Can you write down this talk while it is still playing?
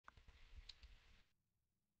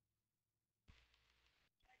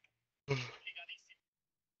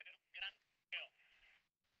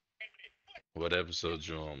What episode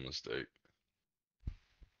you on, Mistake?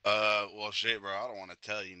 Well, shit, bro. I don't want to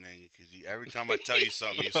tell you, nigga, because every time I tell you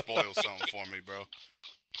something, you spoil something for me, bro.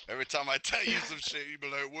 Every time I tell you some shit, you be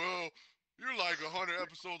like, well, you're like 100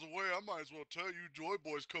 episodes away. I might as well tell you Joy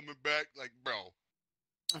Boy's coming back. Like, bro.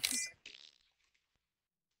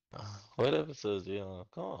 What episodes you on?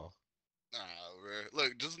 Come on. Nah, bro.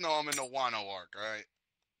 Look, just know I'm in the Wano arc, alright?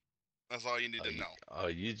 That's all you need to know.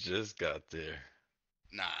 You just got there.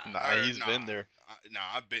 Nah, Nah, he's been there.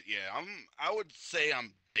 Nah, yeah, I would say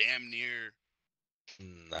I'm damn near.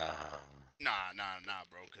 Nah. Nah,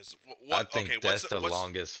 bro. Cause I what? think Okay, that's the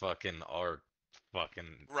longest fucking arc,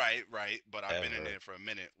 fucking right. But I've been in ever. there for a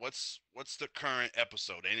minute. What's the current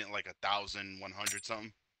episode? Ain't it like 1,100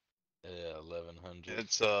 something? Yeah, 1100.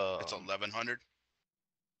 It's 1,100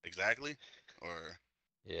 exactly, or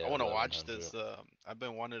Yeah, I want to watch 1100. this. I've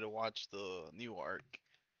been wanting to watch the new arc,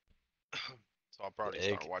 so I'll probably The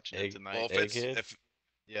start watching it tonight. well, Egghead?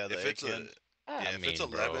 Yeah, the if it's Egghead. if it's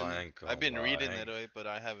bro, 11, I ain't gonna I've been lie. reading it, but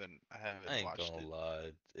I haven't I ain't watched gonna it. lie.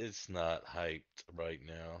 It's not hyped right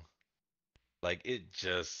now. Like it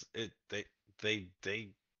just they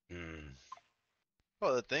mm.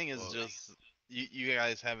 Well, the thing is Well, just you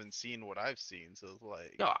guys haven't seen what I've seen, so it's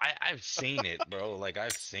like No, I've seen it, bro. Like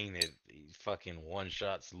I've seen it. He fucking one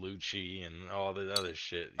shots Lucci and all the other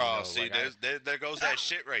shit. You oh, know, see, like there goes that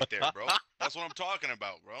shit right there, bro. That's what I'm talking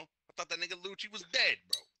about, bro. I thought that nigga Lucci was dead,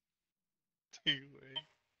 bro. See,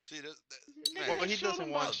 Nigga, well, he showed doesn't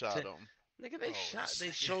him one about shot 10 him. Nigga, they shot. this They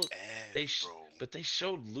nigga showed. ass, bro. But they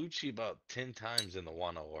showed Lucci about 10 times in the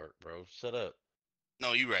Wano arc, bro. Shut up.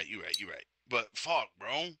 No, you right. But fuck, bro.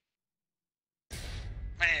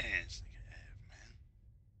 Man, this nigga ass,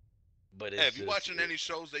 man. But Hey, it's have you just, watching any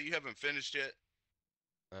shows that you haven't finished yet?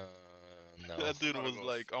 Uh, no. That dude I'm was gonna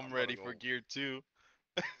like, I'm "I'm gonna ready go- for Gear 2."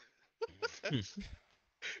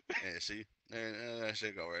 Yeah, see, that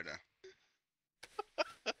shit go right there.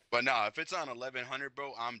 But nah, if it's on 1100,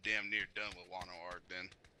 bro, I'm damn near done with Wano arc. Then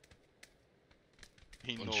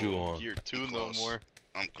He What you no on? Gear 2 no Close. more.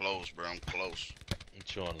 I'm close, bro. I'm close.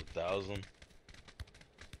 What you on 1,000?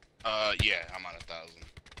 Yeah, I'm on 1,000.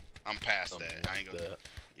 I'm past Something that. I ain't like gonna. that.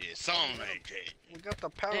 Yeah, something like that. We got the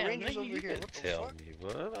Power Damn, Rangers nigga, over you here. can What the tell fuck? me,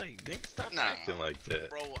 bro. Like, nigga, stop Nah, acting like that.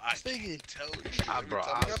 Bro, I Thingy. can't tell you. Every Bro, time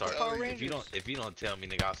I'll I got the start. Power tell If you don't tell me,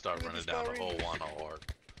 nigga, I'll start Look at running these down Power the whole Rangers. Wano arc.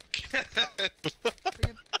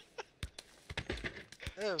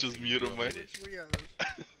 Hey, Just mute him, man. where you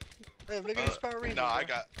at? Hey, look at these Power Rangers. No, I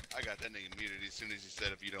bro. got that nigga muted as soon as he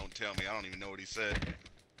said, "If you don't tell me," I don't even know what he said.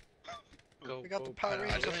 Go, We got the go, Power Power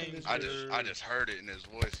Rangers up in this I just heard it in his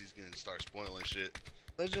voice. He's gonna start spoiling shit.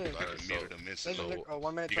 Legend, So I just so- muted him instantly. Legend, look,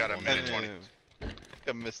 1 minute. You got a 21. minute And 20.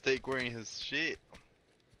 a mistake wearing his shit.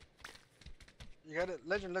 You got it,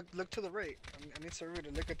 Legend. Look to the right. I need Sarabia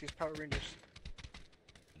to look at these Power Rangers.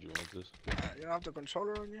 You want this? You don't have the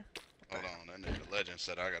controller on you. Hold on, that nigga Legend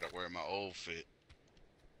said I gotta wear my old fit.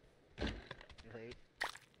 Right.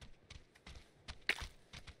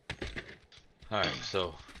 Alright, so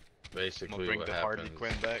I'm basically gonna bring what the Harley happens.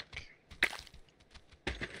 Quinn back.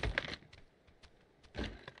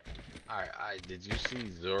 Alright, did you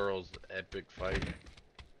see Zoro's epic fight?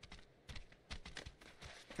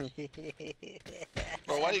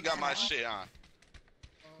 Bro, why you got my shit on?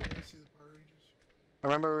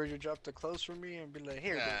 Remember where you dropped the clothes for me and be like,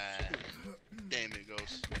 here, Nah. bitch. Damn it,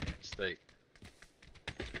 Ghost. Mistake.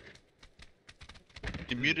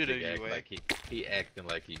 He muted He it act anyway. like he acting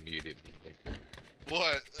like he muted me.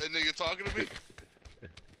 What? That nigga talking to me?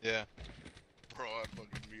 Yeah. Bro, I fucking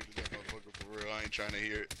muted that motherfucker for real. I ain't trying to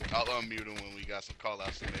hear it. I'll unmute him when we got some call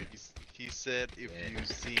outs to make. He said if Yeah. you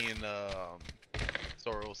seen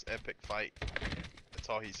Zoro's epic fight. That's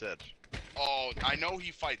all he said. Oh, I know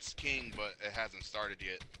he fights King, but it hasn't started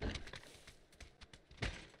yet.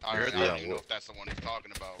 I heard don't that? even know if that's the one he's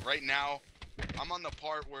talking about. Right now, I'm on the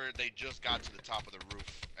part where they just got to the top of the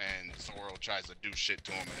roof, and Zoro tries to do shit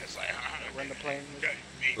to him, and it's like, Run the plane.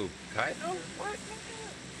 Ooh, Kaido? What?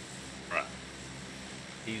 Right.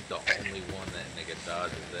 He's the only one that nigga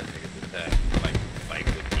dodges that nigga's attack. Like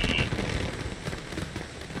with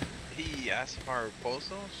E. He asked for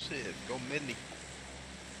Pozo? Shit, go Mindy.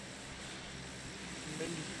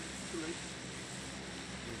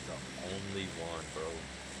 He's the only one, bro.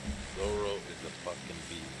 Zoro is a fucking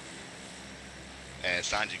beast. And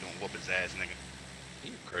Sanji gonna whoop his ass, nigga.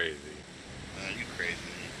 You crazy. You crazy,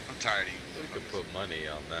 man. I'm tired of you. We could motherfuckers. put money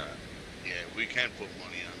on that. Yeah, we can put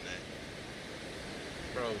money on that.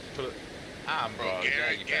 Bro, Bro,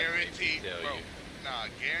 guaranteed, bro. Nah,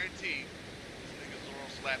 guaranteed. This nigga Zoro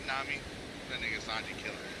slap Nami. That nigga Sanji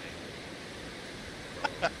killing that nigga.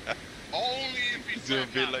 Only if he He's said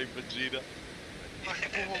gonna be nah. like Vegeta.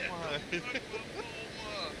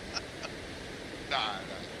 Nah.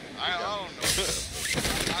 I don't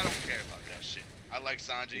know. I don't care about that shit. I like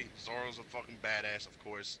Sanji. Zoro's a fucking badass, of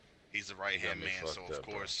course. He's the right You got hand me man, so fucked of up,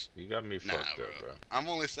 bro. course. You got me Nah, fucked bro. up, bro. I'm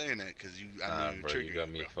only saying that because I Nah, knew you were bro, you triggering got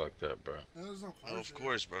me, me bro. fucked up, bro. There's no fire Of shit.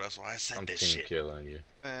 course, bro. That's why I said I'm this team shit. killing you.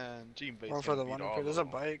 Man, Jinbei's Going for gonna the beat one all up here. of There's a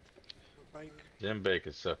them. bike. Bike. Jim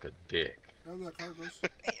Baker suck a dick. Grab that car, Ghost.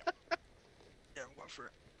 Yeah, I'm going for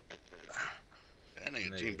it. That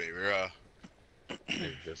nigga Nigga. Gene Baby, bro.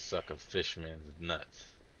 Nigga just suck a fishman's nuts.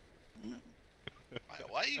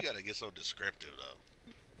 Why you gotta get so descriptive,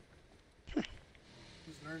 though?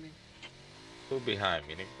 He's learning. Who behind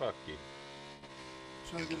me, nigga? Fuck you.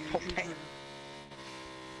 Trying to get Oh, in the man. group.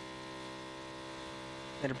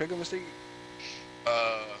 Made a bigger mistake.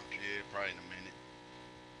 Yeah, probably in a minute.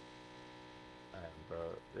 Man, bro.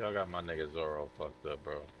 Y'all got my nigga Zoro fucked up,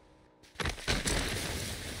 bro.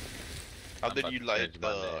 How I'm did about you to like change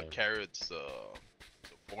my the name. carrots the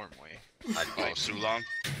form way? I Oh, like Sulong?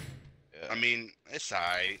 Yeah. I mean, it's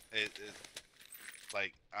alright.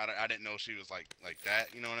 Like, I didn't know she was like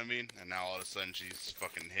that, you know what I mean? And now all of a sudden she's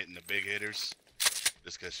fucking hitting the big hitters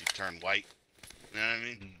just because she turned white. You know what I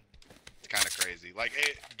mean? Mm. It's kind of crazy. Like,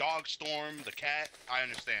 Dog Storm, the cat, I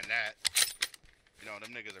understand that. You know,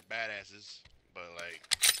 them niggas are badasses. But, like,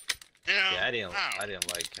 you know, Yeah, I didn't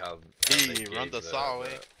like how they Hey, run gave the saw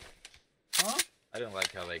away. Huh? I didn't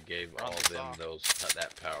like how they gave Run all the them saw.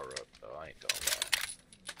 that power up though. I ain't gonna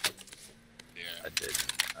lie. yeah.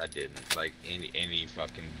 I didn't like any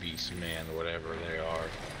fucking beast man or whatever they are.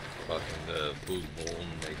 Fucking the food bowl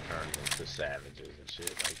and they turn into savages and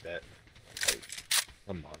shit like that. Like,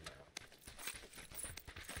 come on now.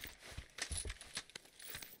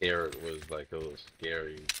 Eric was like a little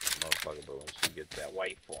scary motherfucker, but when she gets that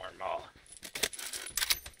white form, oh,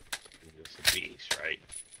 she's just a beast, right?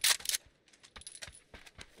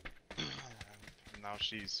 Now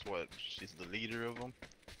she's what? She's the leader of them.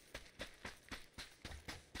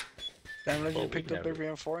 Damn, like Well, you we picked up haven't- every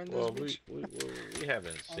M4 in this Well, bitch? we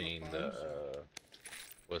haven't On the seen the farms?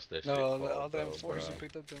 what's that shit No, called? all the though, M4s bruh? you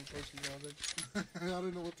picked up the M4s and all that. I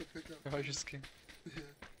didn't know what to pick up. I was just kidding. Yeah.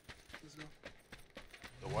 Let's go.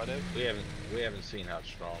 The whatever. We haven't seen how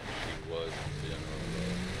strong she was in general.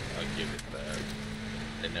 Though. I'll give it that.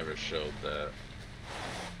 They never showed that.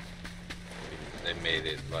 They made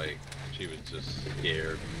it like she was just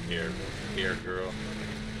scared girl, whatever.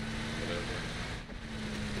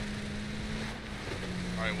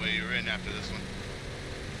 Alright, where you in after this one?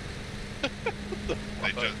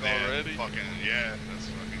 They Fuck, just yeah, already? fucking yeah, that's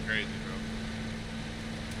fucking crazy, bro.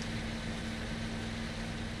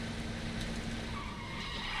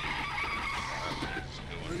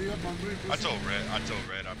 Ready up on three. I told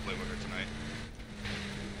Red I'd play with her tonight.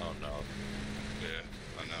 Oh no.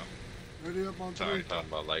 Yeah, I know. Ready up on Sorry. three.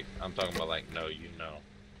 I'm talking about like no, you know.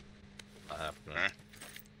 Not happening. Huh?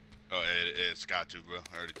 Oh, it's got to, bro.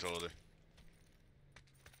 I already told her.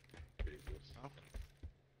 Jesus.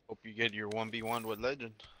 Hope you get your 1v1 with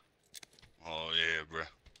Legend. Oh yeah, bro.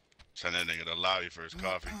 Send that nigga to the lobby for his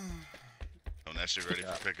coffee. When that shit ready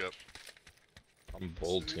for pickup. I'm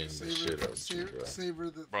bolting the shit out of you, bro. Savor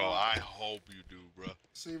the Bro, thought. I hope you do, bro.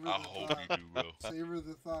 Savor I the hope thought. you do, bro. Savor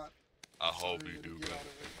the thought. I hope Sorry you to do, get bro. out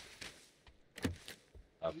of it.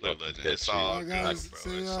 I Look, fucking Legend, bet it's you. all Alright, good, guys, bro. say,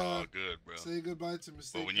 It's all good, bro. Say goodbye to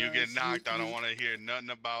mistake. But when you get knocked, I don't want to hear nothing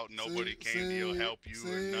about nobody came to your help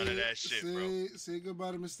you or none of that shit, bro. Say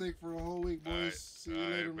goodbye to mistake for a whole week, boys. Alright, See you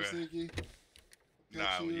alright, later, bro. mistakey.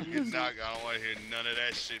 Nah, when you get knocked, I don't want to hear none of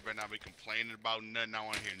that shit, bro. Not be complaining about nothing. I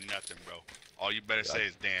want to hear nothing, bro. All you better say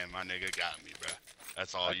is, "Damn, my nigga got me, bro."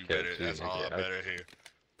 That's all I you catch better. you, That's all I nigga. better hear.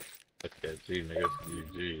 Look at you, nigga.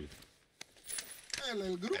 GG. Hey,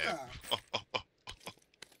 little gruca.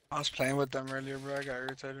 I was playing with them earlier, bro. I got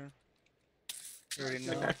irritated. You already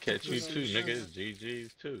know. Nigga, I catch you Just too, understand nigga. that. It's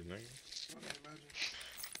GG's too, nigga. I can't imagine.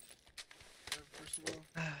 First of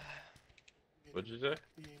all, What'd you say?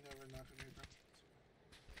 you ain't never knocking me down.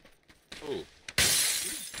 Ooh.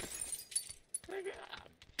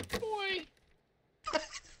 Nigga, boy.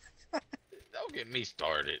 Don't get me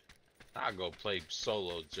started. I'll go play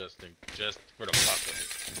solo just for the fuck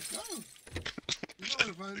of Go. You know where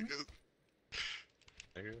to find me.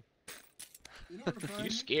 it, nigga. You know where to find You me.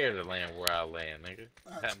 scared to land where I land, nigga.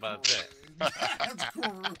 How about that? That's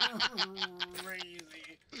crazy.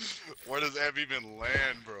 Where does Ev even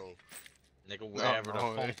land, bro? Nigga, wherever the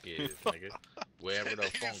no, funk is, nigga. Wherever the You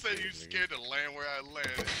funk said you is, nigga. scared to land where I land.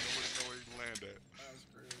 And nobody know where you land at. That's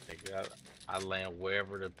crazy. Nigga, I land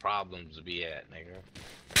wherever the problems be at, nigga.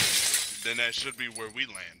 Then that should be where we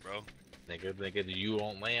land, bro. Nigga, you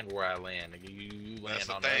won't land where I land. Nigga, you land That's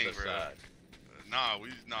the on thing, the other bro. side.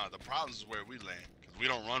 Nah, the problem is where we land. Cause we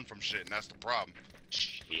don't run from shit, and that's the problem.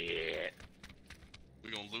 Shit.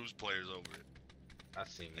 We gonna lose players over it. I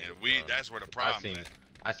seen And niggas run. that's where the problem is.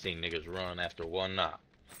 I seen niggas run after one knock.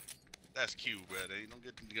 That's cute, bro.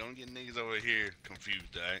 Don't get niggas over here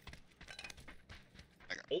confused, alright?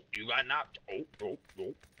 Oh, you got knocked. Oh.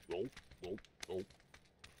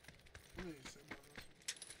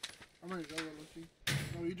 I'm ready to go, Lucky.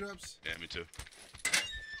 No E-drops? Yeah, me too.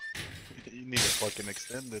 You need a fucking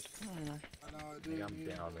extended. I know I do. Nigga, I'm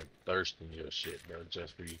yeah. down and thirsting your shit, bro,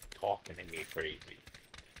 just for you talking to me crazy.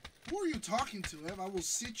 Who are you talking to, Ev? I will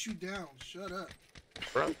sit you down. Shut up.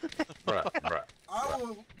 Bruh. I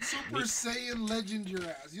will Super Saiyan legend your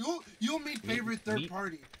ass. You'll meet favorite third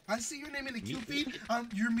party. I see your name in the queue feed.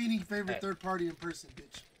 You're meeting favorite third party in person,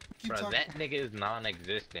 bitch. Keep Bro, talking. that nigga is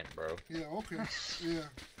non-existent, bro. Yeah, okay. Yeah.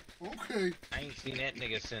 Okay. I ain't seen that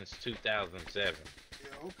nigga since 2007.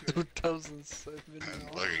 Yeah, okay. 2007. The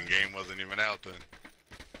fucking game wasn't even out then.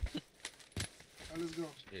 Alright, let's go.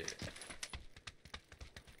 Yeah.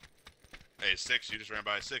 Hey, 6, you just ran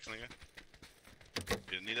by a 6, nigga. You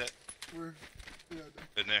didn't need that? Where? Yeah, I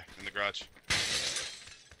did. In there, in the garage.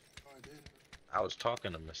 Oh, I did. I was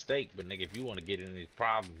talking a mistake, but nigga, if you want to get in these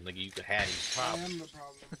problems, nigga, you could have these I problems. am the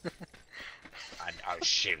problem. Oh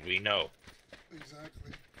shit, we know.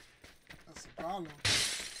 Exactly. That's the problem.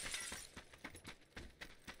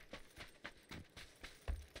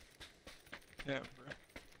 Yeah, bro.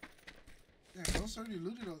 Yeah, Ghost already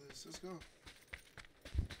looted all this. Let's go.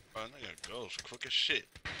 Oh, nigga, Ghost, quick as shit.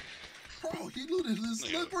 Bro, he looted this.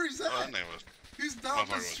 Nigga, Look where he's at. Oh, that nigga was He's down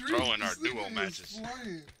the motherfucker was street. throwing our This duo nigga is matches.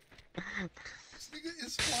 flying. This nigga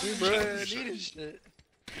is Dude, flying. bro, You I should- needed shit.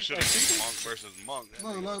 You should have seen Monk versus Monk. That No,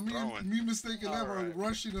 nigga like was throwing. me mistaking that for Alright.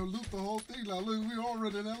 rushing and loot the whole thing. Like, look, we all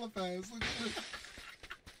running hella fast. Look at it.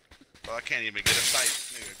 Well, I can't even get a sight.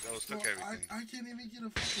 Nigga, Ghost took Bro, everything. I can't even get a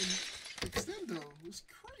fucking extendo. It's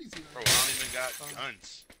crazy. Bro, I don't even got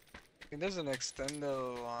guns. I think there's an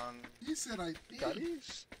extendo on He said I think.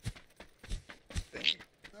 Gutties.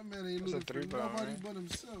 That man ain't That's a looking for 3-bar, nobody right? but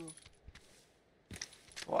himself.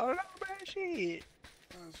 What about shit?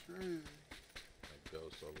 That's crazy. That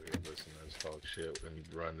Ghost over here listening to us talk shit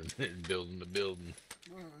and running and building the building.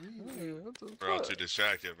 Bro, he, Hey, what the We're all fuck? too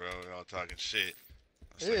distracted, bro. We're all talking shit.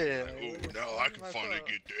 I was Yeah, thinking, like, like, ooh, no, I can like, finally uh,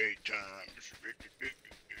 get daytime.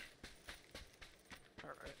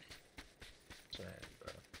 Alright. Saying,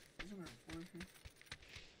 bro. isn't there 40?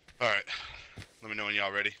 Alright. Let me know when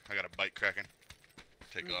y'all ready. I got a bike cracking.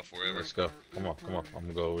 Take off wherever. Let's go. Come on. I'm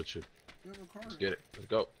gonna go with you. You have a car. Let's get it.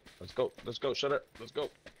 Let's go. Shut up. Let's go.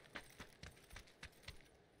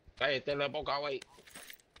 Hey, te le boca, wait.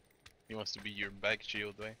 He wants to be your back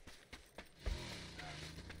shield, way.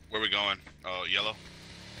 Where we going? Oh, yellow?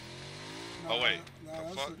 Nah, Oh, wait. Nah, The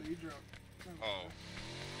that's fuck? what he dropped. Oh.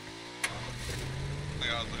 I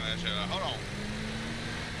think I was looking at that shit. Hold on.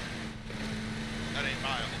 That ain't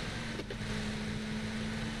viable.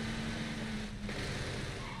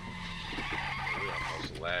 We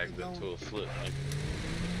almost lagged into a flip. Like,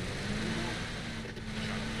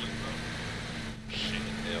 Shit.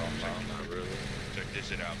 hell no, not really. Check this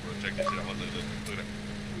shit out, bro. Check this shit out. Look at that.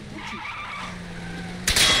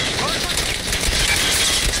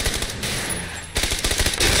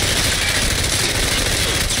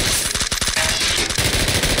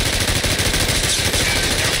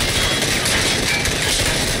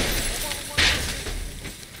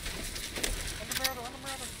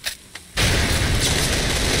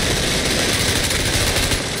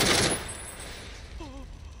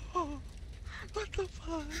 What the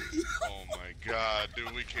fuck? Oh my god,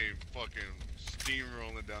 dude, we came fucking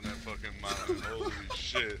steamrolling down that fucking mountain. Holy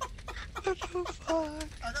shit. What the fuck?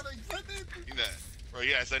 I got excited. You know, bro,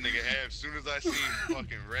 yeah, that nigga Ab. As soon as I seen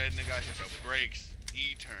fucking red nigga, I hit the brakes.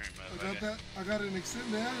 E-turn, I got motherfucker. that. I got an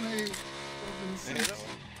extended and a fucking Yeah. six.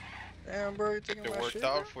 Damn, bro, you taking It my worked shit,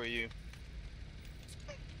 out bro? for you.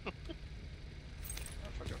 I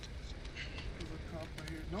forgot to- There's a cop right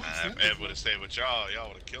here. No If extended. Ed would have stayed with y'all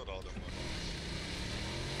would have killed all them motherfuckers.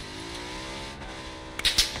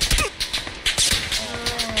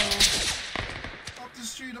 Up the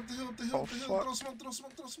street, up the hill, up the hill, Oh, up the hill. fuck. Throw smoke, throw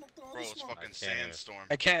smoke, throw smoke, throw all Bro, the it's smoke. fucking I can't. sandstorm.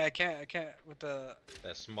 I can't with the.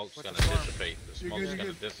 That smoke's With gonna the storm. dissipate. The You're smoke's good, gonna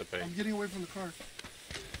you're good. dissipate. I'm getting away from the car.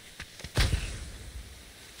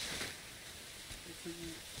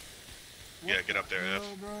 Yeah, get up there, F.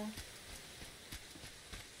 Hell, bro.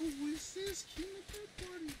 Who is this? King of third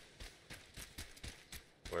party.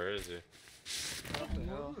 Where is he? What the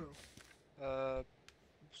hell?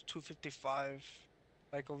 It's 255.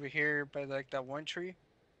 Like over here by like that one tree.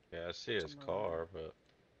 Yeah, I see his Somewhere car, but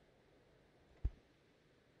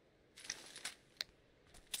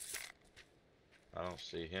I don't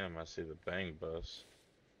see him. I see the bang bus.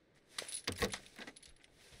 That's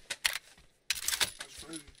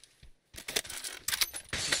crazy.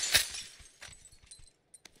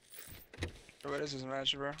 Bro, what is this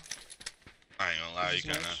match, bro? I ain't gonna lie, Is you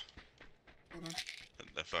this kinda. match? Hold on.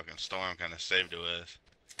 The fucking storm kinda saved your ass.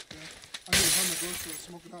 Yeah. I need a helmet, bro, so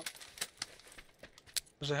smoke it up.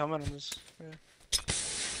 There's a helmet on this. Yeah.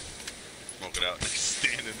 Smoke it out.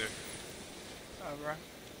 Standing there. Bro.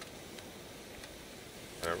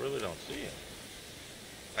 I really don't see him.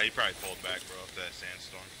 Oh, he probably pulled back, bro, after that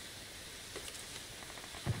sandstorm.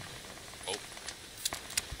 Oh.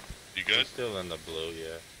 You good? He's still in the blue,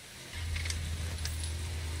 yeah.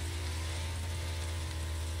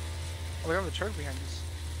 Oh, we have a truck behind us.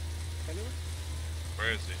 Anyway,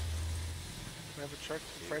 Where is he? we have a truck.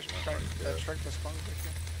 Yeah, Fresh one truck. right That there. truck that's spawned back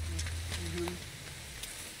here. Mm-hmm.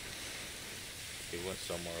 He went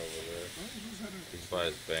somewhere over there. Who's heading? He's by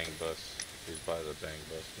his bang bus. He's by the bang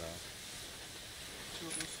bus now.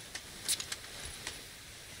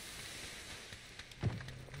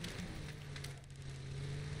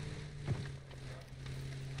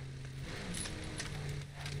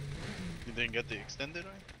 You didn't get the extended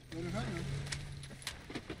eye? What did happen?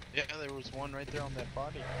 Yeah, there was one right there on that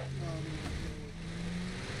body.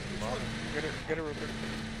 Get it real quick.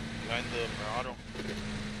 Behind the Murado.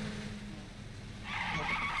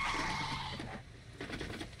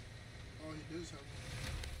 Oh, he does have one.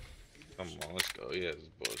 He does. Come on, let's go. He has his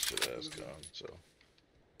bullshit ass gun, so.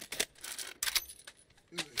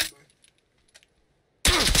 He's a hit by.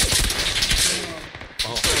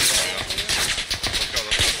 Oh,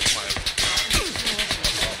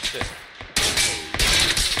 shit.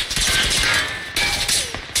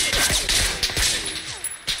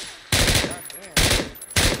 God damn.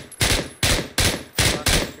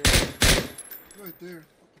 Right there.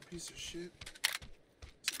 Fucking piece of shit.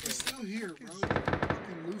 He's still here, bro. You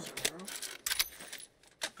fucking loser, bro.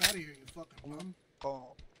 Fuck out of here, you fucking bum.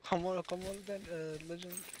 Oh, come on then,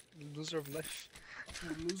 legend, loser of life. You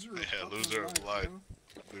loser of Yeah, fucking loser of life. bro.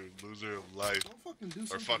 Dude, loser of life. Don't fucking do Or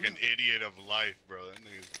something fucking else. idiot of life, bro. That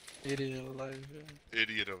nigga's Idiot of life. Yeah.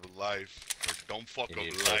 idiot of life. Or don't fuck You up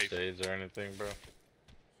need life. first aids or anything, bro?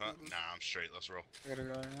 Huh? Nah, I'm straight. Let's roll. I gotta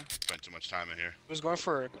go. Yeah. Spent too much time in here. Who's going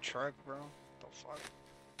for a truck, bro? The fuck?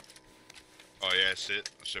 Oh yeah, that's it.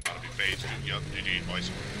 That shit about to be phased, dude. Yup, GG, boys.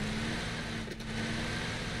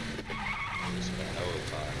 We spent a hell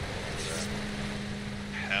of time over there.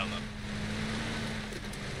 Hell no.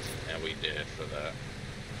 And we did for that.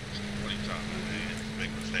 What are you talking about, man? It's a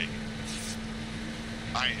big mistake.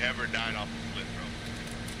 I ain't ever died off a flip, bro.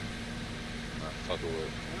 Not fucking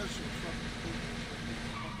with. That shit was fucking stupid.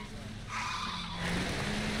 What the fuck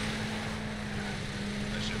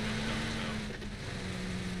That shit been dumb as hell.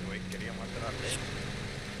 Wait, quería matar a Len.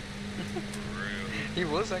 For real. He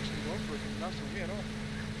was actually going for it, not for me at all.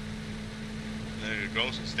 There it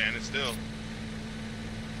goes, standing still.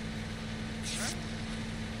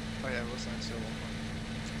 Oh yeah, it was not still one point.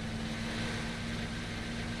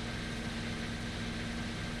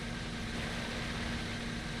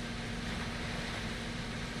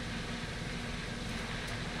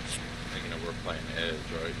 Thinking of we're playing Edge,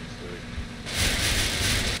 right? Instead.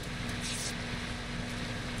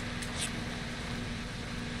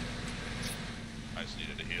 I just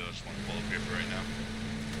needed a heal. I just want to pull up here for right now.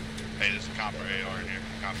 Hey, there's a copper AR in here.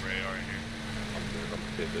 Copper AR in here. I'm good. I'm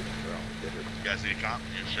pivot, bro. I'm pivot. You guys need a comp?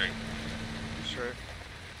 You're straight. Sure.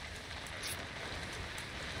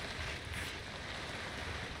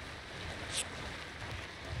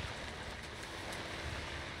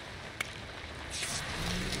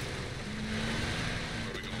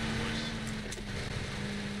 Where we going, boys?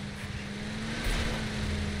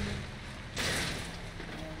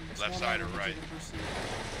 Left side or right?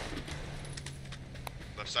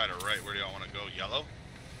 Left side or right? Where do y'all want to go? Yellow?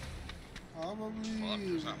 Probably. Fuck,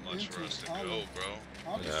 there's not much for us to go,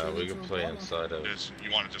 bro. Yeah, we can play inside of. Just,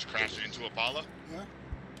 you want to just crash into Apollo? Yeah.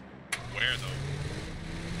 Where though?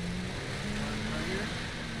 Right here.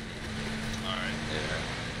 All right. Yeah.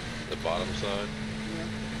 The bottom side. Yeah.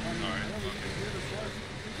 Alright, yeah, we fuck can it. get as far as we can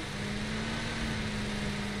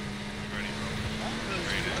Ready, bro? get.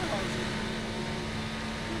 Ready to-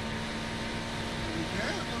 We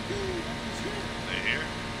can. Okay. Let's do it. They here?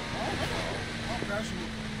 I'm crashing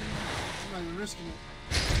it. I'm not even risking it.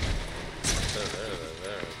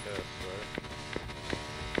 There, I guess, right?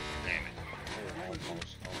 Damn it.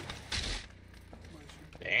 Almost. Might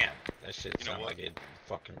shoot. Damn, that shit You know sound what? like it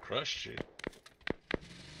fucking crushed you.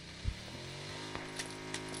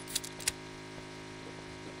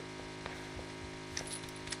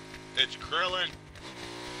 It's Krillin.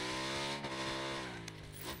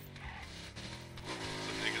 It's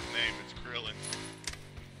the nigga's name. It's Krillin.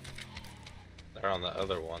 They're on the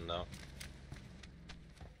other one though.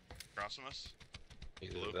 Crossing us.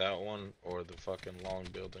 Either Blue. that one or the fucking long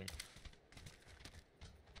building.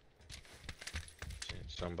 Seen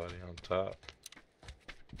somebody on top.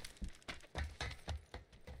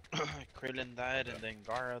 Krillin died and then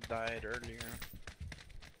Gara died earlier.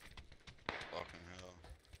 Fucking hell.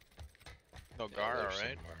 No, Yeah, Gara, they're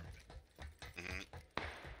right? somewhere. Mhm.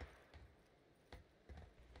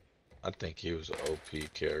 I think he was an OP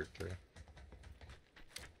character.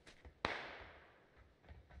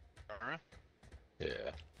 Gara?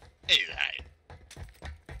 Yeah. Hey, hey.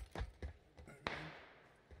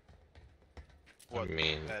 What? I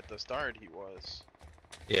mean, At the start he was.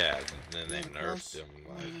 yeah, then they Yeah, nerfed close. him Yeah,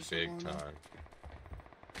 like there's big someone time.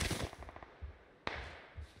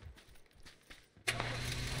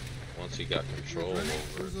 Once he got control over it,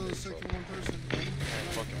 Who's they the second fucking- one person? Can't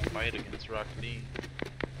fucking fight against Rock Lee.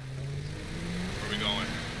 Where we going?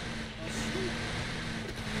 Oh, shoot.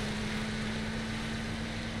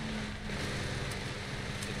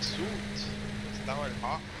 It's suit. It's Tower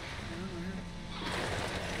Hawk. Right here.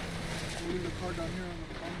 We'll leave the car down here on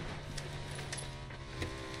the bottom.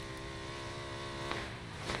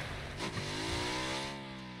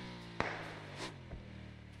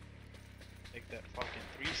 Take that fucking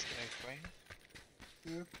 3-stack, right?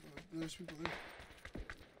 Yeah, there's people there.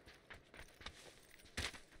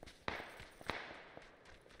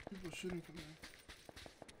 People shooting from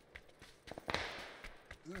there.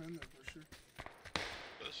 They're in there for sure.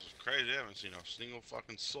 This is crazy. I haven't seen a single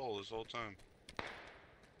fucking soul this whole time.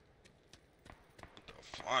 What the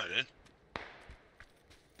fuck, dude?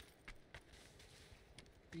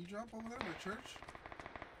 Can you drop over there by church?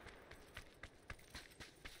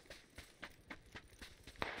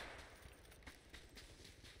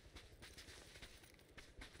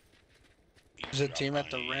 There's a team at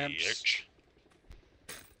the ramps.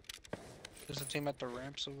 There's a team at the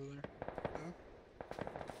ramps over there.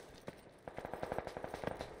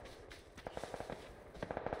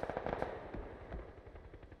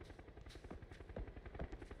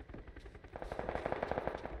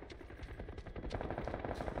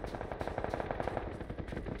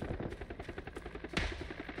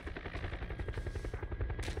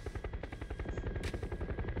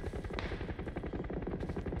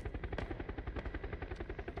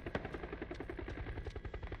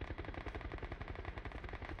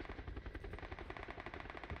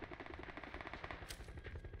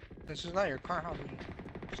 This is not your car, huh?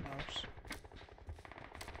 It's ours.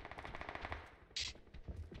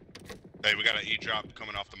 Hey, we got an E-drop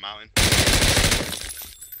coming off the mountain.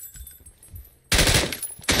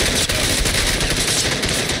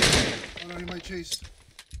 Oh no, he might chase.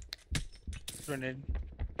 Grenade.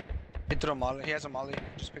 He threw a molly. He has a molly.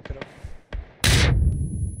 Just pick it up.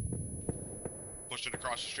 Pushing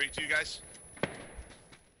across the street to you guys.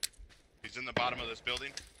 He's in the bottom of this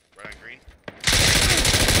building, right on green.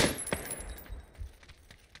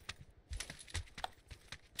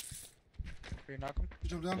 Can you knock him? You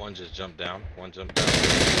jump down. One just jumped down. One jumped down.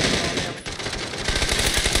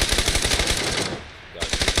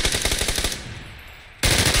 Got you.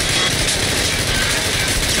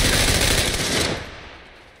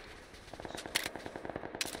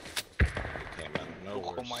 They came out of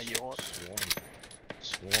nowhere. Oh my God.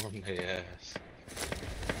 Swarm their ass.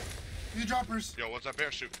 You droppers. Yo, what's that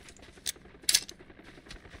parachute?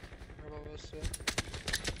 Where about us,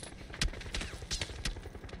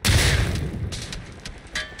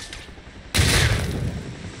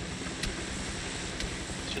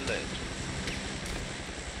 Chill it.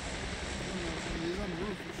 He's on the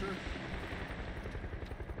roof for sure.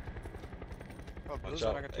 Oh, Watch Blue's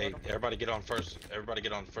one, I out. can Hey, throw him. everybody get on first. Everybody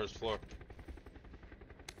get on the first floor.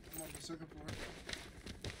 I'm on the second floor.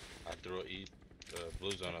 I threw a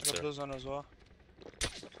blue zone up The there. Blue's one as well.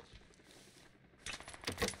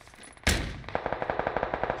 Fucking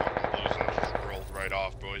blues and just rolled right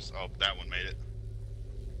off, boys. Oh, that one made it.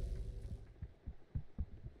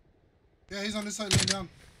 Yeah, he's on this side laying down.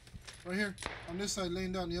 Right here. On this side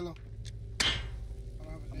laying down yellow. I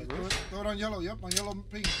don't have it. the Throw roof? it, throw it on yellow. Yep, on yellow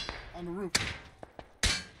ping. On the roof.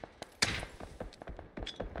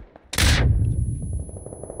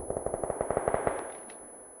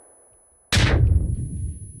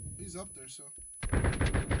 He's up there, so.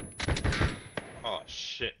 Oh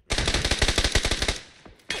shit.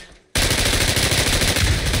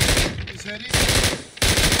 He's heady.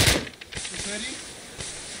 He's heady.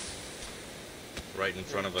 Right in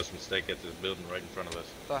front of us. Mistake at this building right in front of us.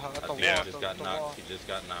 At the I wall. think At he just the got wall. knocked. He just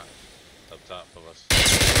got knocked up top of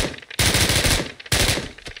us.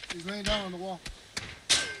 He's laying down on the wall.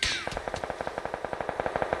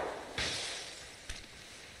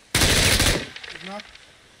 He's knocked.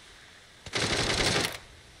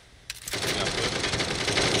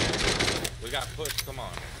 We got pushed. Come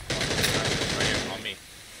on. Right here, on me.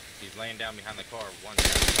 He's laying down behind the car. One down.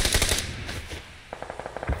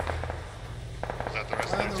 Is that the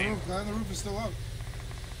rest Guy of on their the team? roof. Guy on the roof is still up.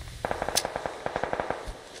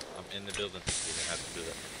 I'm in the building. You're gonna have to do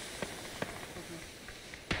that.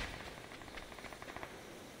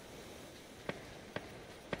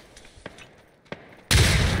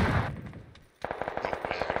 Oh,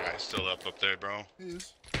 yeah, the guy's still up there, bro. He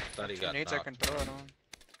is. Thought he got Nades I knocked. can throw at him.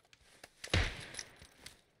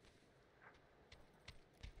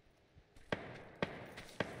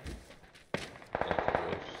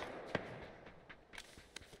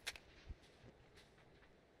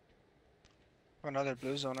 Another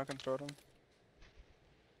blue zone I can throw at him.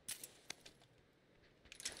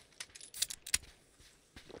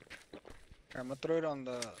 I'm gonna throw it on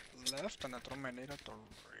the left and I throw my nade at the right.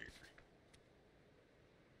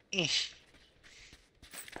 I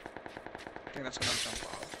think that's gonna jump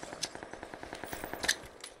off.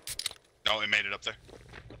 No, it made it up there.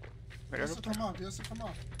 He has to come off. He has to come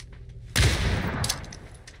off.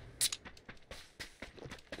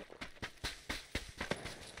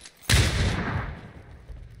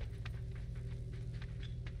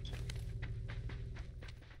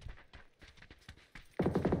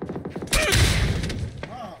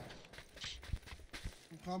 Wow.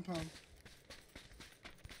 Compound.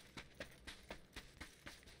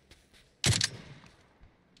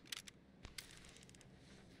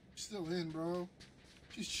 Still in, bro.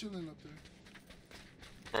 She's chilling up there.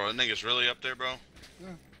 Bro, that nigga's really up there, bro. Yeah.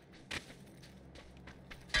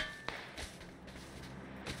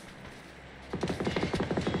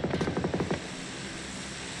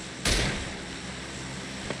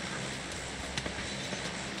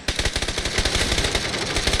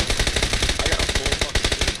 I got a full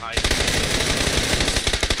fucking team hiding.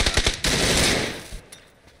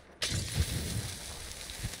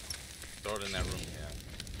 Throw it in that room, yeah.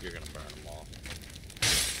 You're gonna burn them all.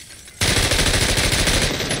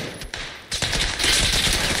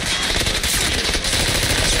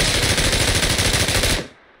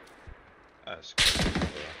 That's crazy,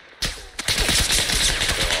 bro.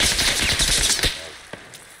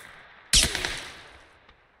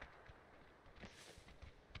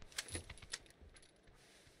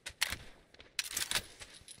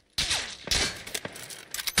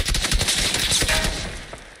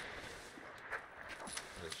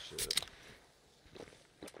 This shit.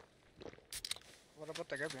 What about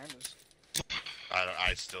the guy behind us?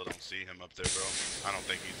 I still don't see him up there, bro. I don't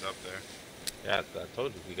think he's up there. Yeah, I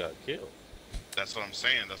told you he got killed. That's what I'm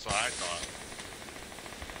saying. That's what I thought.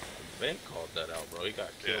 Ben called that out, bro. He got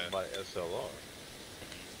killed Yeah. by SLR.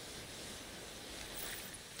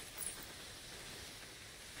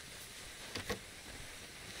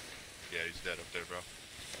 Yeah, he's dead up there, bro.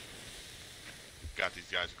 Got these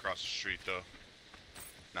guys across the street, though.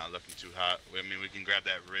 Not looking too hot. I mean, we can grab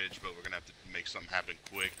that ridge, but we're gonna have to make something happen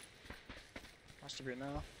quick. Has to be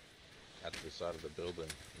now. At the side of the building.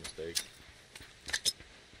 Mistake.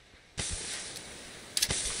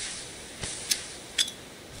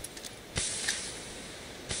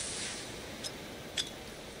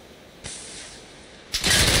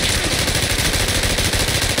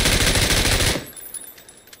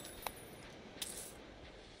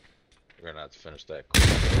 We're gonna have to finish that quick.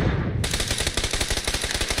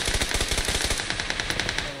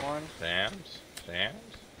 One. Sam's? Sam's?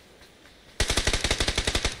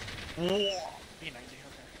 B90, okay.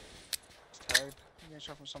 It's tired. You getting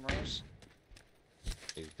shot from somewhere else.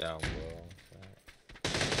 He's down low.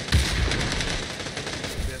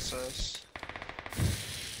 BSS.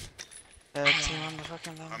 Yeah, team on the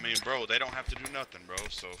fucking I mean, bro, they don't have to do nothing, bro.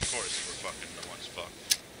 So of course we're fucking the ones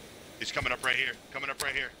fucked. He's coming up right here. Coming up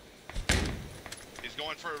right here. He's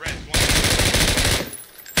going for a res.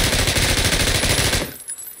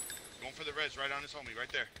 Going for the res right on his homie, right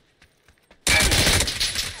there.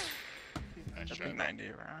 Nice That's shot. 90,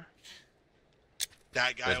 bro.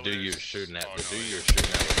 That guy The over dude there you're is- shooting at, oh, the no, dude he- you're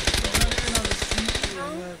shooting at was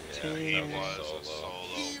Yeah, he Team. was a Solo. solo,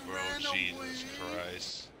 He bro. ran Jesus away.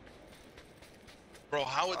 Christ. Bro,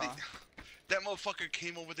 how would they... That motherfucker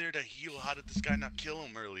came over there to heal. How did this guy not kill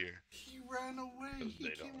him earlier? He ran away. Because He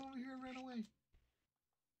they came don't. over here and ran away.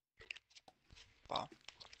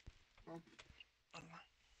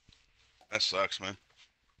 That sucks, man.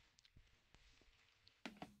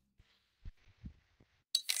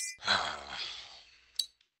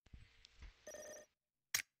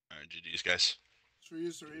 Alright, GG's, guys. It's for you,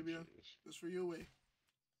 Sarabia. It's for you, way.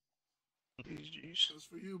 GG's. That's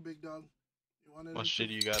for you, big dog. You wanted What it shit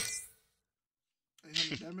to you got?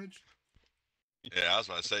 800 damage, Yeah, I was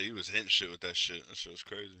about to say, he was hitting shit with that shit. That shit was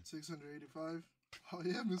crazy. 685. Oh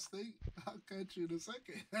yeah, mistake. I'll catch you in a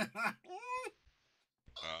second. I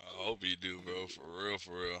hope you do, bro. For real,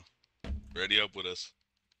 for real. Ready up with us.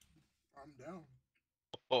 I'm down.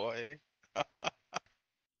 Boy.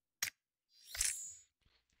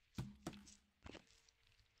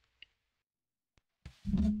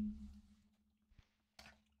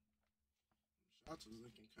 Shots was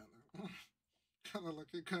looking kind of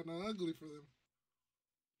looking kind of ugly for them.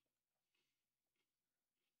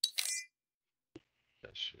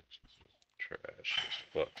 That shit's trash as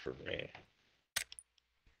fuck for me.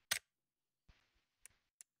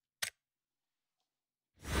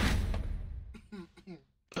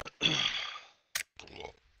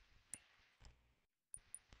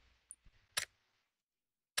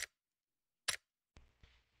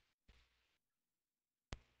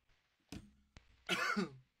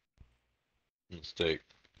 Mistake.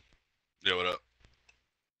 Yeah, what up?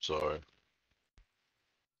 Sorry.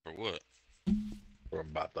 For what? We're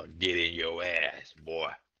about to get in your ass, boy.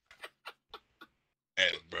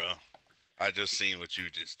 Hey, bro. I just seen what you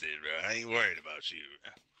just did, bro. I ain't worried about you,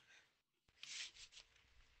 bro.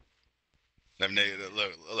 Them niggas,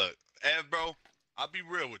 look. Ev, bro, I'll be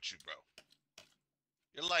real with you, bro.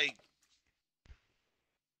 You're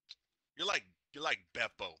like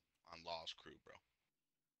Beppo on Lost Crew, bro.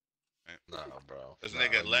 Nah, bro. This Nah, nigga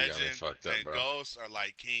you got me Legend fucked up, and bro. Ghost are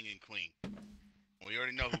like king and queen. We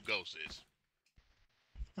already know who Ghost is.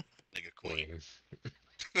 Nigga queen.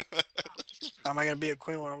 How am I gonna be a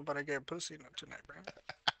queen when I'm about to get pussy tonight, bro?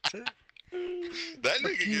 That's it. That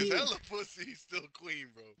nigga gets hella pussy, he's still queen,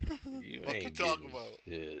 bro. You What you ain't talking getting about?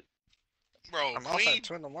 shit. Bro, I'm off queen? at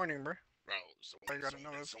 2 in the morning, bro. Bro, I gotta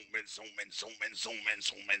know this.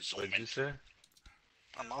 What'd you say?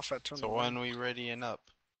 I'm off at 2 in the So morning. when we readying up?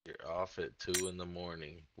 You're off at 2 in the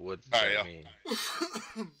morning. What does Alright, that yeah.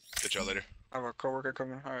 mean? Catch y'all later. I have a coworker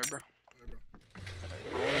coming. All right, bro.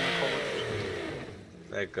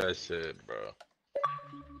 That guy said, bro.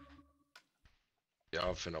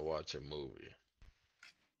 Y'all finna watch a movie.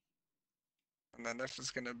 And then if it's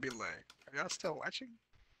gonna be like, are y'all still watching?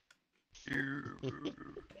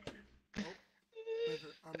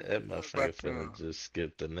 That motherfucker finna just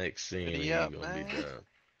skip the next scene and Giddy you up, gonna be man.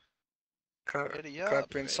 Giddy up,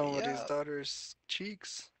 Cupping some of giddy these up. daughters'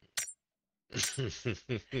 cheeks. done.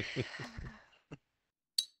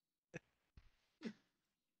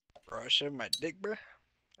 Bro, I showed my dick, bro.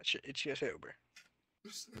 That shit itchy as hell, bro.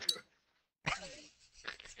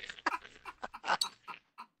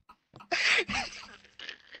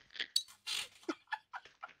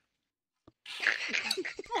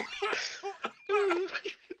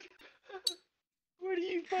 Where do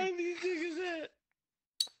you find these niggas at?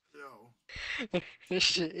 Yo. This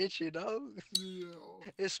shit itchy, dog. Yo.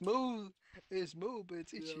 It's smooth. It's smooth, but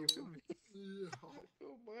it's itchy, you feel me? Yo.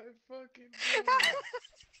 Oh my fucking god.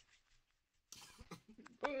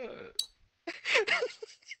 But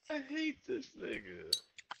I hate this nigga.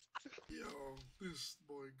 Yo. This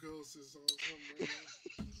boy Ghost is on something right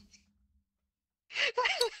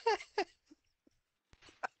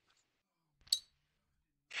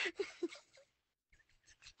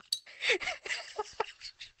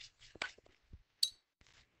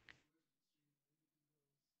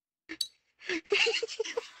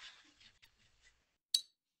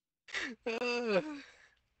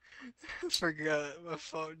Forgot my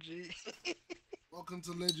phone, G. Welcome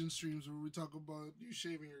to Legend Streams, where we talk about you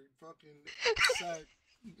shaving your fucking sack,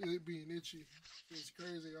 it being itchy. It's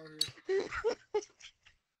crazy out here.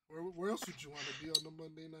 Where else would you want to be on the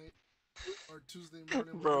Monday night or Tuesday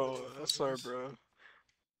morning? Bro, I swear, bro.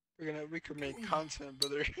 We could make content,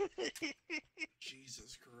 brother.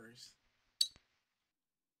 Jesus Christ.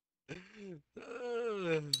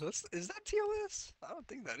 Is that TOS? I don't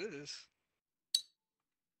think that is.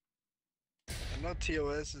 I know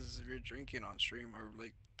TOS is if you're drinking on stream or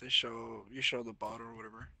like you show the bottle or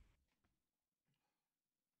whatever.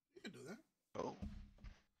 You can do that. Oh.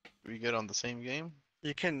 We get on the same game?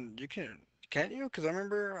 Can't you? Because I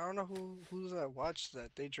remember, I don't know who's that watched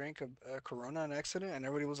that they drank a Corona on accident and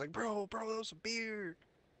everybody was like, bro, that was a beer.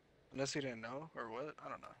 Unless you didn't know or what, I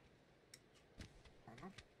don't know.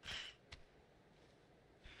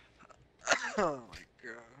 Oh my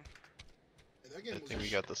god. Hey, that game I was think we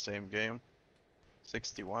got the same game.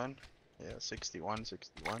 61? Yeah, 61.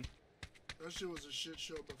 That shit was a shit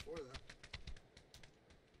show before that.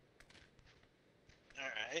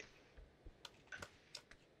 Alright.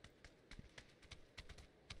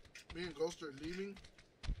 Me and Ghost are leaving.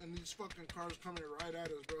 and these fucking cars coming right at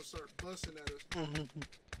us, bro. Start busting at us.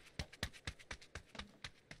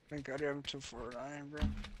 Thank God you have 249, bro.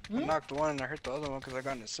 I knocked one and I hurt the other one because I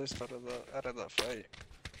got an assist out of that fight.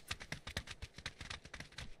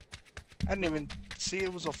 I didn't even see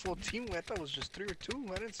it was a full team. I thought it was just 3 or 2.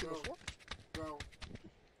 I didn't see the 4th. Bro.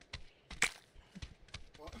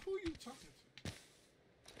 Who are you talking to?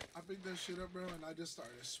 I picked that shit up, bro, and I just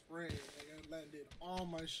started spraying. Like, I landed all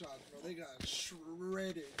my shots, bro. They got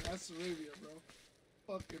shredded. That's Sarabia, bro.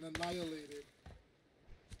 Fucking annihilated.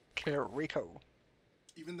 Rico.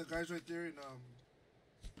 Even the guys right there in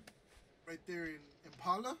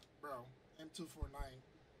Impala, bro. M249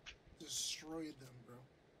 destroyed them, bro.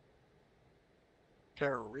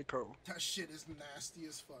 Rico. That shit is nasty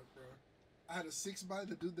as fuck, bro. I had a 6x.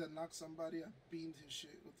 The dude that knocked somebody, I beamed his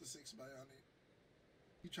shit with the 6x on it.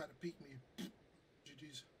 He tried to peek me.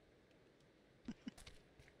 GG's.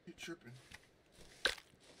 You tripping.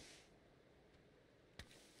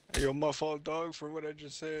 Hey, yo, my fault, dog, for what I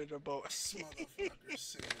just said about. This motherfucker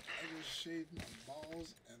said, I just shaved my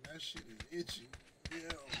balls and that shit is itchy.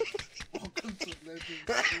 Yo. Welcome to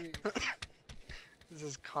Legend Stream. This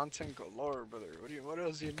is content galore, brother. What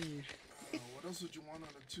else do you need? What else would you want on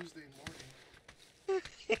a Tuesday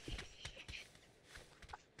morning?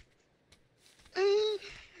 Oh.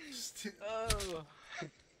 You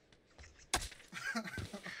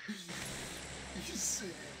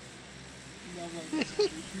said, no, I'm like, it's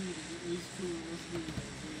cool, let's leave it.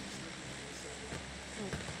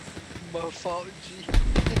 My fault, G.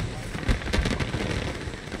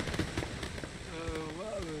 Oh,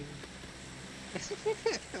 wow.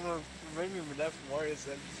 Well, maybe we left more is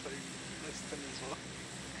that just like listen as well.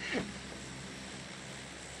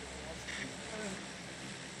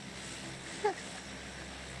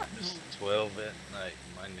 12 at night.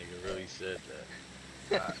 My nigga really said that.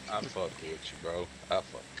 I fuck with you, bro. I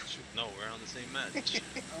fuck with you. No, we're on the same match.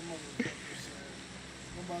 I'm on the sad.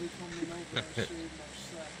 Nobody coming over and shave my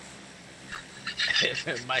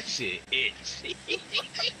sack. My shit itch.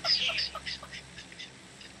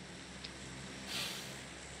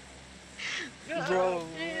 Bro,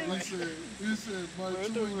 He said my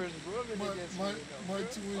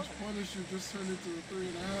 2-inch Punisher just turned into a 3.5,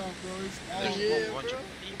 bro. It's all There's a bunch bro. of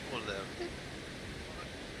people left.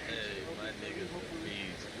 Hey, my nigga's a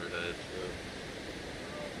beast for that shit.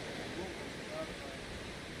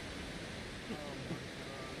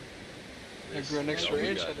 I grew an extra we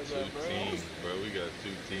inch got out of two that, bro. teams, bro. We got 2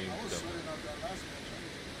 teams I was coming. sweating out that last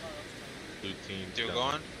match. 2 teams Still coming.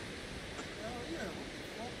 going? Hell yeah, what the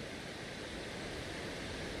fuck?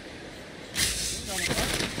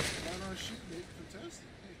 Got our shit, mate.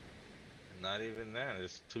 Fantastic. Hey. Not even that.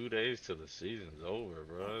 It's 2 days till the season's over,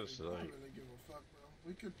 bro. It's I don't like, really give a fuck, bro.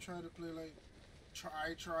 We could try to play like try,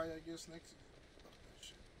 I guess, next season. Fuck that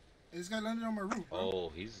shit. Hey, this guy landed on my roof, bro.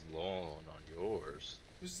 oh, he's long on yours.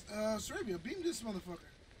 It's Sarabia, beam this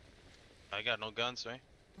motherfucker. I got no guns, right?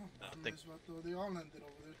 Oh, I I think- they all landed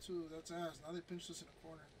over there too. That's ass. Now they pinched us in a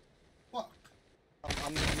corner. Fuck.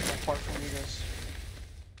 I'm gonna be apart from you guys.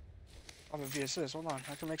 I'm a VSS. Hold on,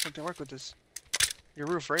 I can make something work with this. Your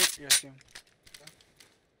roof, right? Yeah, I see him.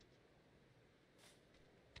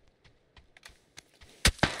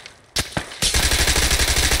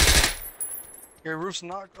 Your roof's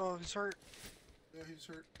knocked. Oh, he's hurt. Yeah, he's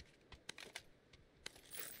hurt.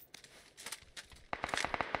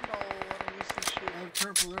 No, I don't use this shit.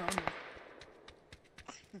 Careful there, I'm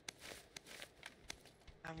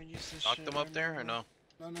I haven't used this Knocked shit. them up there or no?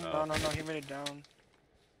 No. No, he made it down.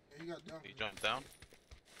 Yeah, he got down. He jumped down?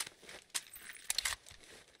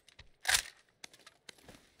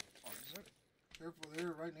 Oh, is it? Careful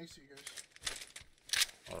there, right next to you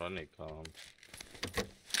guys. Oh, I need calm.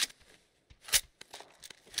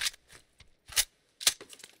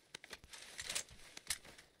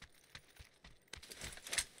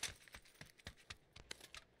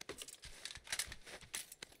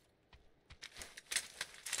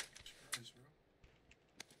 Christ, bro.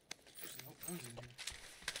 There's no guns in here.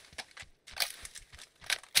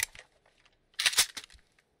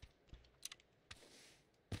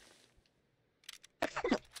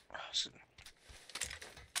 Shit.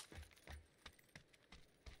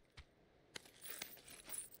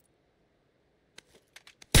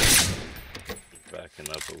 Backing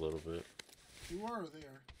up a little bit. You are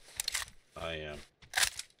there. I am.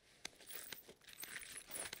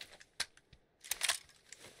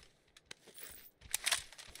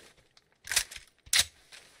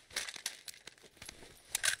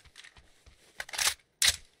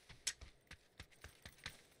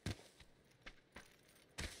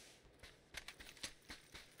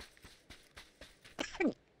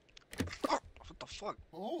 What the fuck.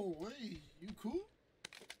 Oh, wait, you cool?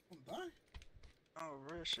 Don't die. Oh,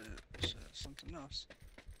 real shit. Shit, something else.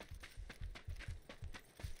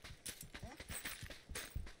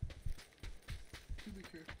 You be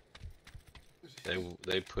careful.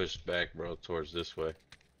 They pushed back, bro, towards this way.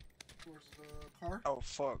 Towards the car. Oh,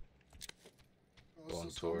 fuck. Oh, Going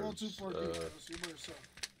so I'm not too towards, far deep, bro, so you better stop.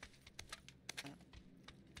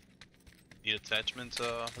 Need attachments,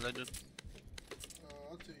 Legend?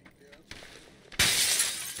 I'll take, yeah, I'll take.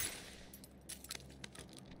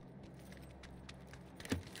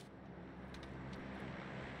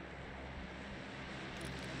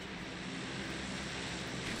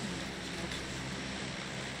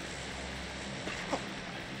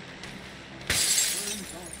 We're in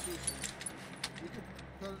zone too, so we could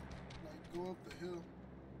cut, like, go up the hill.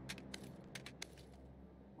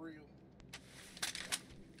 Real.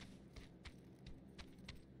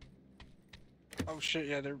 Oh shit,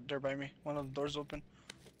 yeah, they're by me. One of the doors open.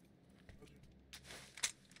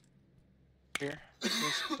 Here.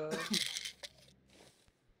 This,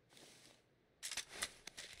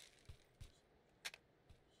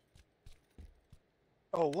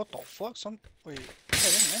 Oh, what the fuck? Wait, yeah,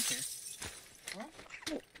 they're in here. Huh?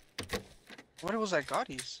 What was that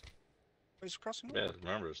Gotti's? He's crossing over. Yeah,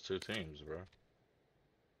 remember, it's 2 teams, bro.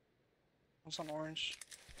 What's on orange?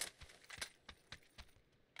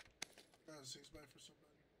 Got a 6x for somebody.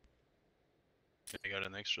 I got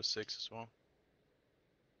an extra 6 as well.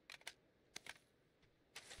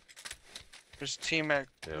 There's a team at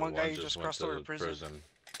Yeah, one guy you just just went crossed to over the prison.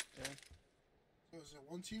 So is it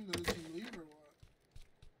one team, the other team leave, or what?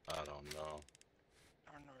 I don't know.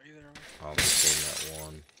 I don't know either. I only seen that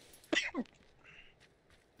one.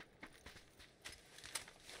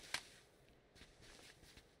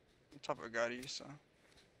 On top of Gotti, so.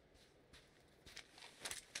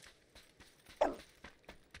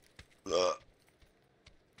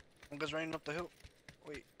 One guy's running up the hill.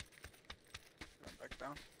 Wait. Run back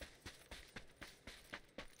down.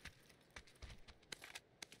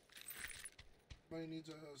 Somebody needs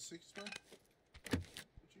a 6x?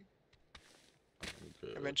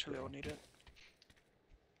 Good, Eventually bro. I'll need it.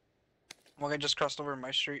 One guy just crossed over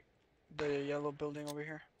my street. The yellow building over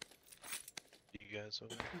here. You guys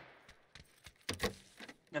over there?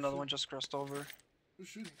 Another one just crossed over. Who's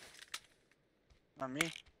shooting? Not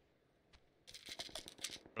me.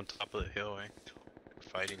 On top of the hill, eh? We're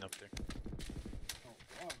fighting up there. Oh,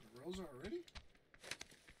 wow, the Rosa already?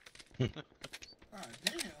 Ah,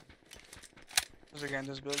 damn. There's a guy in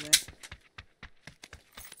this building.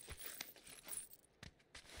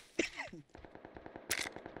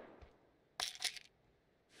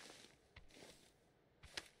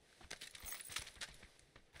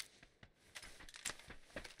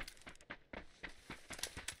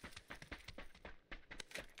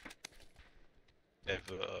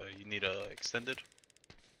 If you need a extended,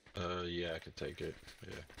 Yeah, I could take it.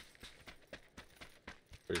 Yeah.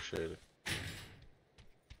 Appreciate it.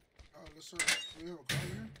 Let's we have a car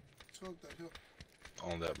here? Let's go up that hill.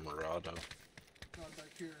 On that Murado. Not back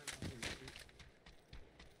here.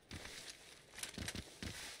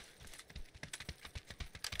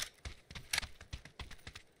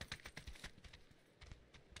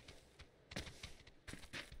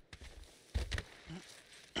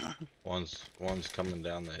 One's coming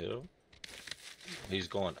down the hill. He's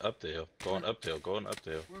going up the hill. Going up the hill. Going up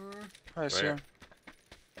the hill. Where? I see Right. him.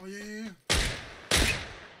 Oh, yeah.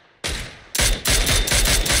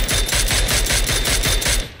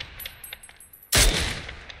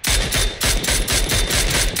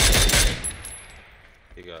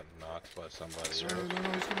 He got knocked by somebody else. No,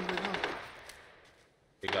 he's coming right now.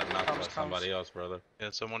 He got knocked by Comes. somebody else, brother. yeah,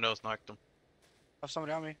 someone else knocked him. I have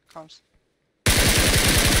somebody on me. Comes.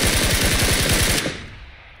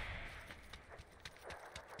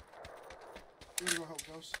 We're gonna go help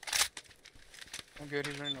Ghost. I'm good.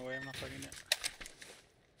 He's running away. I'm not fighting it.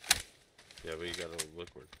 Yeah, but you gotta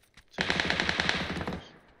liquid.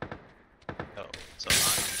 Oh, it's a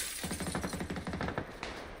line.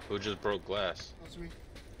 Who just broke glass? That's me.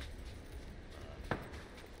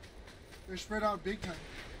 They're spread out big time.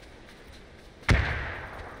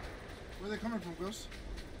 Where are they coming from, Ghost?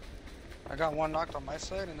 I got one knocked on my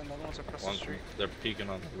side, and then the other one's across the One's, street. they're peeking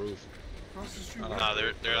on the roof. Across the street. I where? don't Nah,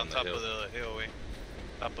 know. they're on on the top hill. of the hill, eh?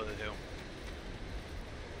 Top of the hill.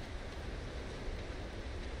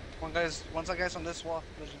 One's a guy's on this wall.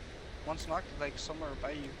 One's knocked like somewhere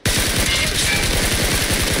by you.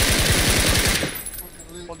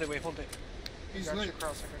 Fucking lit. Hold it, wait, hold it. He's I got lit. you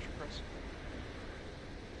cross. I got you cross.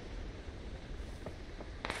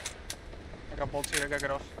 I got bolted. I gotta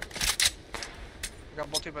get off. I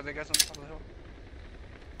got bolted by the guys on the top of the hill.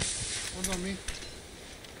 One's on me.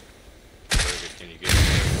 Can you get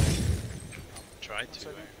it? Try to.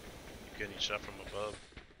 second. You're getting shot from above.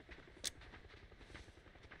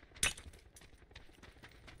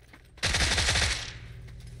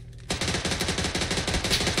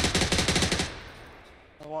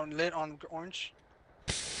 I want lit on orange.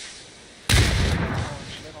 Orange,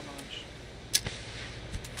 lit on orange.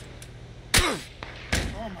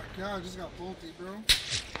 Oh my god, I just got bolted, bro.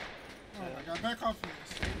 Oh my god, back off of this.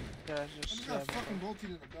 Yeah, I just just got fucking bolted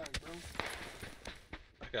in the back, bro.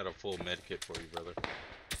 I got a full med kit for you, brother.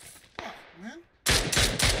 Fuck, man.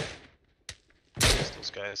 There's those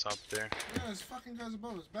guys up there. Yeah, there's fucking guys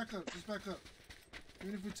above us. Back up, just back up.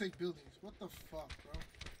 Even if we take buildings. What the fuck, bro?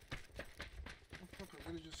 Motherfucker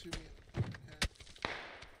really just shoot me in the fucking head.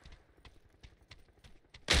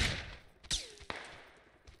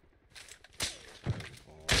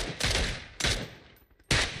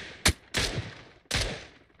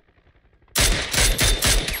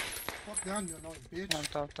 Fuck down, you annoying bitch. on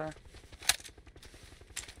top there.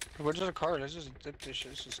 Where's the car? Let's just dip this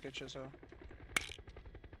shit. Let's just get you so.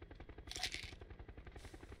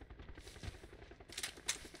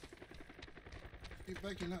 Keep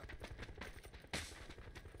backing up.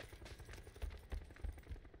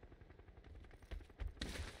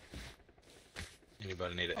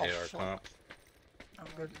 Anybody need an Oh, AR fuck. comp? I'm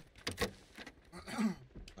good.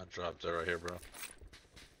 I dropped it right here, bro.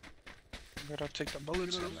 I'm good. I'll take the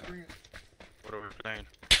bullets. Get and up, bring it. What are we playing?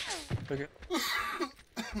 pick it.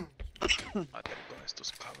 Mátale con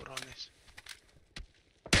estos cabrones.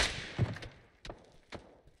 Stab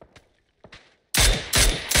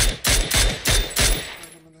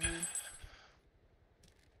him in the head.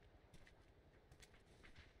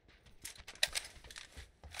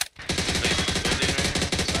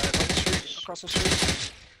 Across the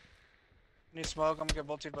street. Need smoke. I'm gonna get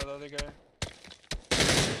bolted by the other guy.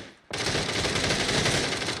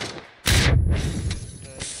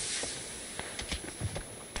 Dead.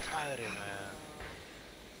 Madre, man.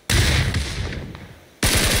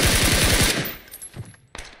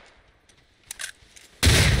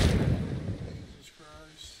 Jesus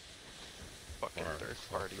Christ. Fucking Alright, third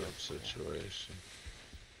fucked party up situation.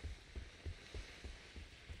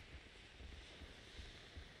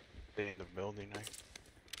 in the building, right?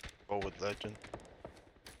 Go with legend.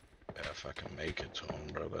 Yeah, if I can make it to him,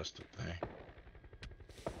 bro, that's the thing.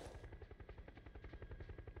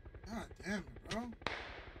 God damn it, bro.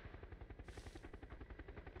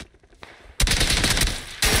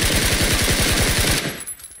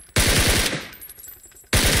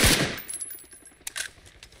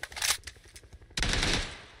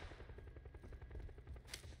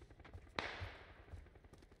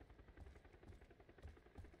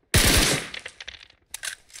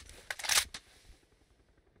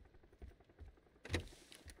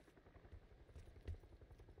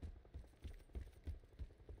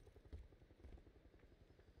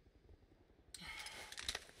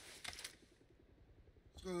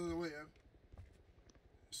 Let's go the other way, Ed.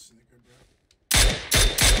 Snicker, bro.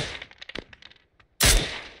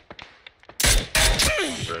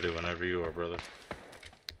 I'm ready whenever you are, brother.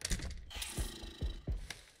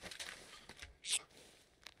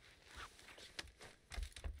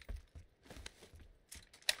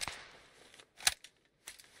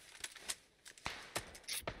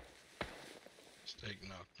 Steak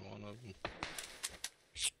knocked one of them.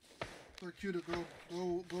 They're cute to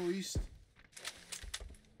go east.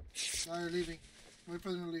 Now you're leaving. Wait for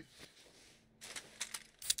them to leave.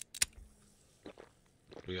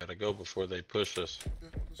 We gotta go before they push us. Yeah,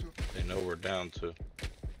 let's go. They know we're down to.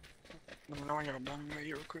 Let me know when you're done right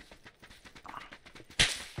here real quick.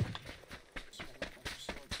 This motherfucker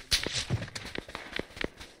sucks, bro.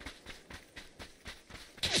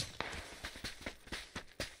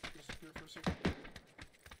 Disappear for a second.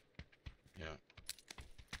 Yeah.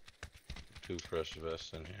 2 fresh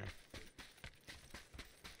vests in here.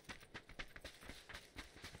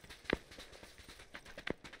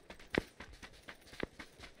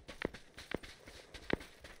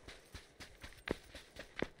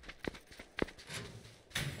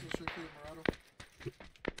 Go straight for the Murado.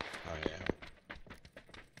 I am.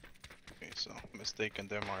 Okay, so mistaken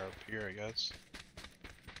them are up here, I guess.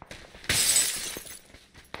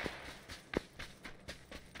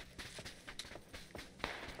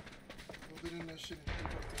 Go get in that shit and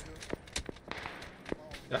creep up the hill.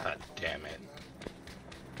 Oh, God damn it.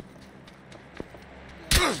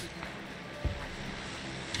 Yeah,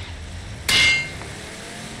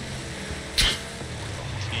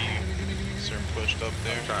 Team are pushed up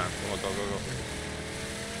there. Trying. Come on, go, go, go.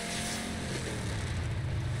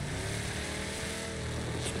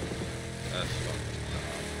 That's fucking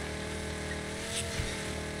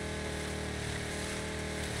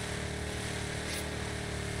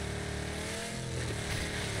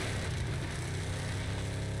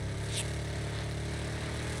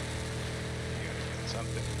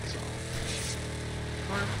something. So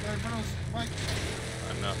Alright, Mike.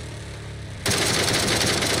 I know.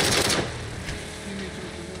 Teammate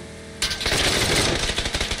took the win.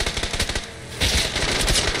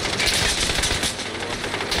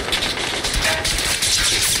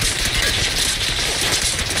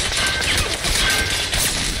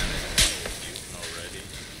 Mutant already.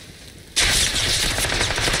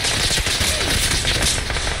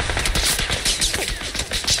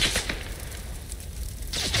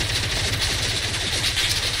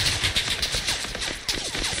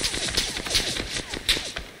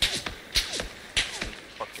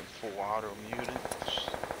 fucking full auto muted.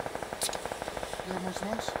 You have more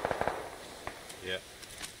smokes? Yeah.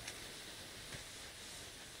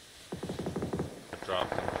 I dropped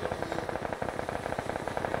them.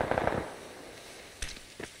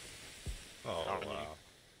 Oh Not really. wow.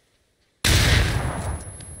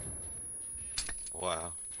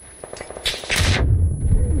 Wow.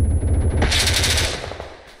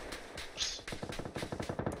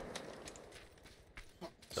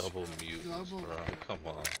 Double mutants, Double bro. mutants. Come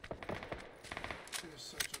on. You're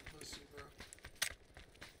such a pussy, bro.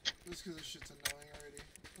 Just because this shit's annoying already.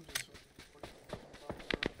 I'm just fucking recording my phone,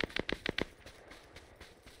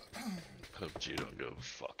 bro. PUBG don't give a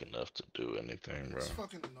fuck enough to do anything, bro. It's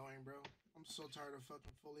fucking annoying, bro. I'm so tired of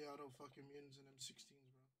fucking fully auto fucking mutants and M16s,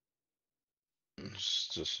 bro. It's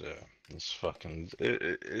just, yeah. It's fucking.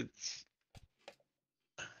 It's.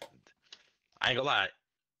 I ain't gonna lie.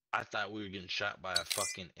 I thought we were getting shot by a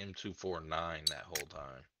fucking M249 that whole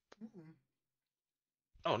time. Mm-mm.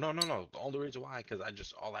 Oh, no, no, no. The only reason why, because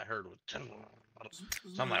all I heard was. This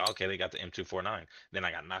So I'm like, okay, they got the M249. Then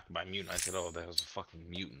I got knocked by mutant. I said, oh, that was a fucking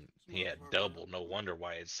mutant. He had double. No wonder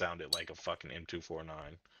why it sounded like a fucking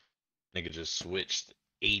M249. Nigga just switched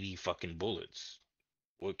 80 fucking bullets.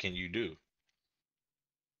 What can you do?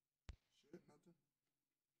 Shit, nothing.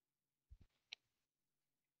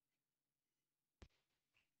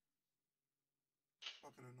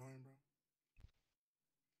 Fucking annoying, bro.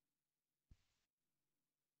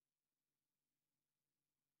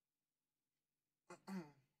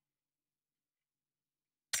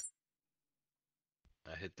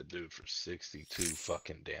 I hit the dude for 62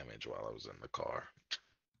 fucking damage while I was in the car.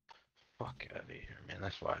 Fuck out of here, man.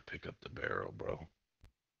 That's why I pick up the barrel, bro.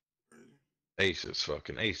 Crazy.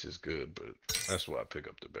 Ace is good, but that's why I pick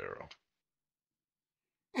up the barrel.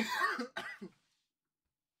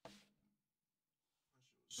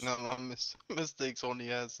 No, my mistakes only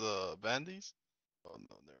has bandies. Oh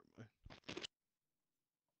no, never mind.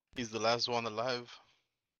 He's the last one alive.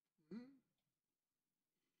 Hmm?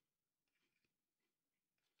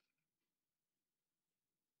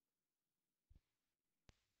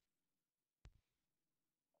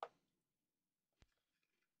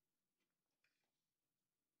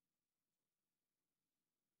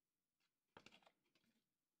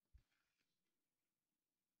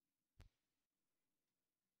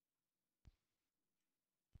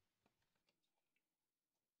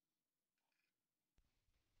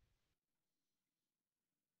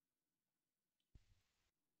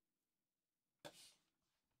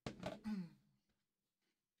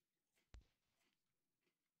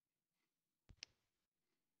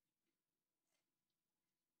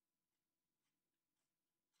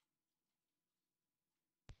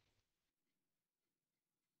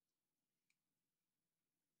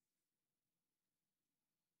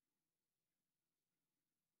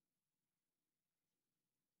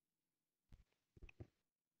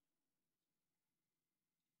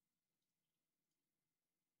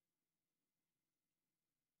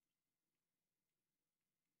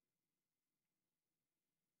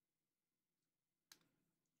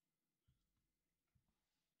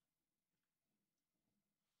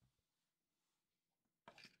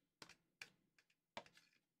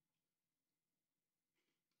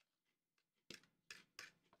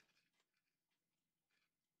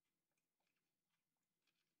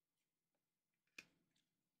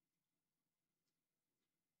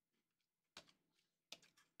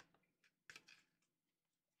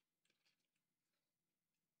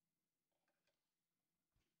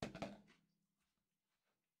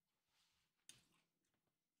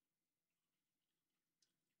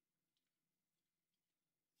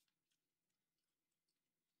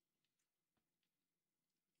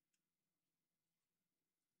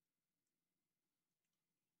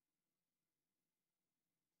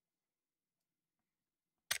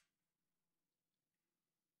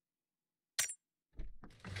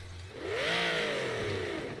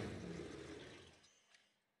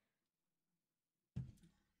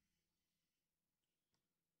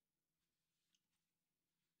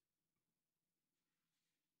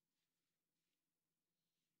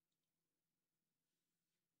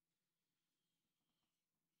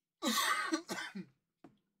 Oh,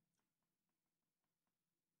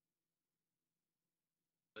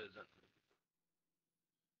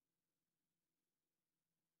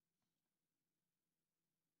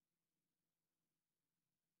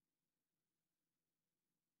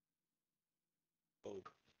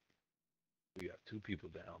 we got 2 people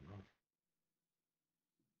down, huh?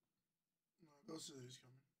 No, Ghost City's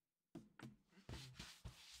coming.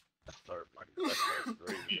 I start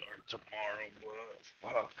graveyard tomorrow,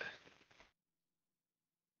 but fuck.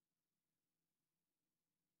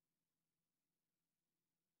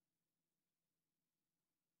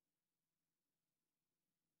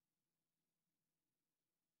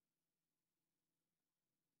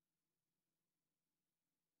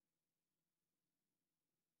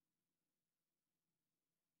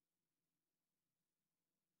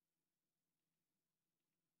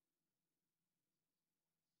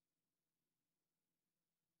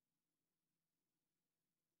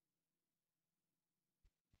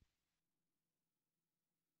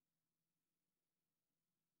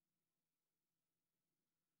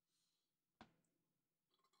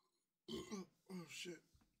 Oh shit.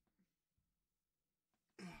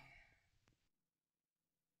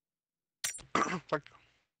 Fuck.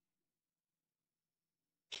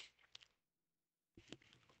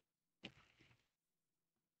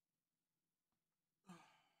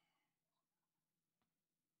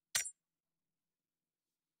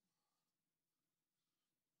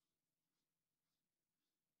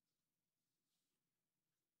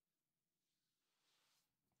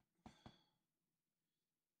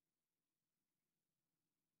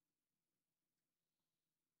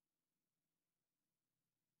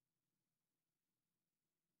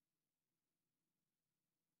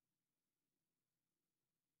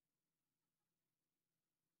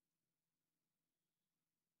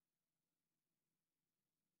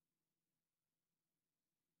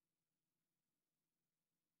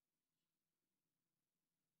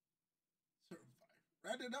 Survive.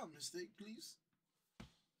 Write it out, mistake, please.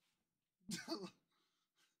 I'm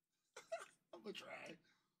gonna try.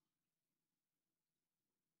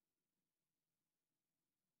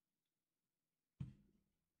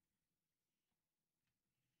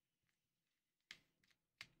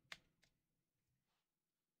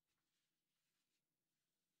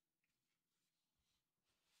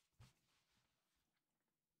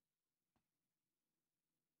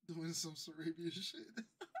 Doing some Sarabia shit.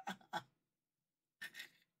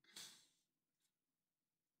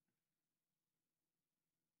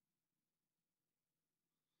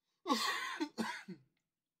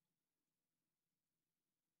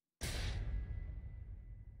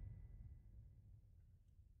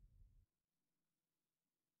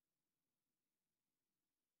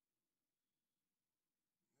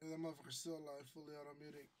 That motherfucker's still alive, fully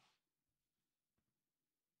automatic.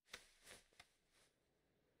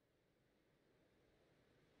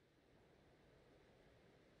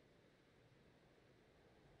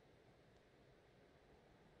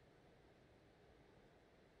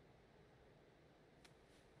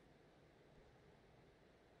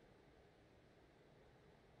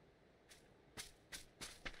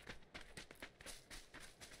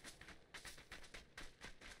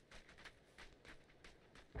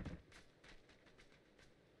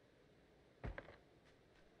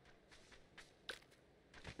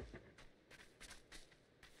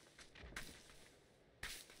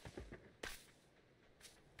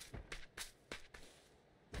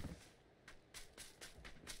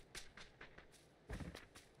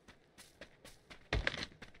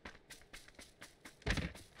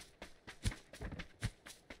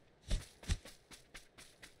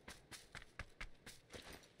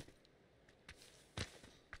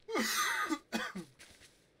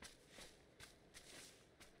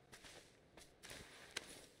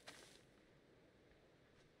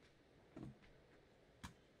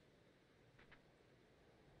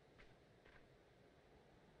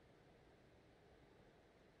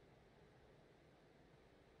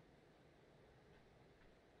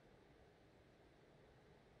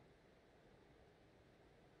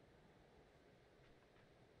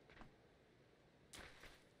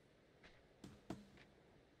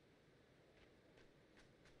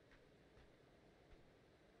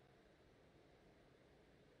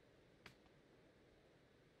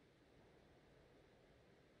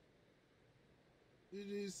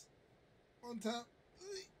 GG's. On top.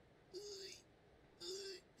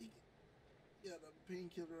 Yeah, the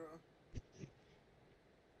painkiller.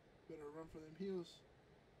 Better run for them heels.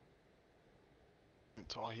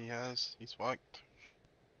 That's all he has. He's fucked.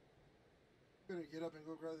 Better get up and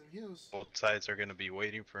go grab them heels. Both sides are gonna be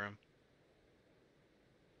waiting for him.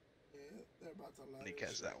 Yeah. They're about to lie.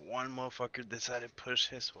 Because that one motherfucker decided to push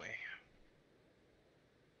his way.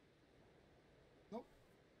 Nope.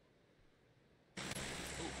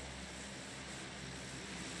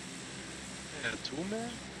 Yeah, 2 man?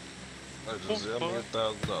 I just got me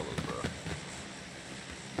 $1,000, bro.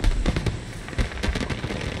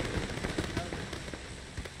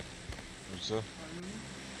 What's up?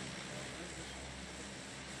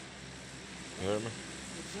 You heard me?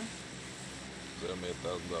 What's that? Sell me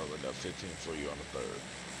 $1,000. I got 15 for you on the third.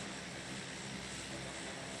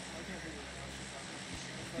 I can't hear you right now.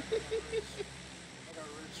 I got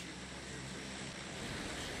red streak on here too.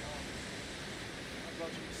 I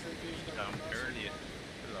thought you said you was I'm early.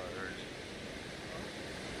 A lot early.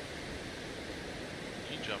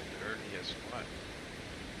 You jumped early as what?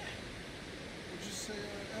 What'd you say,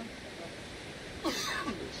 Em?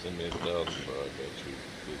 Send me $1,000, bro. I got you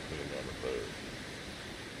 15 on the third.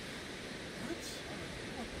 What?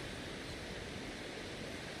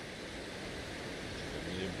 Send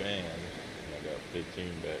me your band, and I got 15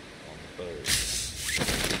 back on the third. I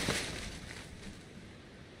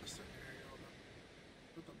still can hear you. Hold on.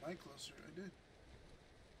 Put the mic closer. I did.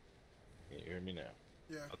 Can you hear me now?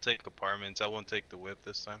 Yeah. I'll take apartments. I won't take the whip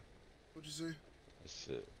this time. What'd you say? I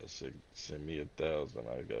said, send me 1,000.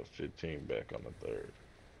 I got 15 back on the third.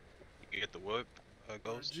 You get the whip,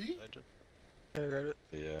 Ghost? G? Legend? I got it.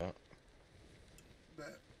 Yeah,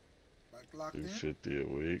 Bet. Like locked in? 250 a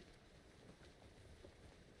week.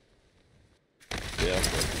 Yeah, I'm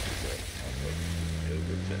fucking with that. I'm fucking with that. It was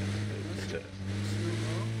a test. It was a test. Still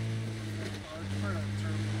low? Alright, try not to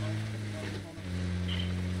turn it on.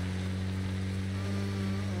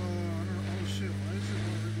 Oh shit, why is it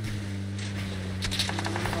not regular?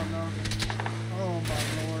 Oh my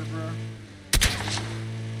lord, bro.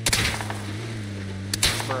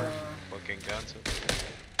 Fucking guns.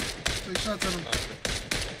 Take shots at him.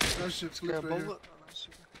 That shit flipped right here. bullet.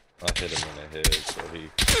 I hit him in the head, so he.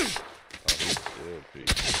 Oh, he's still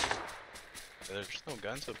peace. There's no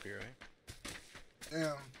guns up here, right?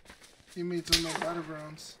 Damn. He made some no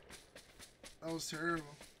battlegrounds. That was terrible.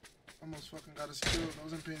 Almost fucking got us killed. I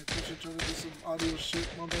wasn't paying attention, trying to do some audio shit.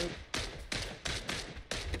 My bad.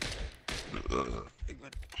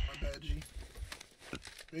 My bad, G.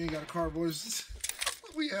 We ain't got a car, boys.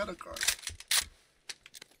 We had a car.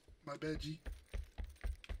 My bad, G.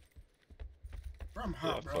 Bro, I'm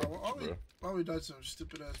hot, Yeah, bro. fuck with you, bro. Why we died some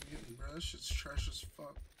stupid ass mutant, bro? That shit's trash as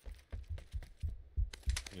fuck.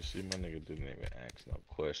 You see, my nigga didn't even ask no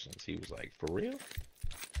questions. He was like, for real?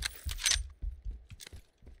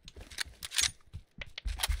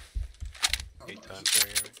 Oh, 8 no, times it's-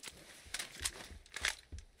 right here.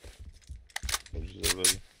 What you say,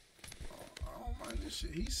 buddy? I don't mind this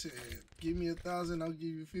shit. He said, give me 1,000, I'll give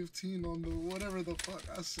you 15 on the whatever the fuck.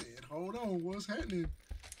 I said, hold on, what's happening?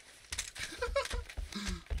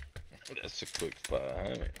 That's a quick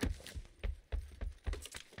 500.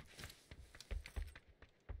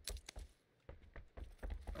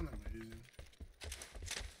 I'm not gonna use it.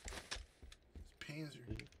 His pants are.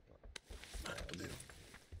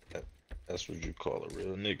 That's what you call a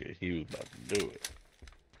real nigga. He was about to do it.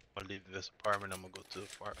 I'll leave this apartment. I'm gonna go to the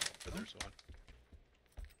farm. But there's one.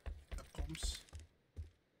 That comes.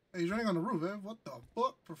 Hey, he's running on the roof, eh? What the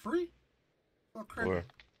fuck? For free? Fuck crazy. Where?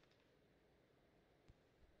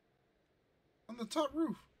 On the top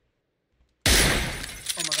roof.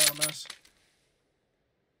 Oh my god, a mess.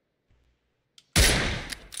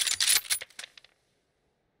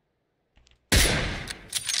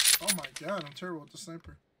 Oh my god, I'm terrible with the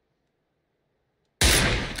sniper.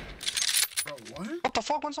 Bro, what? What the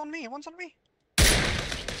fuck? One's on me. One's on me.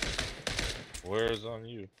 Where is on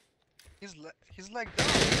you? He's like down.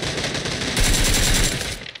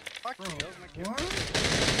 Fuck Bro, you. That was my kill. what?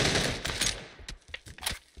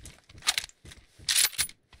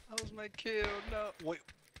 That was my kill. No. Wait.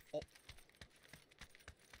 Oh.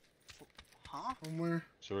 Huh? From where?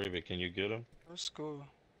 Sarabia, can you get him? Let's go.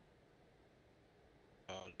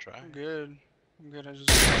 I'll try. I'm good. I'm good. I just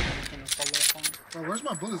gonna fall off on. Bro, where's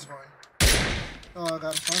my bullets going? Oh, I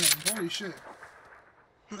gotta find him. Holy shit.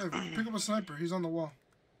 Hey, pick up a sniper. He's on the wall.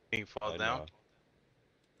 Can you fall I down? know.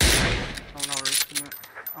 I'm not risking it.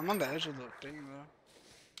 I'm on the edge of the thing though.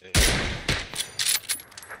 Yeah.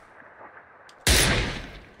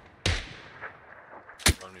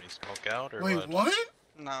 Want me to smoke out or Wait, what?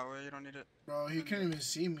 Nah, well, you don't need it. Bro, he can't even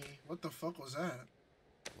see me. What the fuck was that?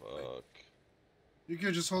 Fuck. You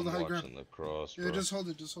could just hold I'm the high watching ground. the cross, Yeah, bro. just hold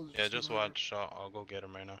it. Just hold it. Yeah, just hold it. watch. I'll go get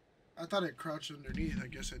him right now. I thought it crouched underneath. I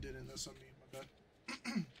guess I didn't. That's on me. My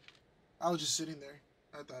bad. I was just sitting there.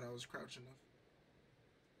 I thought I was crouching enough.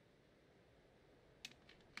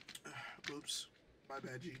 Oops. My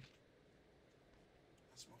bad, G.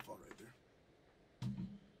 fault right there.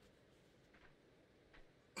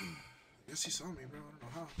 I guess he saw me, bro. I don't know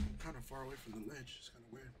how. I'm kind of far away from the ledge. It's kind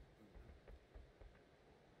of weird.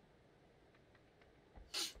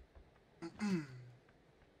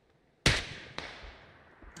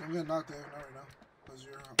 I'm gonna knock the F right now. Because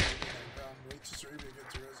you're down. Wait till Sarabia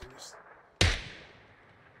gets to res at least.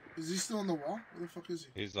 Is he still on the wall? Where the fuck is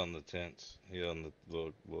he? He's on the tents. He's on the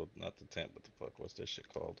little, well, not the tent, but the fuck, what's that shit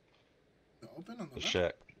called? The open on the The left?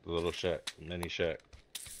 shack. The little shack. The mini shack.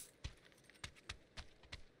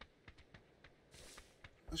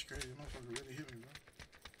 That's crazy. Motherfucker really hit me, bro.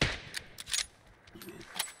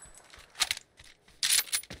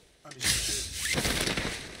 I need some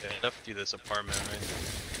shit. Yeah, I left you this apartment, right?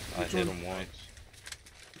 I hit him once.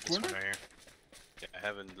 This one Corner? right here. Yeah, I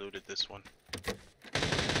haven't looted this one.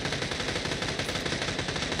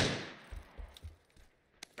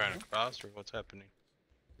 Trying to cross or what's happening?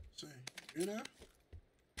 Say, you there?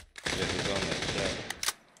 Yeah, he's on that shack.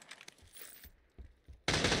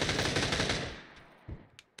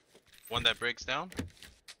 One that breaks down?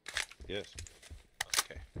 Yes.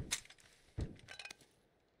 Okay.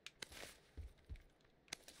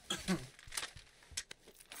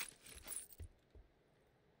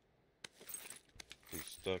 He's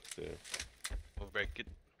stuck there. We'll break it.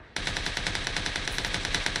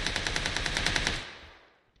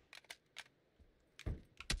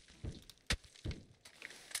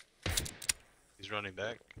 He's running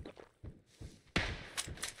back.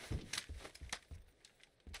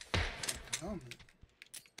 Helmet.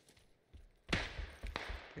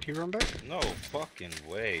 Did he run back? No fucking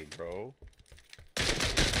way, bro.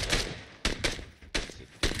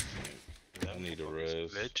 I need a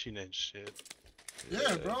res. Glitching and shit.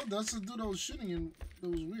 Yeah, bro. That's the dude I was shooting and that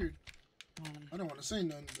was weird. I don't want to say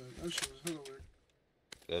nothing, but that shit was hella weird.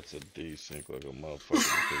 That's a desync like a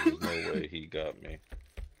motherfucker because there's no way he got me.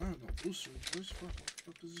 I have no booster. What the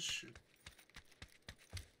fuck is this shit?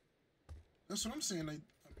 That's what I'm saying. Like,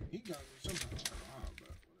 I mean, he got me somehow. I don't know how, but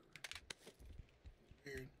whatever.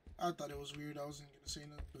 Weird. I thought it was weird. I wasn't gonna say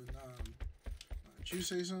nothing, but did you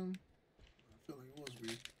say something? I feel like it was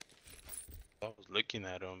weird. I was looking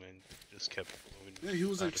at him and just kept moving. Yeah, he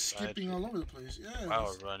was side like to side. skipping all over the place. Yeah.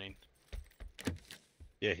 Wow, running.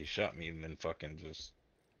 Yeah, he shot me and then fucking just.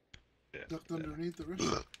 Yeah. Ducked underneath the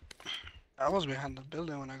roof. I was behind the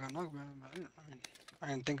building when I got knocked, man. I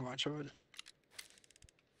didn't think much of it.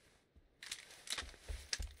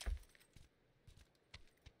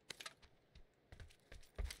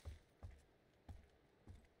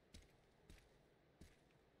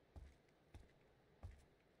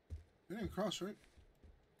 It didn't cross, right?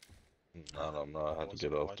 I don't know. I had to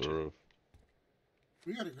get off the roof.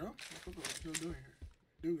 We gotta go. What the fuck are we still doing here?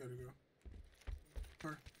 We do gotta go.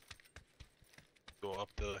 Car. Go up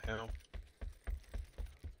the hill.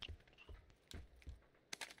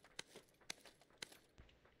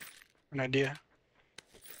 An idea.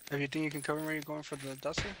 If you think you can cover me going for the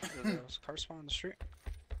duster, or the car spawn on the street?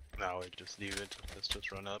 No, wait, just leave it. Let's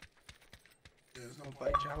just run up. Yeah, there's no No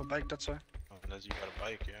point. bike. You have a bike, that's why. Unless you got a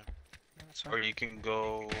bike, yeah. Yeah, that's Or why. you can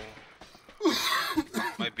go.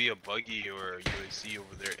 Might be a buggy or a UAC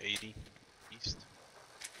over there, 80 east.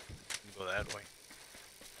 You can go that way.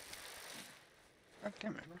 God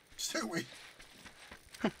damn it, bro. Stay away.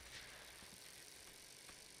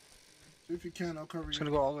 See if you can, I'll cover Just you.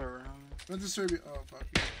 gonna go all the way around. Not to Serbia. Oh, fuck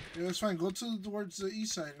you. Yeah, that's fine. Go towards the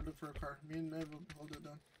east side and look for a car. Me and Ned will hold it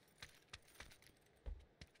down.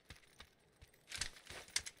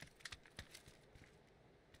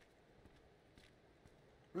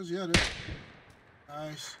 Where's he at?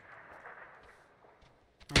 Nice.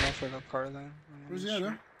 I'm going for the car then. Where's he at?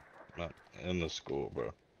 Not in the school,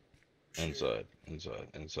 bro. Shit.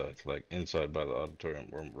 Inside. Like inside by the auditorium.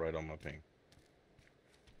 We're right on my ping.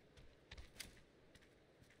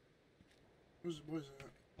 Where's the boys at?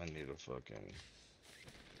 I need a fucking.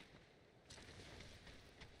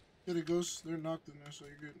 Get a ghost. They're knocked in there, so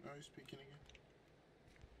you're good. Now he's peeking again.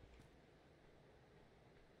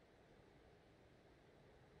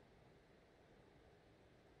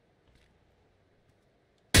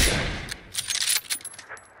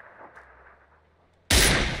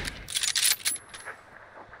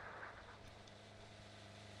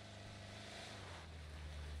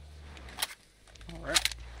 Alright.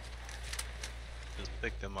 Just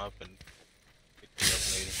pick them up and pick me up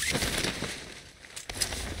later.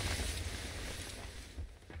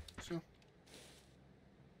 So,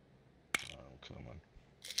 I'm coming.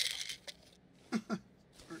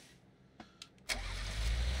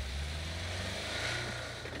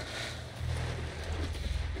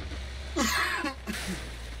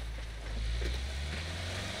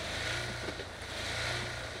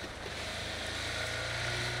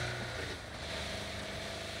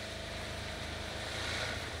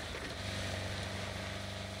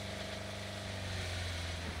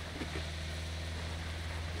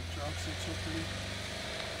 properly.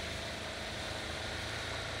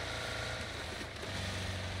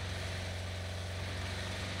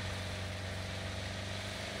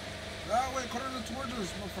 Ah, wait, corner towards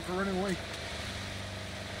us, motherfucker, running away.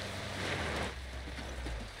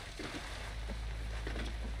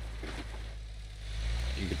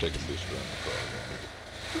 You can take a booster on the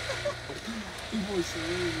car. You boys so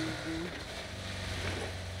easy, dude.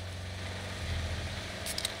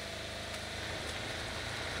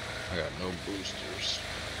 I got no boosters.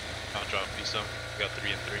 I'll drop you some. Got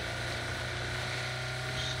 3 and 3.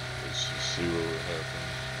 Let's just see what would happen.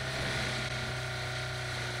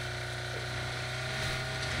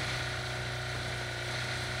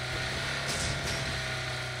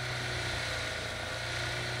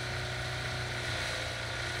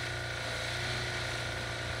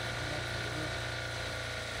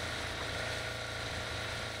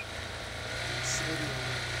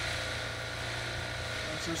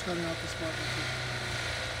 So it's cutting out the spot real quick.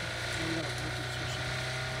 So we gotta break it,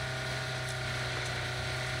 especially.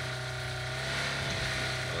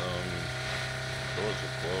 Doors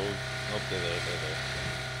are closed. Nope, they're there, they're there.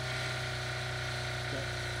 Okay.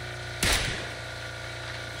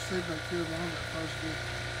 Stay back here long, that car's good.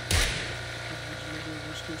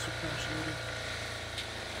 Worst case, we'll crash later.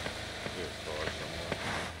 There's a car somewhere.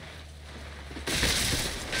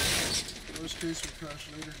 Worst case, we'll crash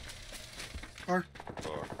later. Car.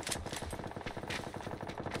 Car.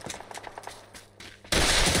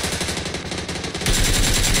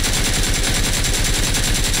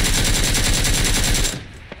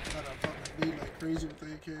 Gotta fucking beat like crazy with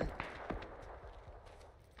the AK.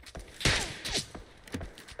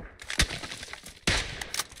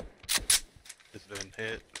 It's been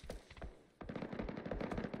hit.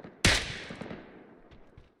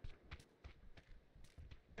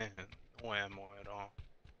 Man, no ammo at all.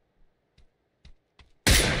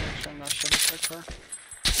 I'm not sure if that car.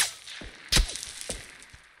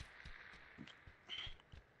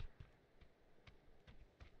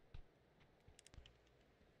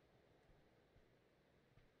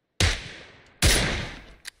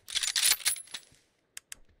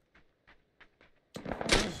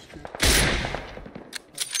 This is good.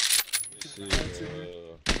 You see,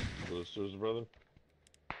 boosters, brother?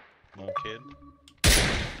 No kid.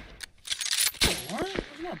 What?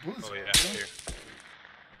 There's not bullets. Oh in yeah, it, bro. here.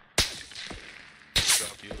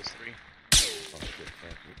 Drop you those 3. Oh, shit,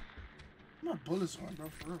 thank you. Not bullets on, bro.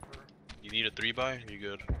 For real, for real. You need a 3-buy? You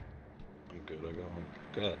good? I'm good, I got one.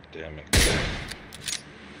 God damn it.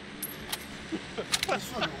 That's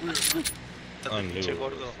fucking weird, bro. I knew it was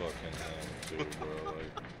gordo. fucking him, too, bro.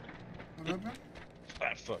 Like, What happened?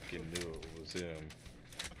 I fucking knew it was him.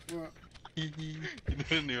 What? You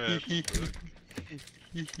didn't even have to look.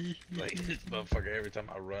 Like, this motherfucker, every time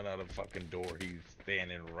I run out of the fucking door, he's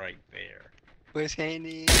standing right there. Where's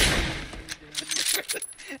Haney?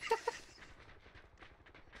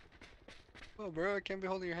 Oh, bro, I can't be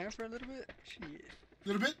holding your hand for a little bit? Shit.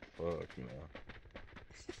 Little bit? Fuck no.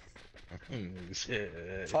 Shit.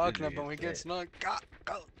 Fuck no, but we get snuck.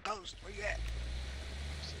 Ghost, where you at?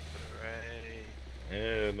 Right.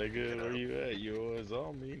 Yeah, nigga, where you at? You always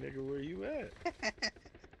on me, nigga, where you at?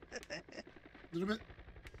 Little bit?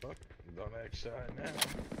 Fuck, don't act shy now.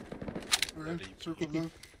 Alright, Bloody- circle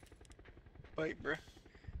love. Wait, bro.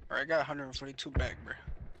 Alright, I got 142 back, bro.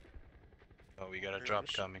 Oh, we got a Very drop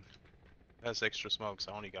much. coming. That's extra smokes.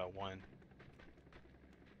 I only got 1.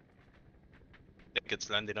 Think it's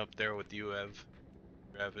landing up there with you, Ev.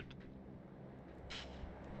 Grab it.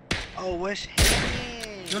 Oh, what's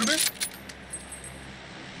Haney? Little bit?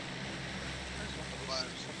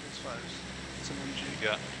 Something's fives. It's an You MG.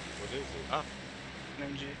 got What is it? Ah, An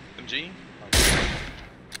MG. MG?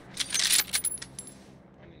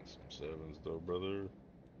 I need some 7s though, brother.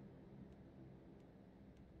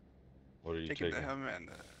 What are you Taking taking? the helmet and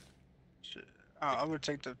shit. I would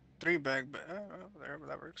take the 3 bag, but whatever,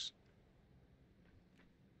 that works.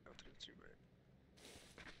 I'll take the 2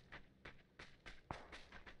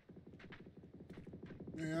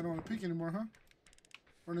 bag. Yeah, I don't want to peek anymore, huh?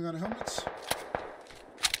 Running out of helmets?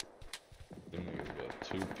 Them niggas got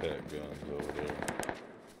 2-pack guns over there.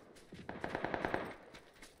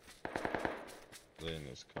 They in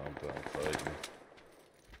this compound fighting.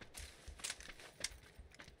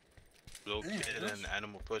 Little Damn, kid that's- and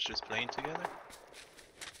Animal Pushers playing together?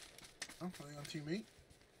 I'm playing on team 8.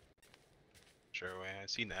 Sure way. I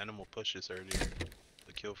seen the Animal Pushers earlier.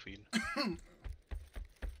 The kill feed. Dang,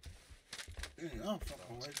 I don't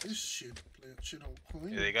fucking like this shit. Play that shit all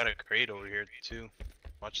clean. Yeah, they got a crate over here too.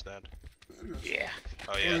 Watch that. Yeah.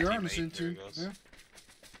 Oh Oh, yeah, you're on the teammate. same There team. it goes. Yeah.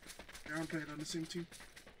 Yeah, I'm playing on the same team.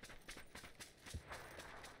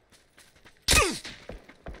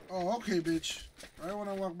 Oh, okay, bitch. Right when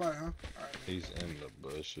I walk by, huh? Alright. He's in the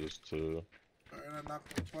bushes too. Alright, I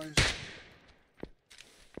knocked him twice.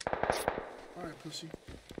 Alright, pussy.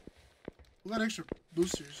 We got extra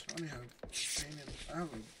boosters. I only have pain and I have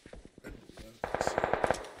a red bull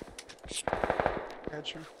left.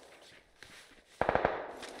 Gotcha.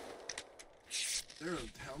 Is there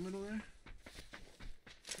a helmet over there?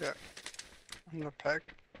 Yeah. In the pack.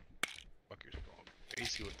 Fuckers going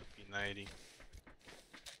crazy with the P90.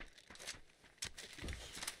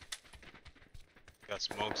 Got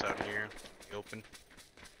smokes out here in the open.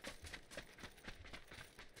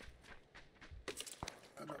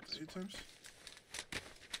 I dropped 8 times.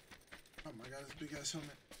 Oh my god, this big ass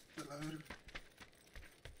helmet. That loud.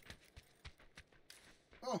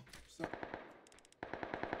 Oh, stop.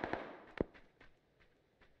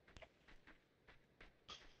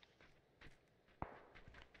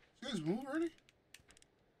 You guys move already?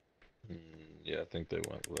 Yeah, I think they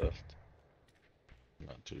went left.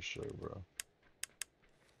 Not too sure, bro.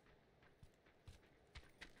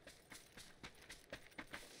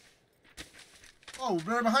 Oh,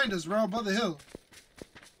 right behind us, bro, above the hill.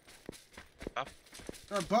 Huh?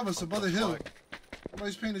 They're above us, above the hill. fuck?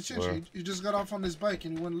 Nobody's paying Where? attention. He just got off on his bike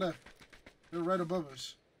and he went left. They're right above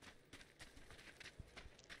us.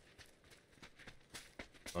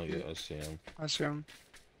 Oh yeah, I see him. I see him.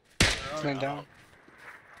 They're Laying out. down.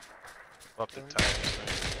 Up the tires.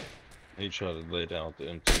 Right? He tried to lay down with the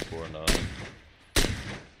M249.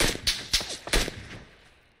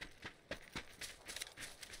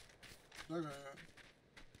 Look at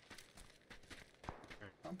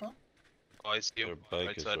that. Pump. Oh, I see Their him. bike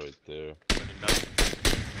Right is side. right there. Running down.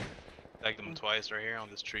 Tagged him twice right here on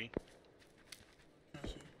this tree. Can't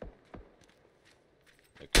see.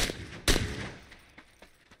 I can see him.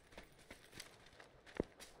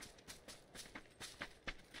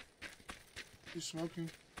 He's smoking.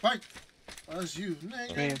 Bike! Oh, that's you. Nigga.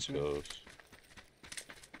 Hey, There it's he me. goes.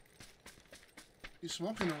 He's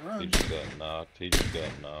smoking He around. just got knocked. He just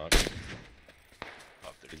got knocked.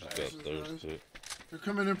 Up He their just tires. got Those guys. thirsted. They're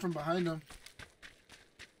coming in from behind him.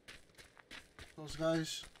 Those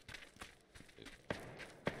guys.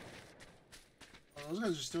 Oh, those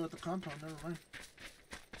guys are still at the compound. Never mind.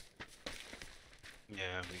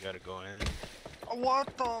 Yeah, we gotta go in. Oh,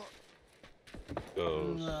 what the?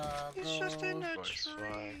 Goes. Nah, He's just in bro. a Or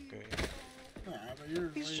swag, tree. okay. Nah, but you're.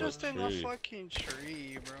 He's way just over. in a Tree. fucking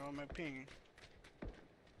tree, bro. My ping.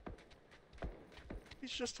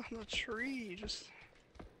 He's just on the tree. Just.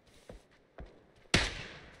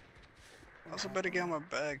 I was about to get on my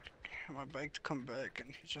bike to come back,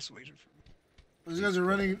 and he's just waiting for me. Those guys are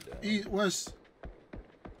running Down. east, west.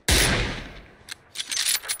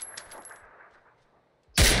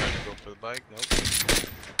 Trying to go for the bike? Nope.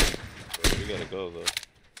 Bro, we gotta go though.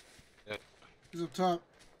 He's up top.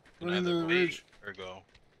 Can Running either the wait ridge. or go.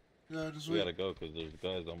 Yeah, just We wait. gotta go because there's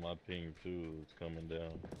guys on my ping too that's coming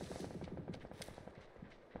down.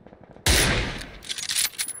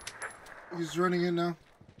 He's running in now.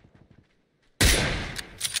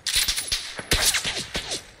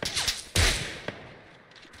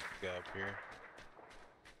 Guy up here.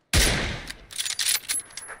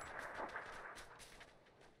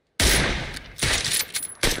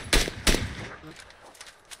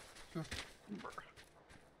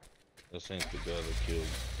 This ain't the guy that killed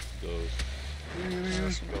Ghost.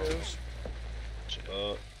 Let's go. Shit.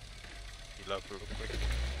 Uh, Heal up real quick.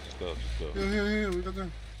 let's go, let's go. Yeah, we got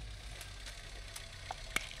them.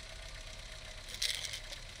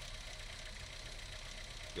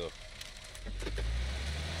 Go.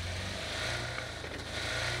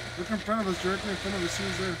 Look in front of us, directly in front of us.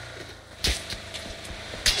 He's there.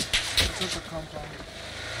 That's at the compound.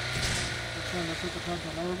 That's at the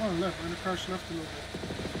compound. Now we're going left. We're gonna crash left a little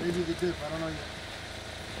bit. Maybe they dip. I don't know yet.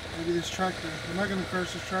 Maybe this tractor. We're not gonna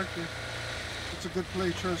crash this tractor. It's a good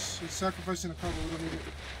play. Trust. It's sacrificing a car, but we don't need it.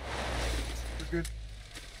 We're good.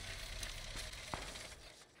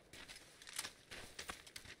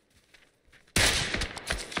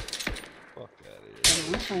 Fuck out of On here.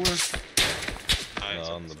 the roof or where? Nice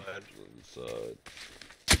No, on on the the side. side.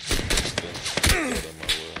 Get out of my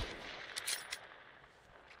way.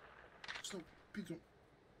 Stop. Peek them.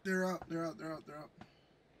 They're out. They're out. They're out. They're out.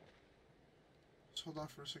 Just hold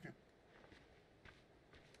off for a second.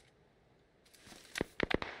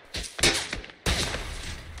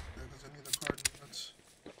 Yeah, because I need the card. That's.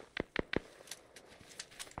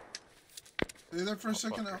 Stay there for a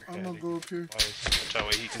second. fucker, I'm gonna Caddy. go up here. Watch out,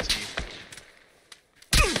 wait, he can see.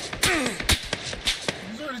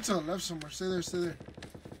 He's already to the left somewhere. Stay there. Stay there.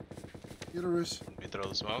 Get a wrist. Let me throw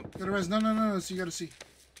the smoke. Get a wrist. No. So you gotta see.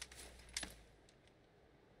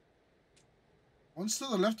 One's to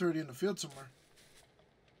the left already in the field somewhere.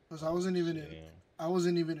 Cause I wasn't even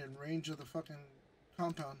in range of the fucking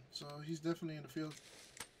compound, so he's definitely in the field.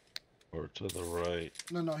 Or to the right.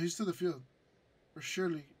 No, he's to the field. Or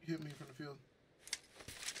surely hit me from the field.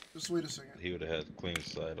 Just wait a second. He would have had clean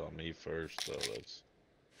sight on me first, so that's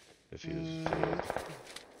if he was in the field.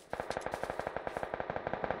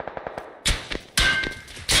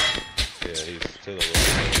 Yeah, he's to the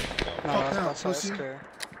right. No, Fuck now, that's pussy. Eska.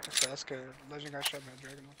 That's Eska. Legend got shot by a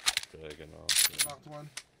Dragonov. Dragging off. Yeah. Knocked one.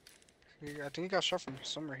 I think he got shot from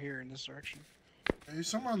somewhere here in this direction. Yeah, he's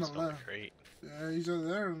somewhere on the It's on the left. crate. Yeah, he's over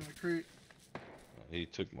there in the crate. He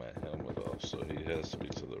took my helmet off, so he has to be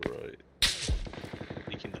to the right.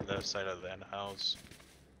 Leaking the left side of that house.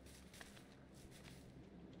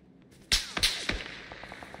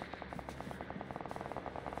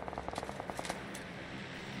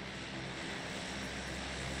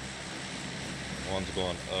 One's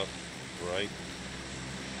going up, right.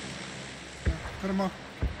 Yeah, cut him off.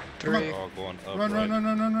 Three. They're all going up, Run, right.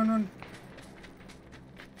 run.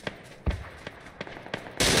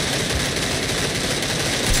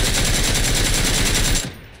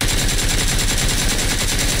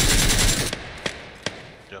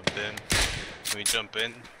 Jump in. Can we jump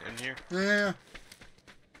in here? Yeah.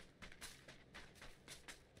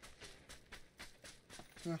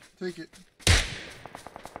 Yeah, take it.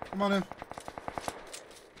 Come on in.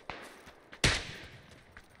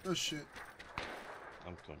 Oh shit.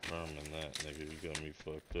 I'm confirming that, nigga. You got me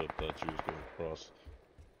fucked up. Thought you was gonna cross.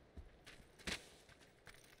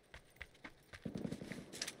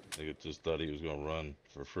 Nigga just thought he was gonna run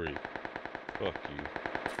for free. Fuck you.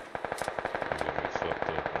 You got me fucked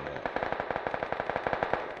up on that.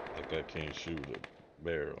 Like I can't shoot a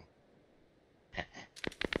barrel. I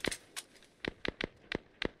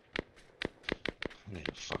need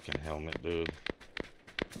a fucking helmet, dude.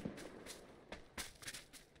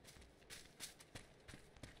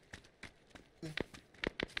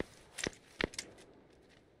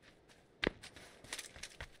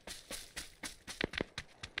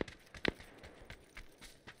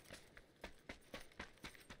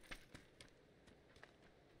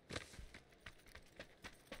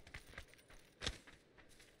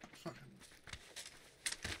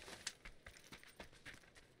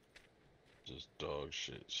 Just dog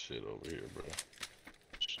shit over here, bro.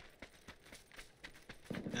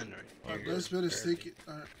 In right Our here. best bet is take it.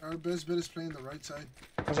 Our best bet is playing the right side.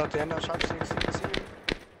 Was that the end of chopsticks?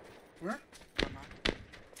 Where?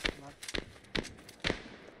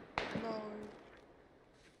 No.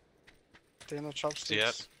 The end of chopsticks.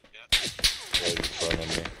 Yep. Right in front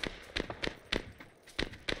of me.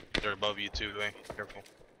 They're above you too, eh? Careful.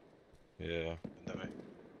 Yeah. That way.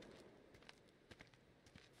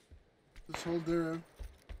 Just hold there.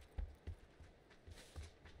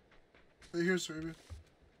 Stay here, Sarabia.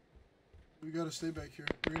 We gotta stay back here.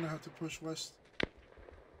 We're gonna have to push west.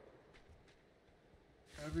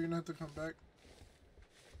 We're gonna have to come back.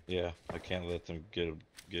 Yeah, I can't let them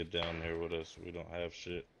get down there with us. We don't have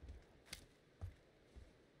shit.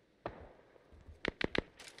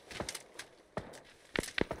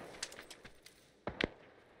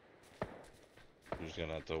 You're just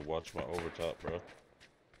gonna have to watch my overtop, bro.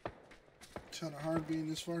 It's kinda hard being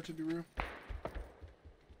this far, to be real.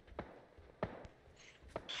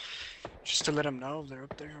 Just to let them know if they're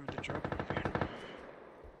up there or they drop over here.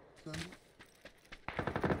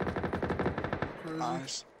 Crazy.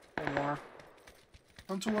 Nice. One more.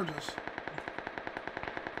 Come towards us.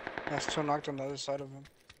 That's two knocked on the other side of him.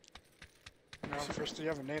 No, first you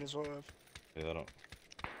have a nade as well. Yeah, I don't.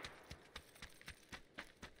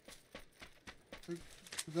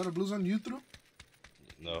 Is that a blue zone you threw?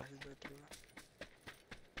 No.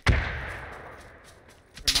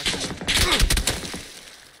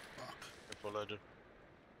 Careful, Legend.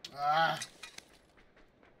 Ah.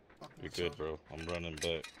 Fuck You're myself. good, bro. I'm running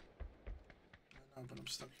back. I know, but I'm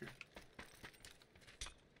stuck here.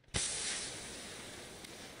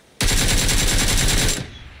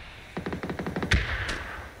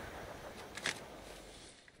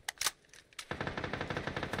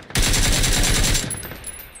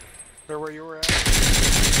 They're where you were at.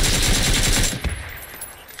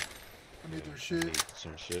 I need their I shit. need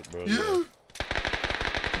some shit, bro. Yeah.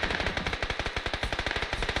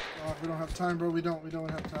 Oh, we don't have time, bro. We don't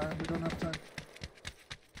have time. We don't have time.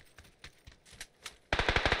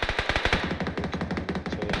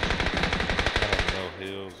 No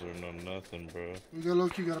heals or no nothing, bro. We got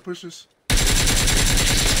low-key, gotta push this.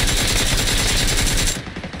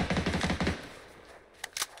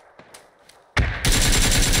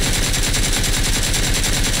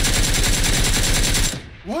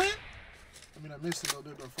 What? I mean, I missed a little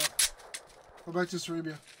bit, but fuck. Go back to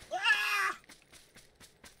Sarabia. Ah!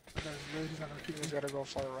 That guy's red. He's not gonna You kick guys me. gotta go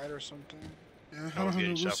far right or something. Yeah, I I don't was have no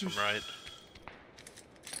getting shot boosters. from right.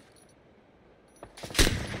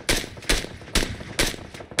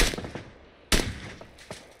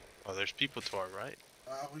 Oh, there's people to our right.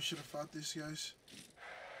 We should have fought these guys.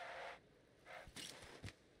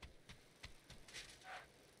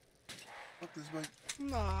 Fuck this bike.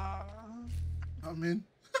 Nah. I'm in.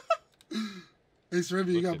 Hey, Sarabia,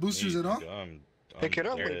 you Look got at boosters me, at all? nigga, I'm Pick it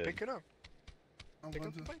up, wait, dead. pick it up. I'm Pick going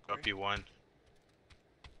up the to. bike. Drop Wait. you one.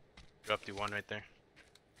 Drop you one right there.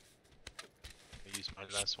 I used my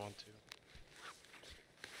last one too.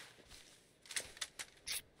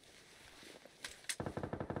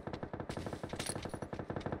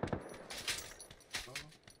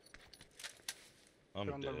 I'm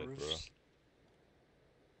They're on the dead, bro. roofs.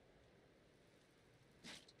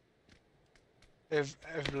 If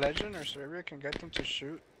Legend or Sarabia can get them to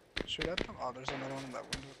shoot at them. Oh, there's another one in that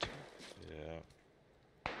window too.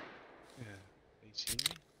 Yeah. Yeah. You see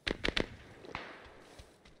me?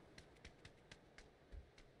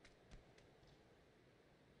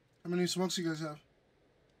 How many smokes you guys have?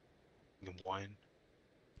 One.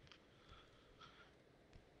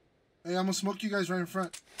 Hey, I'm gonna smoke you guys right in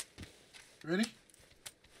front. Ready?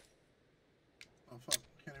 Oh fuck,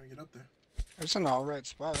 can't even get up there. It's an alright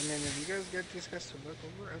spot. I mean, if you guys get these guys to look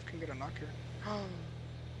over, F can get a knocker.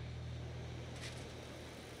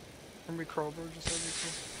 Let me crawl, bro. Just let me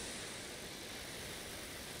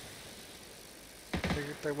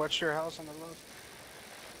crawl. They watch your house on the left.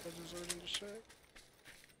 Legend's already in the shack.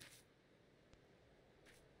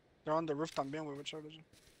 They're on the roof también, wey. Watch out, Legend.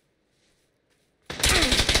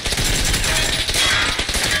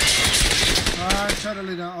 Alright, try to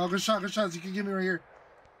lay down. Oh, good shot, good shots. You can get me right here.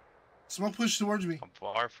 Smoke push towards me. I'm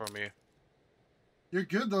far from you. You're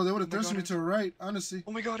good though. They would have Oh my thirsted me God. to the right, honestly.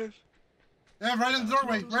 Oh my god, F. Yeah, right in the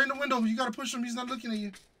doorway, right in the window. You gotta push him. He's not looking at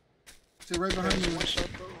you. Stay right behind There's me. one shot,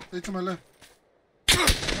 bro. Stay to my left.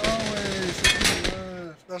 Always. Stay to my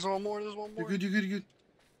left. There's one more, there's one You're more. good, you're good, you're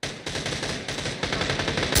good.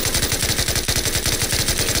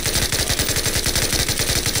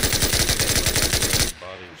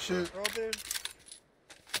 Body, Shit. They're all there.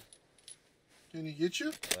 Can he get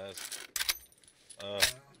you? Last,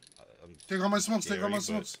 I'm Take all my smokes, take all my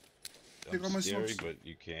Scary, but- smokes. Take all my scary, smokes. but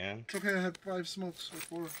you can. It's okay, I had 5 smokes or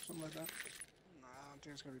 4, something like that. Nah, I don't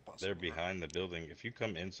think it's gonna be possible. They're behind the building. If you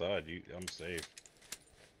come inside, I'm safe.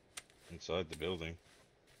 Inside the building.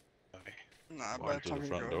 Okay. Nah, by Walk the through time the he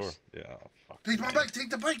front door. goes. Yeah. Fuck. Take my bike, take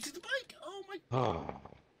the bike, take the bike! Oh my. Ah.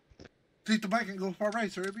 Take the bike and go far right,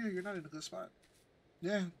 Sarabia. You're not in a good spot.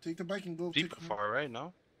 Yeah, take the bike and go. People take, far right,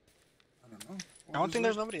 no? I don't know. I don't think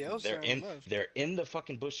there's nobody else They're there in. on the left. They're in the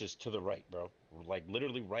fucking bushes to the right, bro. Like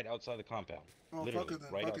literally right outside the compound. Oh, Literally, fuck it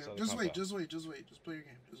then. right Fuck outside it. the Just wait, compound. just wait, just wait. Just play your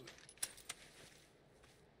game. Just wait.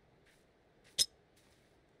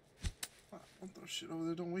 Fuck, don't throw shit over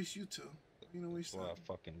there. Don't waste you two. You know, waste Well, I that.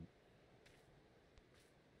 fucking.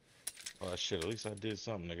 Oh shit! At least I did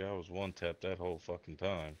something, nigga. I was one tap that whole fucking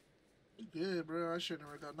time. Yeah, bro. I should have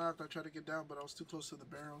never got knocked. I tried to get down, but I was too close to the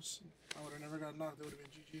barrels. I would have never got knocked. It would have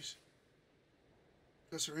been GG's.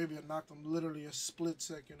 Because Sarabia knocked him literally a split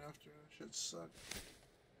second after. That shit sucked.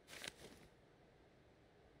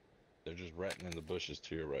 They're just ratting in the bushes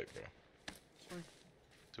to your right, bro. It's fine.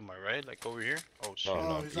 To my right, like over here? Oh shit. Oh, Oh,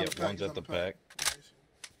 no. he's on Yeah, the pack, one's he's at on the the pack. pack. Nice.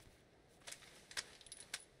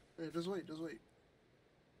 Hey, just wait, just wait.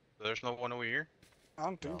 There's no one over here? I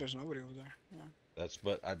don't think No. there's nobody over there. Yeah.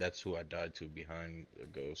 That's who I died to behind the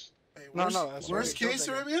ghost. Hey, No, worst, no, that's worst Sarabia case,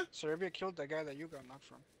 killed that guy. Sarabia? Sarabia killed that guy that you got knocked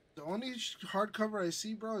from. The only hard cover I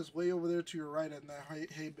see, bro, is way over there to your right in that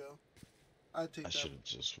hay bale. I'd take I that. should have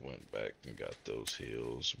just went back and got those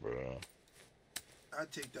heals, bro.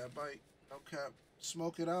 I'd take that bike. No cap.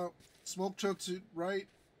 Smoke it out. Smoke truck to right,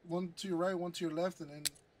 one to your right, one to your left, and then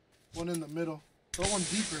one in the middle. Throw one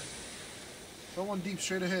deeper. Throw one deep,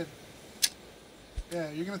 straight ahead.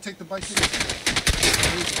 Yeah, you're gonna take the bike in.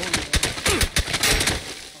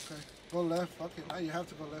 Okay, go left. Fuck it. Now you have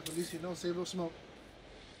to go left. At least you know. Save those smoke.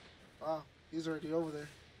 Wow, he's already over there.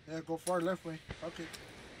 Yeah, go far left way. Okay.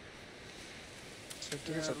 So I think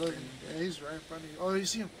Yeah, it's up look. there. Yeah, he's right in front of you. Oh, you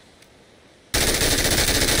see him.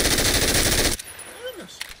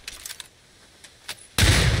 Goodness.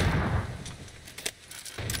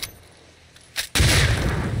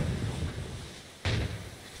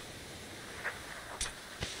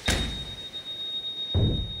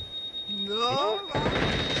 No!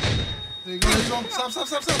 There you go, there you go. Stop, stop,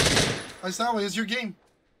 stop, stop. Ice that way. It's your game.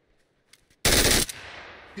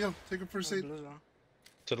 Yo, take a first aid. Blue zone.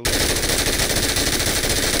 To the left.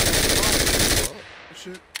 Oh,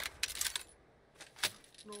 shit.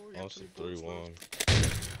 No, you have to Also leave bullets 3-1. left.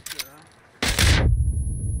 Yeah.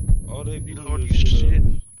 Oh, they blew Holy this shit shit. up.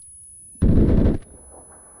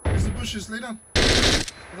 It's the bushes. Lay down.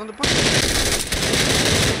 He's on the bush.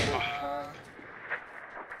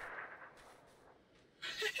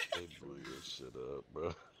 They blew your shit up,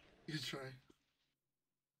 bro. You try.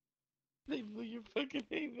 They blew your fucking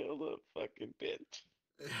email up, fucking bitch.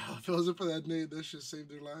 Yeah, if it wasn't for that nade, that shit saved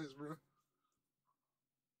their lives, bro.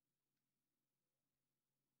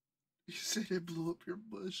 You said it blew up your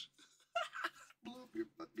bush. Blew up your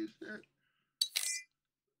fucking shit.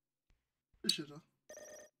 This shit, huh?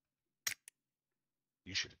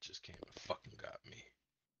 You should have just came and fucking got me.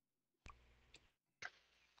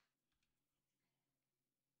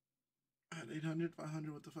 At 800,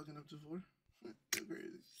 500, what the fucking up to 4? You're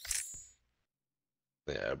crazy.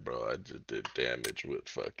 Yeah, bro, I just did damage with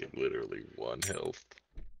fucking literally 1 health.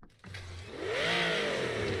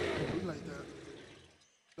 We like that.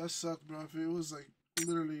 That sucked, bro. If it was like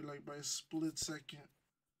literally like by a split second,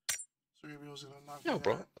 Sarabia was gonna knock No, me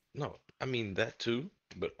bro. out. No, I mean that too,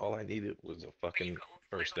 but all I needed was a fucking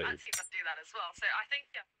first aid. Fancy must do that as well. So I think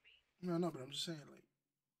No, but I'm just saying, like,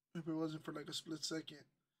 if it wasn't for like a split second,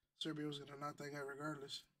 Sarabia was gonna knock that guy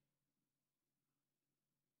regardless.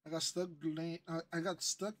 I got stuck I got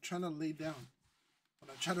stuck trying to lay down. When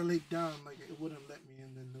I tried to lay down, like it wouldn't let me,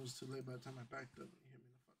 and then it was too late by the time I backed up and he hit me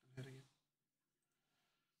in the fucking head again.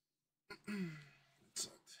 It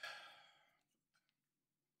sucked.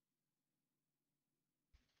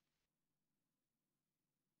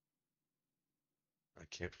 I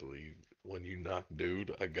can't believe when you knocked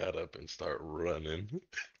dude, I got up and start running.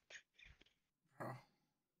 Bro.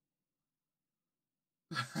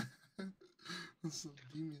 That's some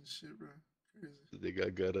demon shit, bro. Crazy. Nigga,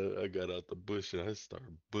 I got out the bush and I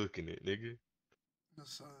started booking it, nigga. I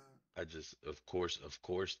saw that. I just, of course,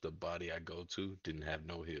 the body I go to didn't have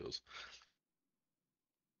no heals.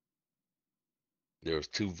 There was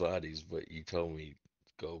 2 bodies, but you told me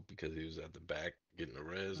go because he was at the back getting the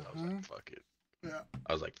res. I was like, fuck it. Yeah.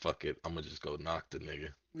 I was like, fuck it. I'm gonna just go knock the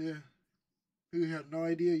nigga. Yeah. You had no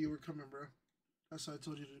idea you were coming, bro. That's why I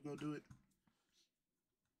told you to go do it.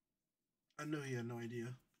 I knew he had no idea.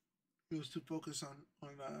 He was too focused on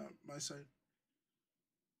my side.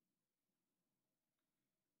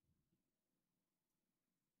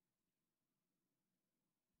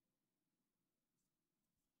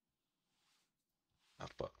 I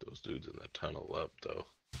fucked those dudes in the tunnel up though.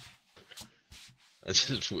 I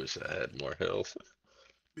just wish I had more health.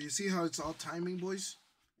 But you see how it's all timing, boys?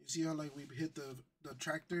 You see how like we hit the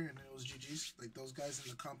tractor and it was GG's? Like those guys in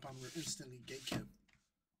the compound were instantly gate kept.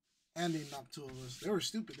 And they knocked 2 of us. They were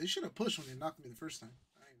stupid. They should have pushed when they knocked me the first time.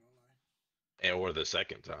 I ain't gonna lie. And or the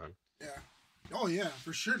second time. Yeah. Oh yeah,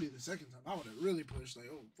 for surely the second time. I would have really pushed. Like,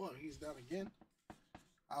 oh fuck, he's down again.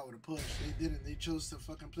 I would have pushed. They didn't. They chose to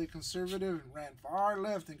fucking play conservative and ran far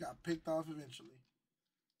left and got picked off eventually.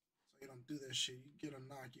 So you don't do that shit. You get a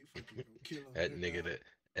knock, you fucking go kill him. That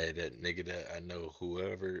nigga that I know,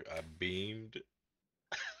 whoever I beamed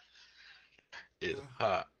is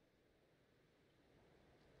hot.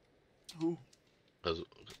 Who? Cause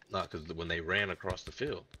when they ran across the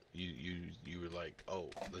field, you were like, oh,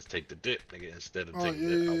 let's take the dip, nigga. Instead of taking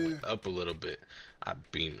the dip, I went up a little bit. I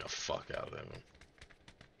beamed the fuck out of him.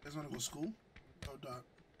 You guys want to go to school? Oh, Doc.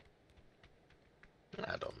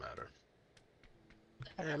 That don't matter.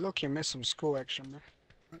 Hey, look, you missed some school action, bro.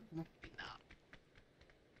 Right, come on.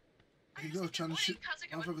 There you go, trying to shoot.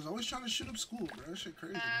 Motherfuckers always trying to shoot up school, bro. That shit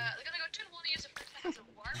crazy. they're gonna go to the use of first of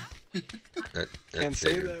warm up. Can't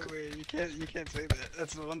say that way. You can't say that.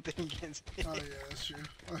 That's the one thing you can't say. Oh yeah, that's true.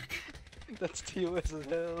 Fuck. That's TOS as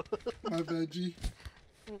hell. My bad, G.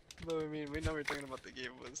 But I mean, we know we're talking about the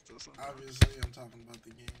game, but still something. Obviously, I'm talking about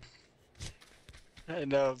the game. I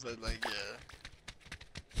know, but like, yeah.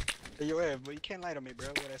 Hey, yo, Ev, but you can't lie to me, bro.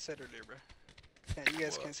 What I said earlier, bro. You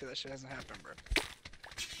guys can't say that shit hasn't happened, bro.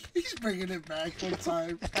 He's bringing it back one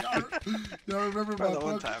time. Y'all remember my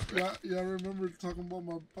one fucking, time, bro. y'all remember talking about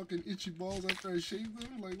my fucking itchy balls after I shaved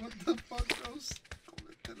them? Like, what the fuck, bro?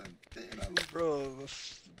 Bro,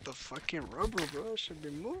 the fucking rubber, bro, should be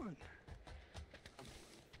moving.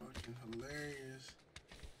 Fucking hilarious.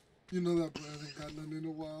 You know that boy hasn't got none in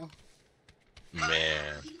a while.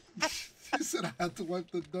 Man. He said I had to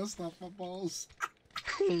wipe the dust off my balls.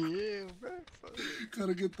 Yeah, bro.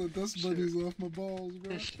 Gotta get the dust bunnies off my balls,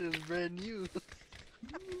 bro. This shit's brand new.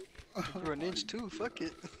 For an inch too, fuck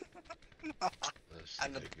it.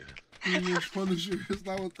 And 3-inch Punisher. It's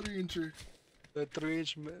now a 3-incher. The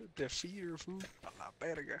 3-inch, the feeder, fool. A la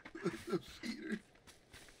verga. The feeder.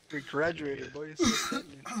 We graduated, boys.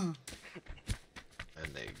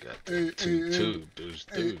 And they got Hey, the two, hey, two, deuce,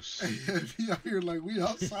 Hey, deuce. hey, we out here like we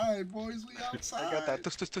outside, boys. We outside. I got that.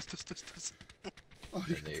 Tus. Oh,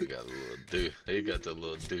 And they got a little deuce. They got the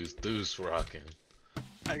little deuce, deuce rocking.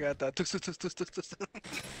 I got that. Tus.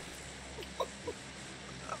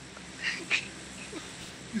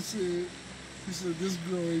 he said this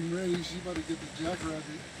girl ain't ready. She about to get the jackrabbit.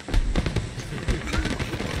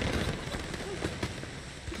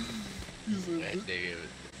 he said, That nigga,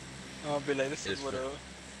 I'll be like, this is It's what for-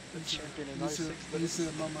 the champion in he said, R6 he does.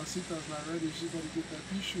 said, Mamacita's not ready. She about to get that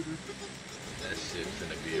pea shooter. that shit's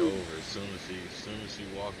gonna be over as soon as she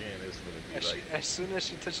walk in. It's gonna be like As soon as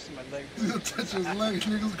she touches my leg, He'll touch his leg.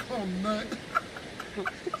 Niggas go nut.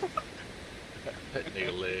 that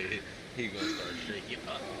nigga leg. He gonna start shaking.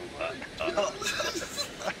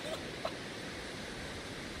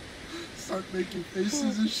 Start making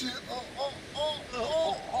faces and shit. Oh.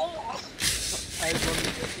 I love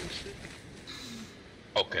fucking shit.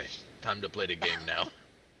 Okay, time to play the game now.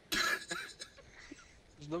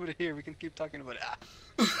 There's nobody here. We can keep talking about it.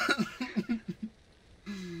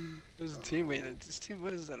 There's a teammate. This team,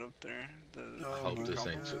 what is that up there? Oh I hope my this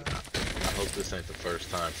ain't. God. I hope this ain't the first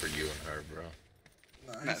time for you and her, bro.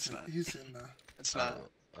 Nah, That's not. he said nah. It's not.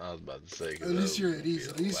 I was about to say. 'cause At least that you're was at gonna ease. be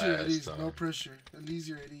At the least you're at last ease. No time. pressure. At least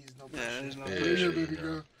you're at ease. No pressure. Yeah, there's no Yeah, Come pressure. here, baby no.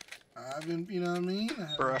 girl. I've been, you know what I mean?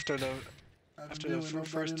 Bro, after the I've after been the with nobody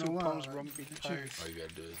first in a two while. poems, bro, I'm gonna be Cheers. tired. All you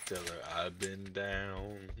gotta do is tell her I've been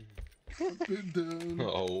down. I've been down.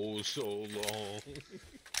 Oh, so long.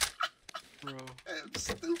 Bro. I'm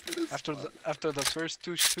stupid as After fuck. after the first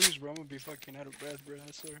two shoes, bro, I'm gonna be fucking out of breath, bro.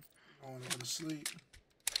 I swear. I want to go to sleep.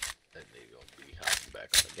 That nigga gonna be hopping back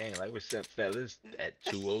on the game. Like we said, fellas, at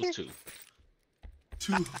 2:02.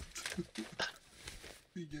 Two.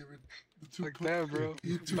 He gave it the two Like pump. that, bro.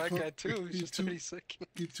 He two Back pump. at two, it's he just two- 30 seconds.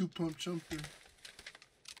 He 2-pump jumped her.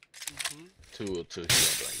 2:02. He gonna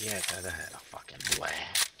be like, yeah, cause I had a fucking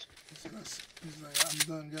blast. He's like, I'm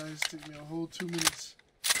done, guys. Take me a whole 2 minutes.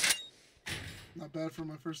 Not bad for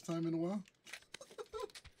my first time in a while.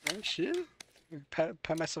 Oh shit. Pat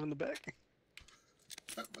myself in the back.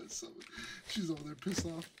 Pat myself. She's over there pissed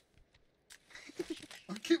off.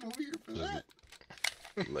 I came over here for Just that.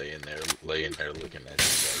 laying there looking at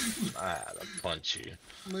you like, I had to punch you.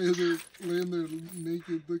 Laying there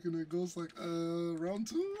naked, looking at ghosts like, round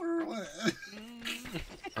 2 or what?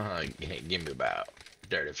 Give me about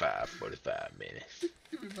 35, 45 minutes.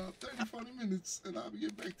 Give me about 30, 40 minutes, and I'll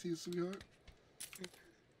get back to you, sweetheart.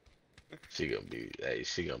 She gonna be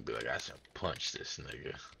like, I should punch this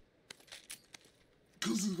nigga.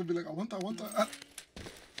 Ghost is gonna be like, I want that. I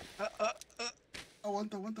want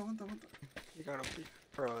that. You gotta be,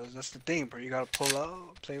 bro. That's the thing, bro. You gotta pull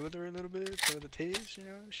out, play with her a little bit, play with the taste, you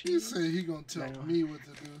know. He said he gonna tell No. me what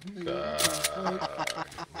to do. Nigga,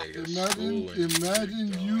 Nigga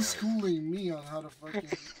imagine you dog. schooling me on how to fucking.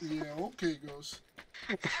 Yeah, okay, Ghost.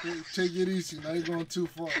 Take it easy. Now you're going too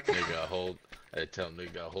far. I tell him they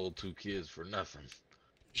got hold 2 kids for nothing.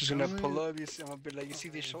 She's gonna Tell me- pull up. You see, I'm gonna be like, you see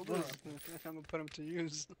these Oh, shoulders? bro. I'm gonna put them to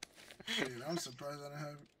use. Shit, I'm surprised I didn't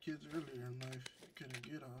have kids earlier in life. You couldn't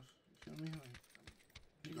get off. You feel me?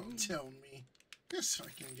 Like, you gonna tell me? This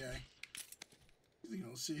fucking guy. He's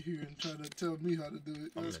gonna sit here and try to tell me how to do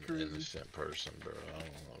it. I'm That's an crazy. innocent person, bro. I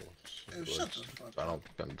don't know. Hey, shut the fuck I up.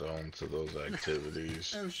 don't condone to those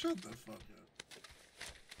activities. Hey, shut the fuck up.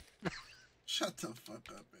 Shut the fuck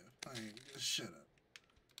up, man. I ain't just shut up.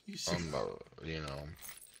 You see, You know.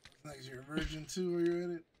 like you're a virgin too, where you're at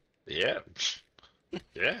it. Yeah.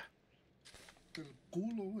 Yeah. El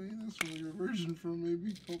culo, way. That's where you're a virgin from,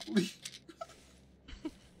 maybe. Hopefully.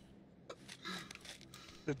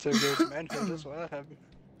 It's a good manhood. That's why that happened.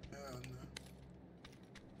 Yeah,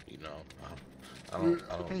 no. You know. I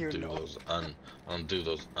don't You do know. those I don't do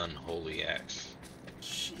those unholy acts.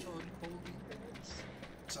 Shit.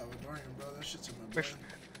 Salvadorian, bro. That shit's in my Bef- blood.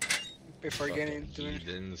 Before Fucking getting into it,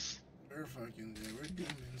 heathens. We're fucking, yeah, we're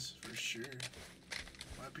demons, for sure.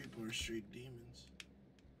 My people are straight demons.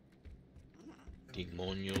 They don't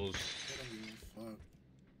Demonios. give a fuck.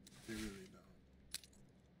 They really don't.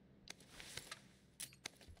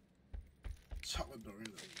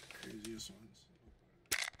 Salvadorians are the craziest ones.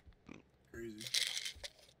 Crazy.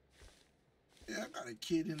 Yeah, I got a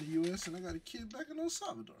kid in the U.S. and I got a kid back in El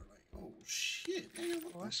Salvador. Like, oh shit, nigga,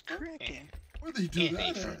 what what's the fuck? cracking? Where they do And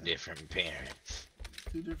they that from at? different parents.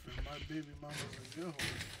 Two different, my baby mamas and girl.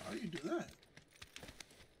 How you do that?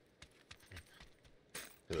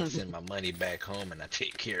 So I send my money back home and I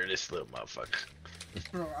take care of this little motherfucker.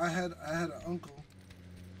 Bro, I had an uncle.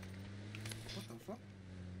 What the fuck?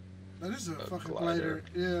 That is a A fucking glider.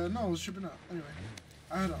 glider. Yeah, no, I was tripping out. Anyway,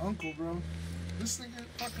 I had an uncle, bro. This nigga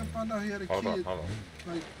fucking found out he had a Hold on, kid hold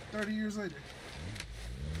on. like 30 years later.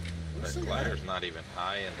 Where's That this nigga glider's at? not even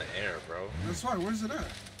high in the air, bro. That's why. Where's it at?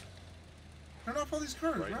 Turn off all these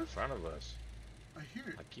cars, Right bro. in front of us. I hear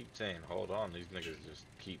it. I keep saying, hold on. These niggas just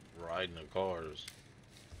keep riding the cars.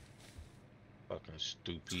 Fucking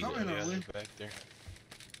stupid. coming our way. Back there.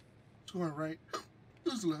 It's going right.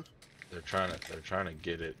 Who's left? They're trying to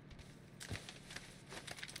get it.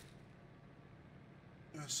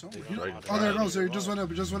 Yeah, somewhere. They Here- right Oh, there it behind goes. you. There. It just went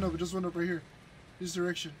up. It just went up. It just went up right here. This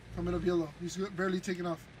direction. Coming up yellow. He's barely taking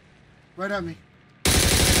off. Right at me.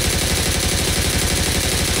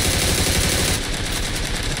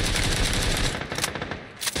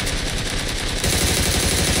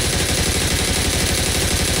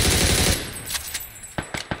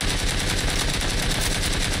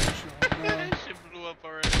 That shit blew up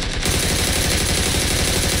already.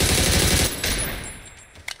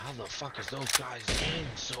 How the fuck is those guys aim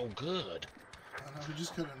so good? I know, we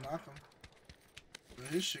just couldn't knock him. But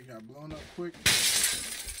his shit got blown up quick.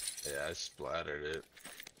 Yeah, I splattered it.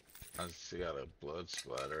 I just got a blood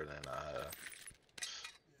splatter, and then Yeah,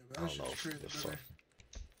 but I that don't know shit's if crazy the better. fuck.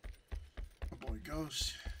 My boy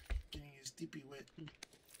Ghost getting his deepy wet.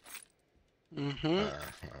 Mm-hmm.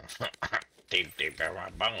 Deep in my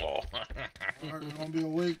bungle. I'm gonna be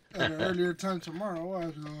awake at an earlier time tomorrow.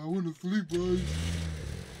 I went to sleep, right?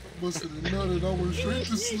 Busted a nut and I went straight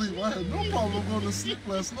to sleep. I had no problem going to sleep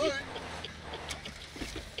last night.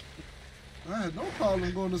 I had no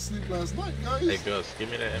problem going to sleep last night, guys. Hey Gus, give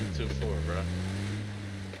me that M24, bro.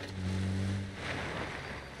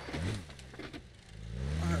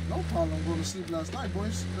 I had no problem going to sleep last night,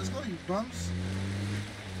 boys. Let's go, you bums.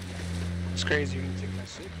 It's crazy when you take that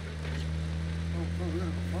sleep. Oh, bro, we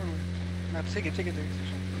gotta go far away. Nah, take it there.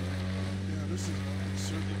 Yeah, this is a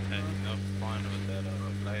circle, Had bro. enough fun with that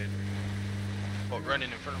glider. Oh, running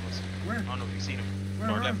in front of us. Where? I don't know if you've seen him. Where,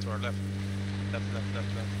 To our where? left, to our left. Left.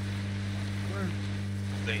 Where?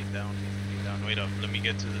 Lay down. Wait up. Let me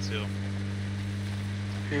get to this hill.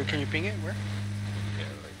 Can you ping it? Where? Yeah,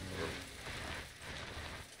 like,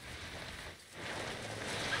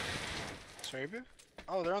 Sarabia?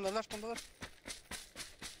 Oh, they're on the left.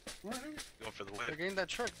 Where, nigga? Going for the They're whip. getting that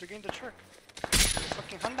truck.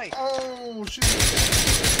 Fucking Hyundai. Oh, shit.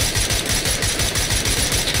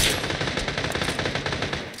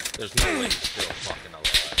 there's no way he's still fucking alive.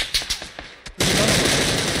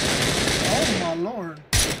 Oh, my lord.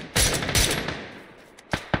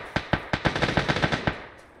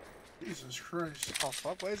 Jesus Christ. Oh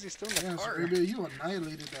fuck, why is he still in the Yes, car? baby, you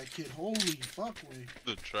annihilated that kid. Holy fuck, way.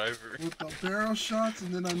 The driver. With the barrel shots,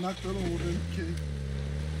 and then I knocked the other one in. Okay.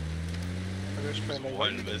 I wish playing like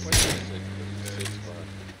One what- miss. what- Six,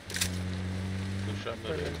 Who shot me?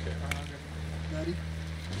 what- Okay. Daddy,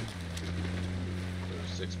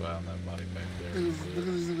 There's 6 by on that body back there. look at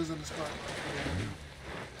these niggas in this car.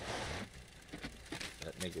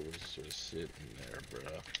 That nigga was just sitting there, bro.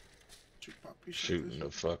 Shoot, Poppy, shot Shooting this the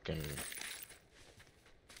shit. fucking.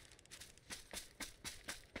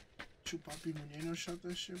 Shoot, Poppy Muñeno shot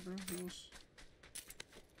that shit, bro. Those.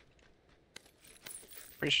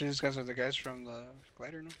 Pretty sure these guys are the guys from the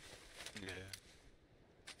glider, no? Yeah.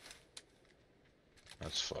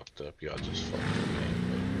 That's fucked up. Y'all just fucked up game.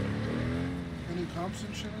 Any comps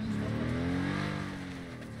and shit on these motherfuckers?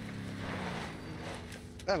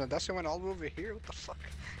 Damn, that's went all the way over here. What the fuck?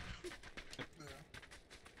 Yeah.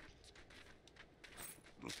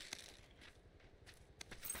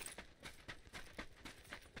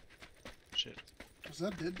 Shit. Was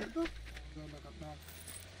that dead though? Or was that like a knock?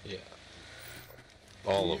 Yeah.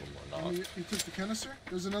 All of them were not. You took the canister?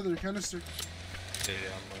 There's another canister. Yeah,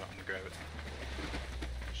 I'm gonna grab it.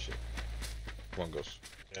 Shit. One goes.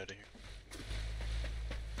 Get out of here.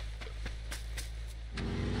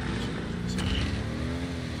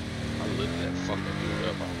 I lit that fucking dude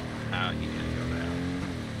up. I don't know how he didn't go down.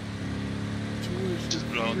 Just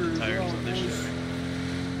blow out the tires on this shit.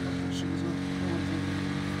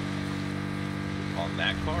 On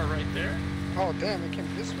that car right there? Oh damn, it came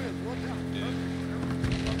this way as well. Damn.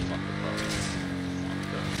 Motherfucker probably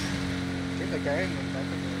fucked up. I think the guy in the back of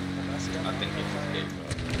the last guy. I think he just gave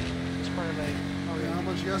up. It's probably like, Oh yeah, how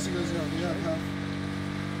much gas you guys got? We got half.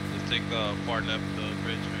 Let's take far left the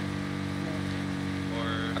bridge, right? Or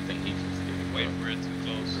I think he just gave wait up. for it to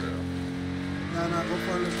close. Nah, go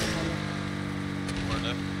far left, go far left. Far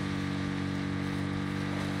left.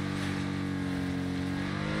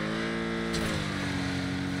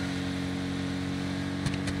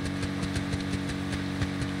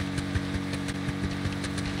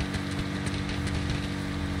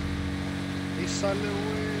 y sale,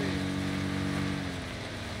 güey.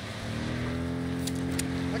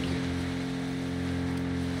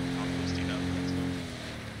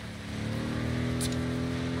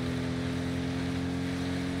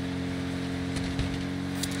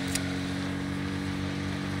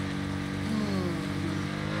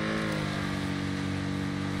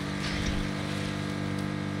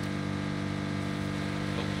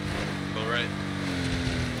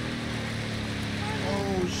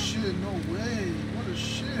 Oh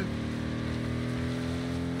shit.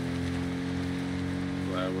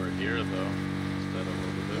 Glad we're here though, instead of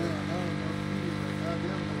over Yeah, there. I know. Like,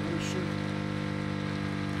 goddamn, like, oh shit.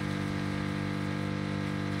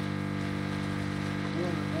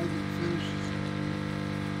 Well, I think finishes.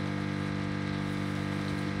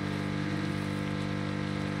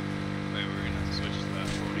 Wait, we're gonna switch to that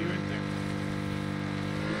 40 right there.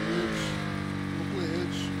 Edge. We'll play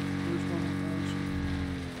Edge. First one on Edge.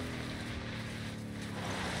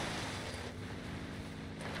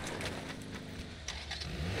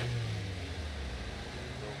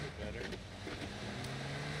 A little bit better.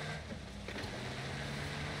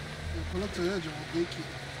 Yeah, pull up to Edge and we'll gatekeep.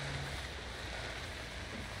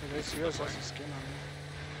 They see us as a skin on me.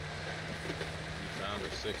 You found a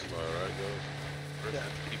 6-bar, right, Ghost? Where's Yeah.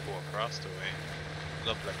 the people across the way?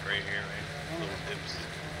 Look like right here, right? Little dips.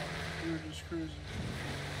 You're just crazy.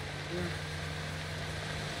 Yeah.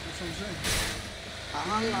 That's what I'm saying.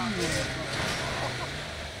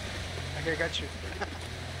 Okay, got you.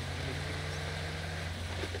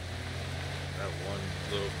 That one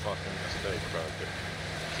little fucking mistake project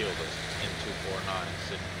killed us in 249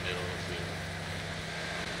 sitting in the middle of the field.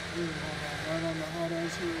 Right on the hot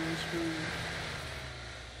ice here. It's crazy.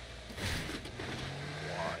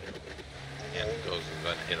 Wild. And it goes and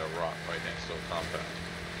then hit a rock right next to a compound.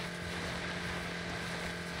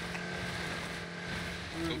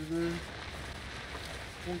 There.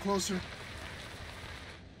 One closer.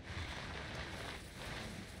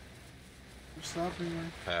 They're stopping,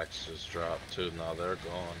 man. Packs just dropped too, now they're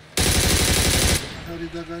gone. I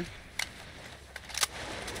headed that guy.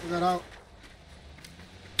 I got out.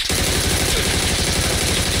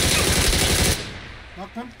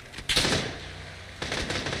 Knocked him.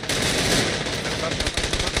 God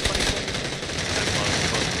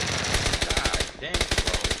damn, bro.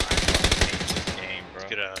 I fucking hate this game, bro.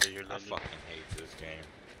 Get out of here, I legend. fucking hate this game.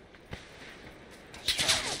 Just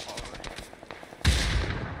trying to follow it.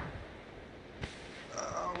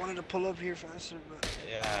 I wanted to pull up here faster, but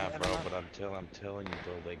Yeah, I bro, don't know. but I'm telling you,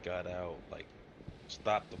 bro, they got out. Like,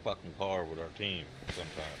 stop the fucking car with our team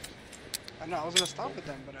sometimes. I know I was gonna stop with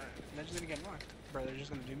them, but they just didn't get knocked. Bro, they're just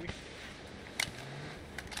gonna do me.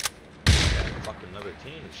 Yeah, fucking another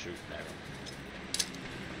team shooting at them.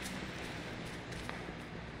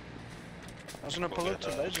 I was gonna Go pull up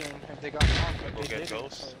get, to Legend if they got knocked, but go they get didn't.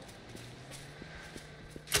 Ghost.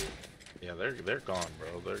 So. Yeah, they're gone,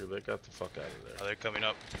 bro. They got the fuck out of there. Oh, they're coming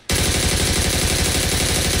up.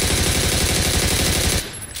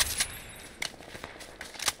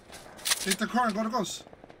 Take the car and go to Ghost.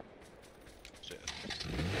 Shit.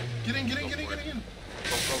 Get in. Go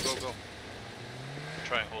go.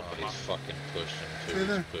 Try and hold Oh, them he's off. fucking pushing too. Stay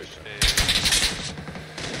there. He's pushing.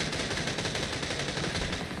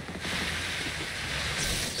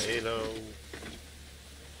 Hey. Halo.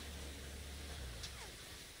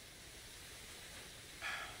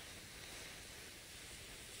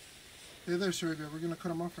 Stay there, Sarabia. We're gonna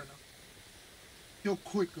cut him off right now. He'll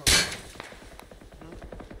quick go.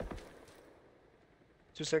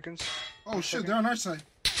 2 seconds. Oh shit, they're on our side.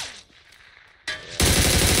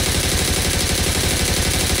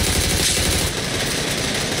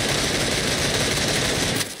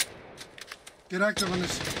 Get active on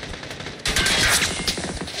this.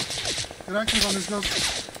 Get active on this,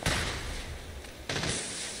 Ghost.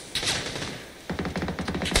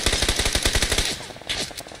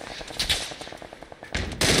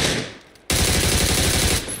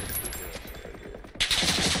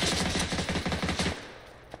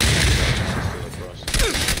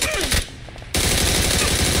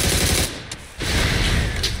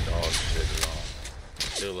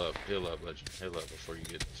 Heal up, Legend. Heal up before you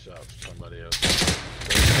get shot from somebody else. He's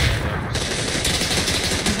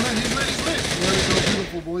lit. There we go.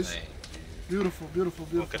 Beautiful, boys. Dang. Beautiful.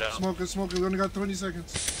 Smoke it out. Smoke it. We only got 20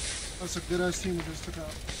 seconds. That's a good ass team we just took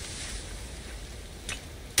out.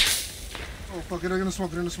 Oh, fuck it. They're gonna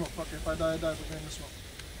smoke. Fuck it. If I die, I die. But they're gonna smoke.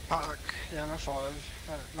 Fuck. Yeah, my fault.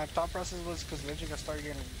 My thought process was because Legend got started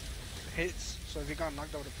getting hits, so if he got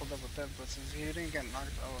knocked, I would have pulled up with them. But since he didn't get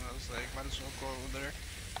knocked, I was like, might as well go over there.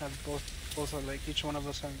 Have both are like each one of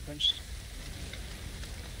us having pinched.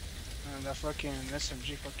 And that fucking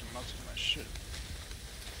SMG fucking melted my shit.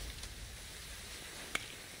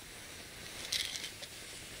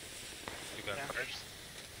 You got Yeah. first.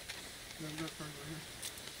 Yeah, I'm just right here.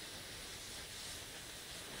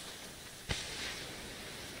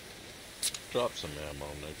 Drop some ammo,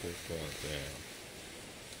 nigga. God damn.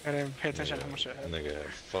 I didn't pay attention to how much I had. Nigga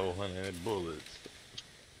had 400 bullets.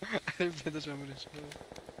 I didn't pay attention to how much I had.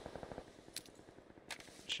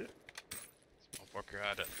 Shit. This motherfucker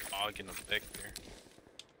had an AUG in the Vector.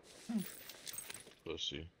 Put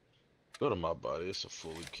pussy. Go to my body. It's a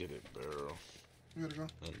fully kitted barrel. You gotta go.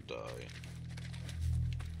 And die.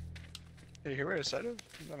 Hey, here where I said it?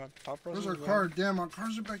 My top Where's process our is car? Damn, our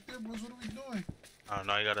cars are back there, boys. What are we doing? I don't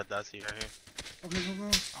know, I got a Dacia right here. Okay, go.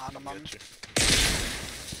 Ah, no, man. Get you.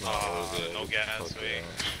 Oh, no gas, wait.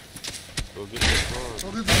 Go get the car.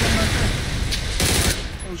 Go get the car back there.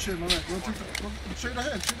 Oh shit, my bad. Go straight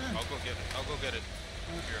ahead, straight ahead. I'll go get it. I'll go get it.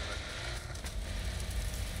 Alright. Be right back.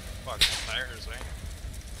 Fuck, no tires, right?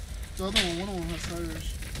 The other one of them has tires.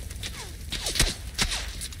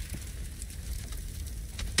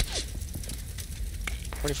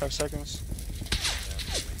 Yeah, 45 seconds.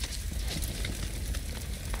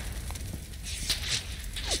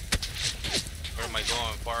 Where am I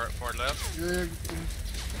going? Far left? Yeah. Go.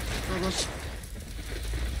 Far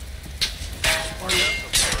left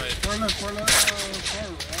or far right? Far left, far right,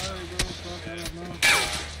 bro. Fuck that, no.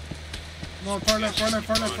 No, far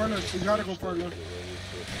left. We gotta go far left.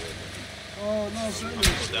 Oh, no,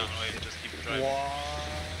 serious. Go down, wait, just keep driving.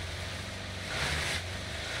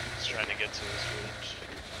 Just trying to get to this ridge.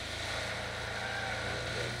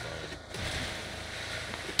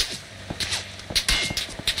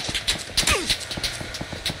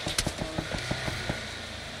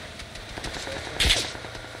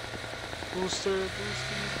 Booster.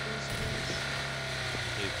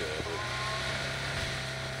 He got it.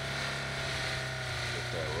 Get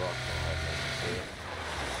that rock on that.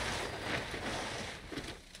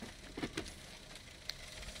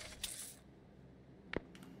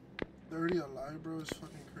 They're already alive, bro. It's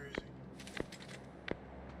fucking crazy.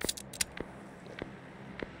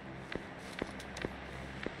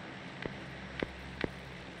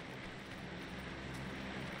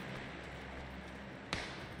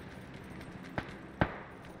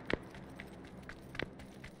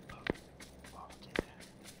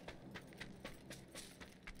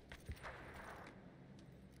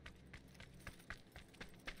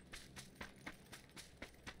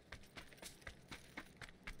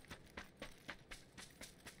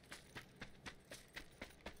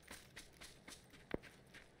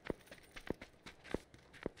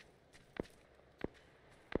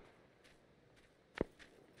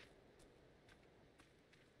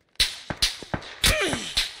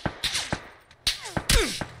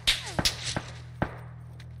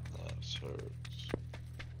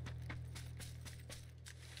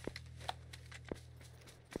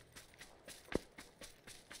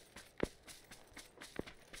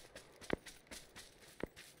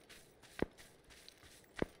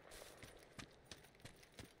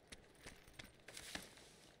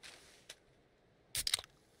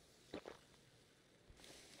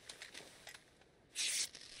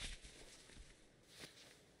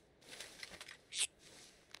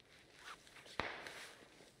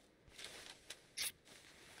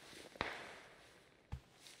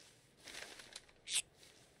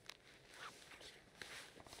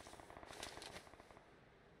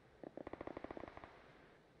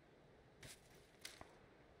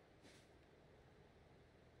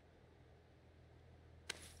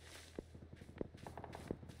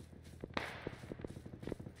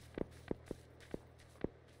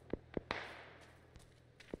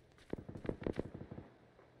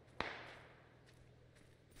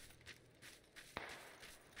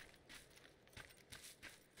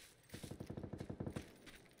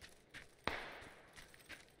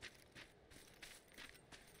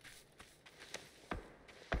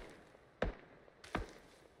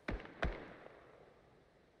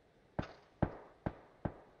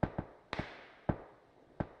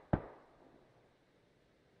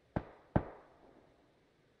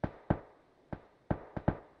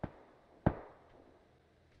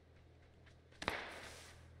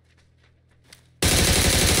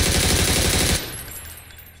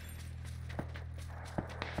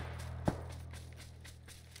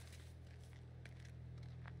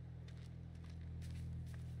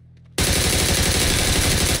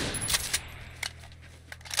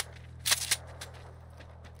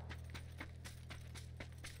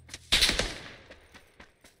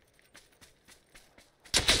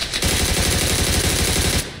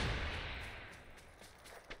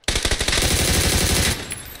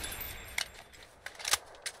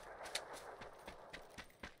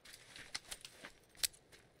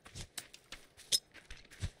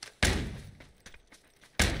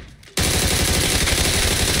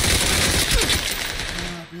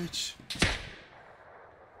 That hurts.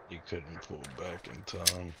 You couldn't pull back in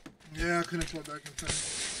time. Yeah, I couldn't pull back in time.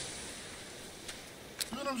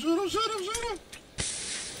 Shoot him!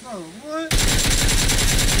 Oh, what?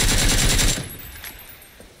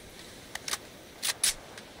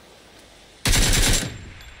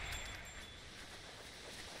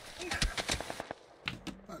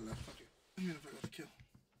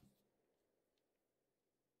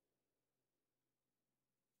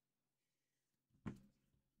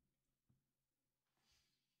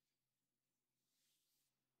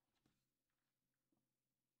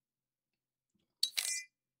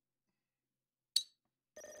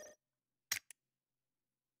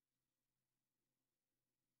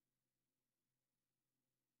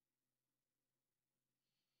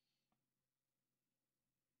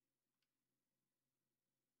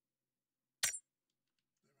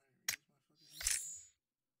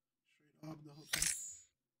 the whole time.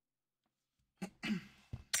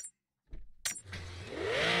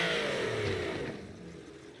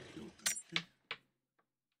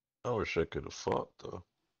 I wish I could have fought though.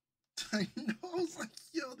 I know. I was like,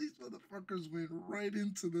 yo, these motherfuckers went right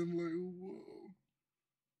into them. Like, whoa.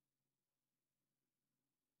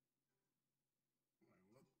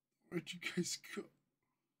 Where'd you guys go?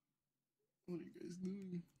 What are you guys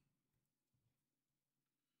doing?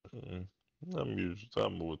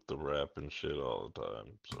 I'm with the rap and shit all the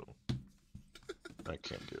time, so I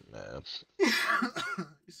can't get mad.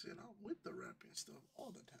 He said, I'm with the rapping stuff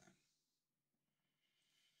all the time.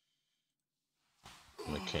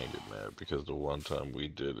 I can't get mad because the one time we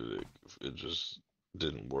did it, it just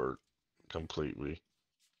didn't work completely.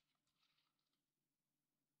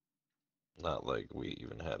 Not like we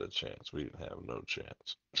even had a chance. We didn't have no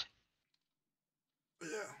chance.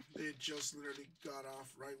 Yeah, they just literally got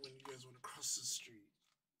off right when you guys went across the street.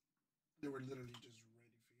 They were literally just ready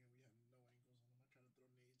for you. We had no angles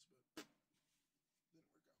on them. I tried to throw nades,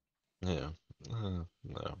 but didn't work out.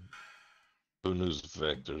 Yeah. No. Who knew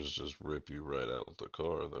vectors just rip you right out of the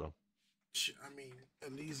car though? I mean,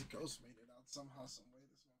 at least Ghost made it out somehow, some way.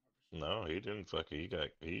 This motherfucker. No, he didn't fucking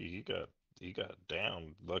he got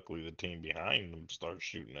down. Luckily the team behind him started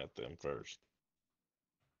shooting at them first.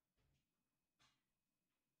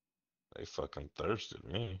 They fucking thirsted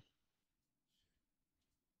me.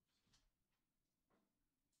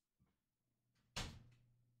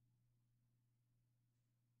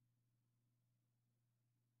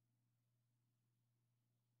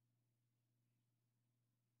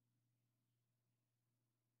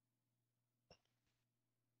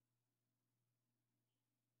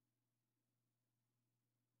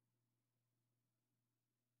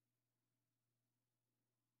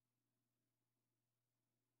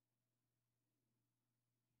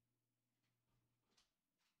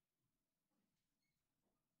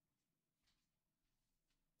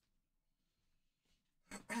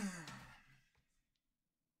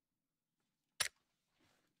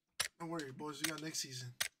 Don't worry, boys. We got next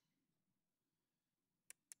season.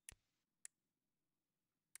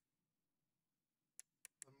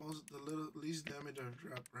 The least damage I've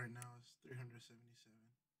dropped right now is 377.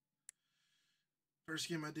 First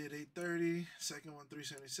game I did 830. Second one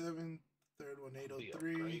 377. Third one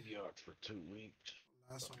 803. Graveyard for 2 weeks.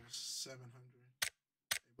 Last one was 700.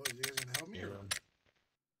 Hey boys, you guys gonna help me? Yeah. Or?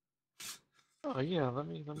 Oh yeah, let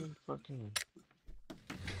me fucking.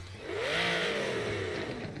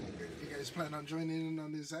 You guys plan on joining in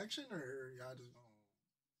on this action, or y'all just gonna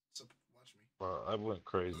watch me? Well, I went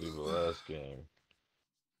crazy the last game.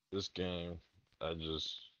 This game, I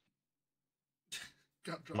just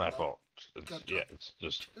Got dropped my off. fault. Got Yeah, dropped.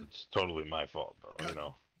 it's totally my fault, bro. Got, You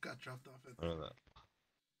know. got dropped off at I mean,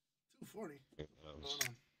 240. What's going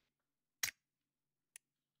on?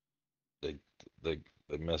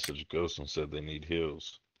 they messaged Ghost and said they need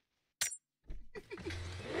heals. Tell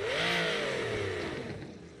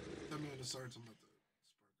me when it starts. I'm about to spark up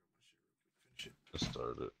my shit real quick. Finish it. It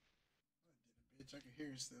started. I did it, bitch. I can hear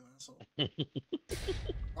you still, asshole.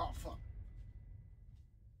 Oh fuck.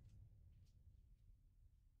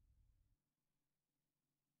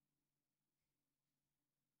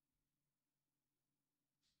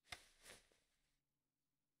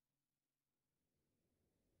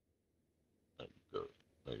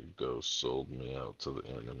 Ghost sold me out to the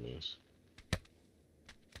enemies.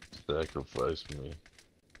 Sacrificed me.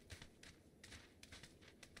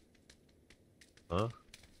 Huh?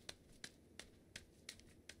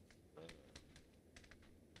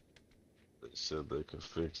 They said they could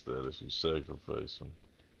fix that if you sacrifice them.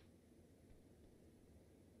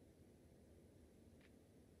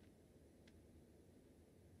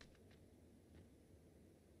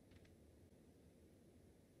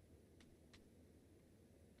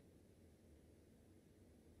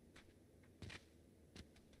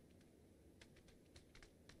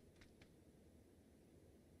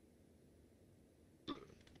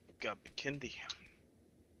 Got Bikindi.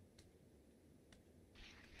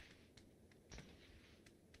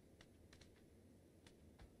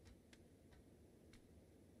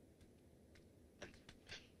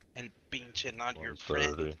 And pinche not your friend.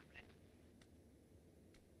 130.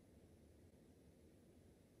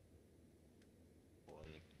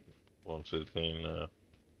 115 now.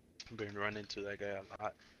 Been running into that guy a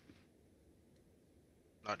lot.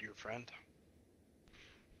 Not your friend.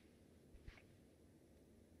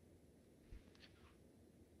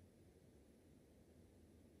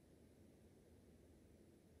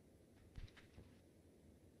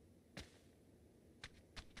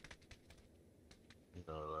 You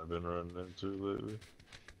know what I've been running into lately?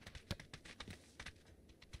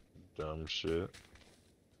 Dumb shit.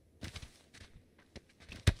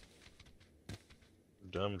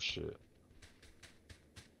 Dumb shit.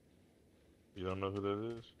 You don't know who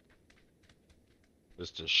that is? It's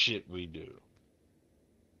the shit we do.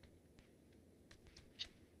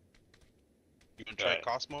 You gonna try Alright.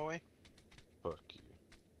 Cosmo way? Fuck you.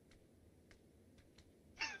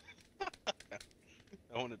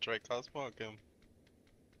 I wanna try Cosmo, I'll come.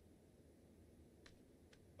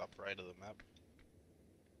 Top right of the map.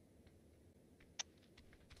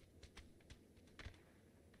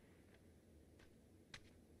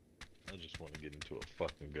 I just want to get into a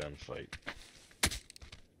fucking gunfight.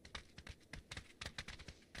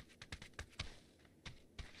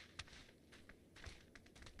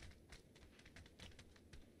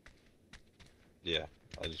 Yeah,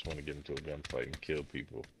 I just want to get into a gunfight and kill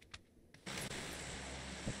people.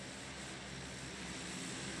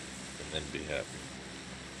 And then be happy.